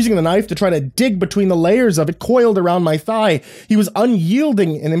 using the knife to try to dig between the layers of it coiled around my thigh. He was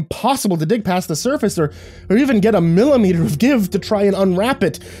unyielding and impossible to dig past the surface or even get a millimeter of give to try and unwrap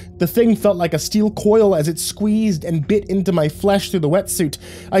it. The thing felt like a steel coil as it squeezed and bit into my flesh through the wetsuit.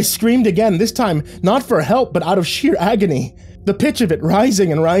 I screamed again, this time not for help but out of sheer agony. the pitch of it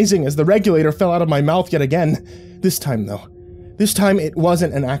rising and rising as the regulator fell out of my mouth yet again. This time, though. This time it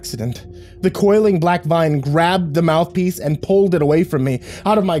wasn't an accident. The coiling black vine grabbed the mouthpiece and pulled it away from me,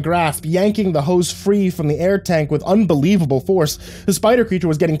 out of my grasp, yanking the hose free from the air tank with unbelievable force. The spider creature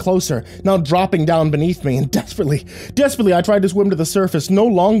was getting closer, now dropping down beneath me, and desperately I tried to swim to the surface, no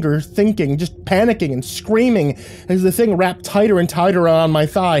longer thinking, just panicking and screaming as the thing wrapped tighter and tighter around my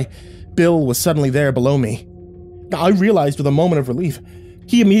thigh. Bill was suddenly there below me. I realized with a moment of relief.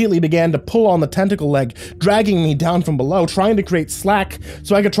 He immediately began to pull on the tentacle leg, dragging me down from below, trying to create slack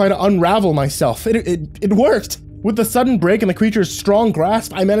so I could try to unravel myself. It worked! With the sudden break in the creature's strong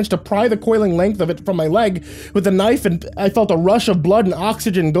grasp, I managed to pry the coiling length of it from my leg with the knife, and I felt a rush of blood and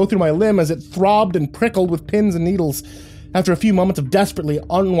oxygen go through my limb as it throbbed and prickled with pins and needles. After a few moments of desperately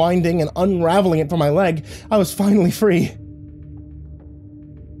unwinding and unraveling it from my leg, I was finally free.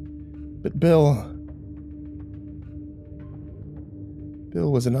 But Bill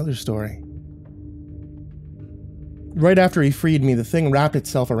was another story. Right after he freed me, the thing wrapped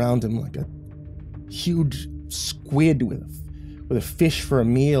itself around him like a huge squid with a fish for a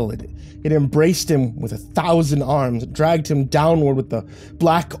meal. It embraced him with 1,000 arms. It dragged him downward with the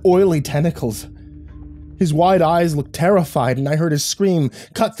black, oily tentacles. His wide eyes looked terrified, and I heard his scream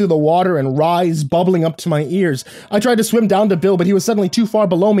cut through the water and rise, bubbling up to my ears. I tried to swim down to Bill, but he was suddenly too far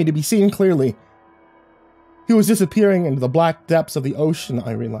below me to be seen clearly. He was disappearing into the black depths of the ocean,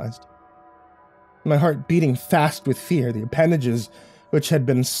 I realized. My heart beating fast with fear, the appendages, which had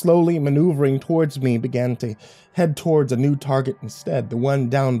been slowly maneuvering towards me, began to head towards a new target instead, the one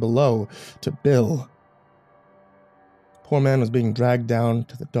down below, to Bill. The poor man was being dragged down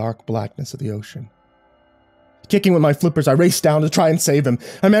to the dark blackness of the ocean. Kicking with my flippers, I raced down to try and save him.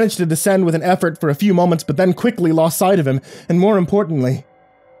 I managed to descend with an effort for a few moments, but then quickly lost sight of him, and more importantly,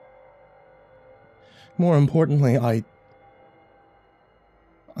 I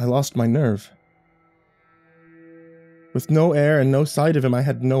lost my nerve. With no air and no sight of him, I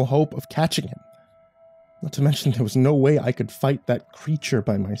had no hope of catching him. Not to mention there was no way I could fight that creature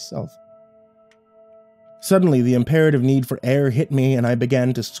by myself. Suddenly, the imperative need for air hit me, and I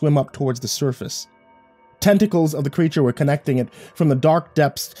began to swim up towards the surface. Tentacles of the creature were connecting it from the dark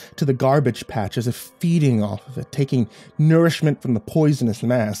depths to the garbage patch, as if feeding off of it, taking nourishment from the poisonous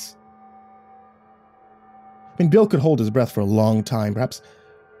mass. I mean, Bill could hold his breath for a long time.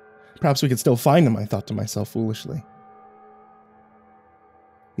 Perhaps we could still find him, I thought to myself foolishly.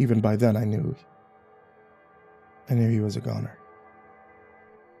 Even by then, I knew he was a goner.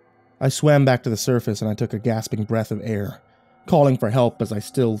 I swam back to the surface, and I took a gasping breath of air, calling for help as I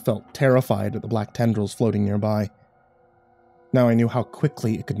still felt terrified at the black tendrils floating nearby. Now I knew how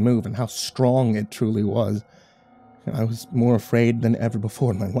quickly it could move and how strong it truly was. And I was more afraid than ever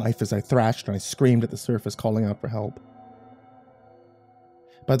before in my life as I thrashed and I screamed at the surface, calling out for help.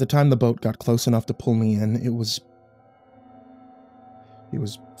 By the time the boat got close enough to pull me in, it was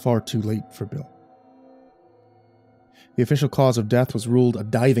far too late for Bill. The official cause of death was ruled a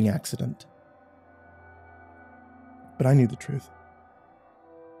diving accident. But I knew the truth.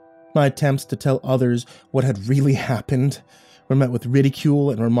 My attempts to tell others what had really happened were met with ridicule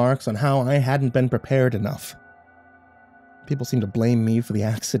and remarks on how I hadn't been prepared enough. People seemed to blame me for the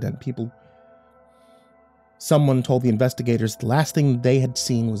accident. Someone told the investigators the last thing they had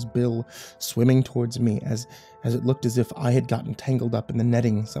seen was Bill swimming towards me as it looked as if I had gotten tangled up in the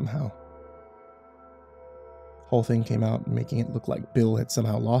netting somehow. The whole thing came out, making it look like Bill had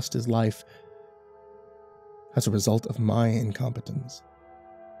somehow lost his life as a result of my incompetence.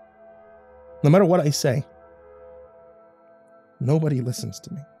 No matter what I say, nobody listens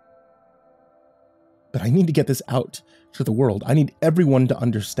to me. But I need to get this out to the world. I need everyone to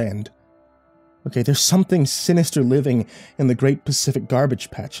understand. Okay, there's something sinister living in the Great Pacific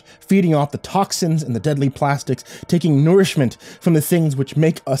Garbage Patch, feeding off the toxins and the deadly plastics, taking nourishment from the things which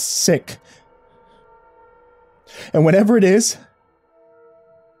make us sick. And whatever it is,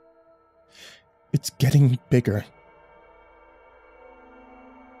 it's getting bigger.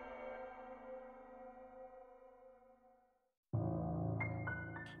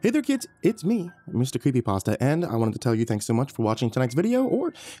 Hey there kids, it's me, MrCreepyPasta, and I wanted to tell you thanks so much for watching tonight's video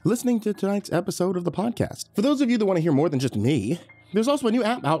or listening to tonight's episode of the podcast. For those of you that want to hear more than just me, there's also a new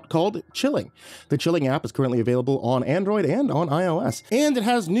app out called Chilling. The Chilling app is currently available on Android and on iOS, and it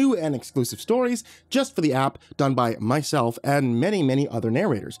has new and exclusive stories just for the app done by myself and many other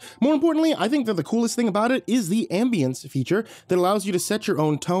narrators. More importantly, I think that the coolest thing about it is the ambience feature that allows you to set your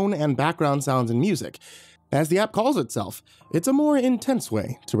own tone and background sounds and music. As the app calls itself, it's a more intense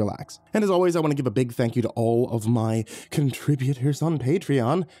way to relax. And as always, I want to give a big thank you to all of my contributors on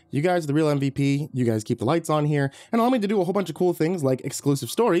Patreon. You guys are the real MVP, you guys keep the lights on here, and allow me to do a whole bunch of cool things like exclusive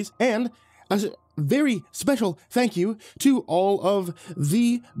stories, and a very special thank you to all of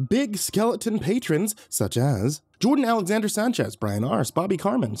the big skeleton patrons, such as Jordan Alexander Sanchez, Brian Arce, Bobby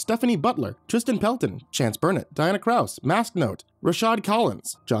Karman, Stephanie Butler, Tristain Pelton, Chance Burnett, Diana Kraus, Mask Note, Rashad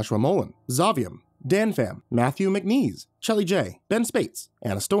Collins, Joshua Mullen, Zavium, Dan Pham, Matthew McNeese, Shelly J, Ben Spates,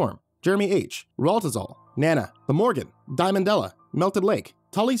 Anna Storm, Jeremy H, Raltizal, Nana, The Morgan, Diamondella, MeltedLake,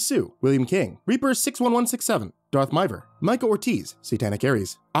 Tolly Sue, William King, Reaper 61167, Darth Miver, Micah Ortiz, Satanic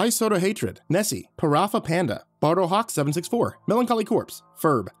Aries, aisodoehtraed, Nessie, Parafa Panda, Bardo Hawk 764, Melancholy Corpse,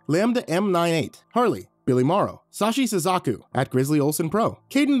 Ferb, Lambda M98, Harley, Billy Morrow, Sashi Suzaku, at Grizzly Olsen Pro,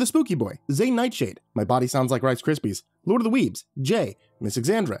 Caden the Spooky Boy, Zane Nightshade, My Body Sounds Like Rice Krispies, Lord of the Weebs, Jay, Miss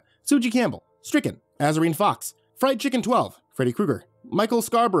Exandra, Suji Campbell, Stricken, Azarine Fox, Fried Chicken 12, Freddy Krueger, Michael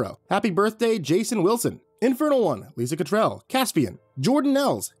Scarborough, Happy Birthday Jason Wilson, Infernal One, Lisa Cottrell, Caspian, Jordan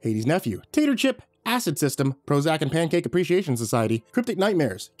Nels, Hades' Nephew, Tater Chip, Acid System, Prozac and Pancake Appreciation Society, Cryptic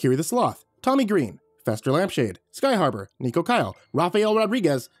Nightmares, Kiri the Sloth, Tommy Green, Fester Lampshade, Sky Harbor, Nico Kyle, Rafael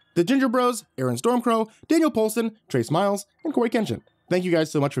Rodriguez, The Ginger Bros, Aaron Stormcrow, Daniel Polson, Trace Miles, and Corey Kenshin. Thank you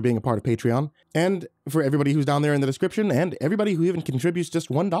guys so much for being a part of Patreon, and for everybody who's down there in the description, and everybody who even contributes just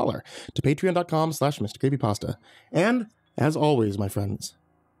 $1 to patreon.com/MrCreepyPasta. And, as always, my friends,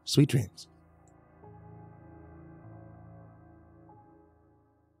 sweet dreams.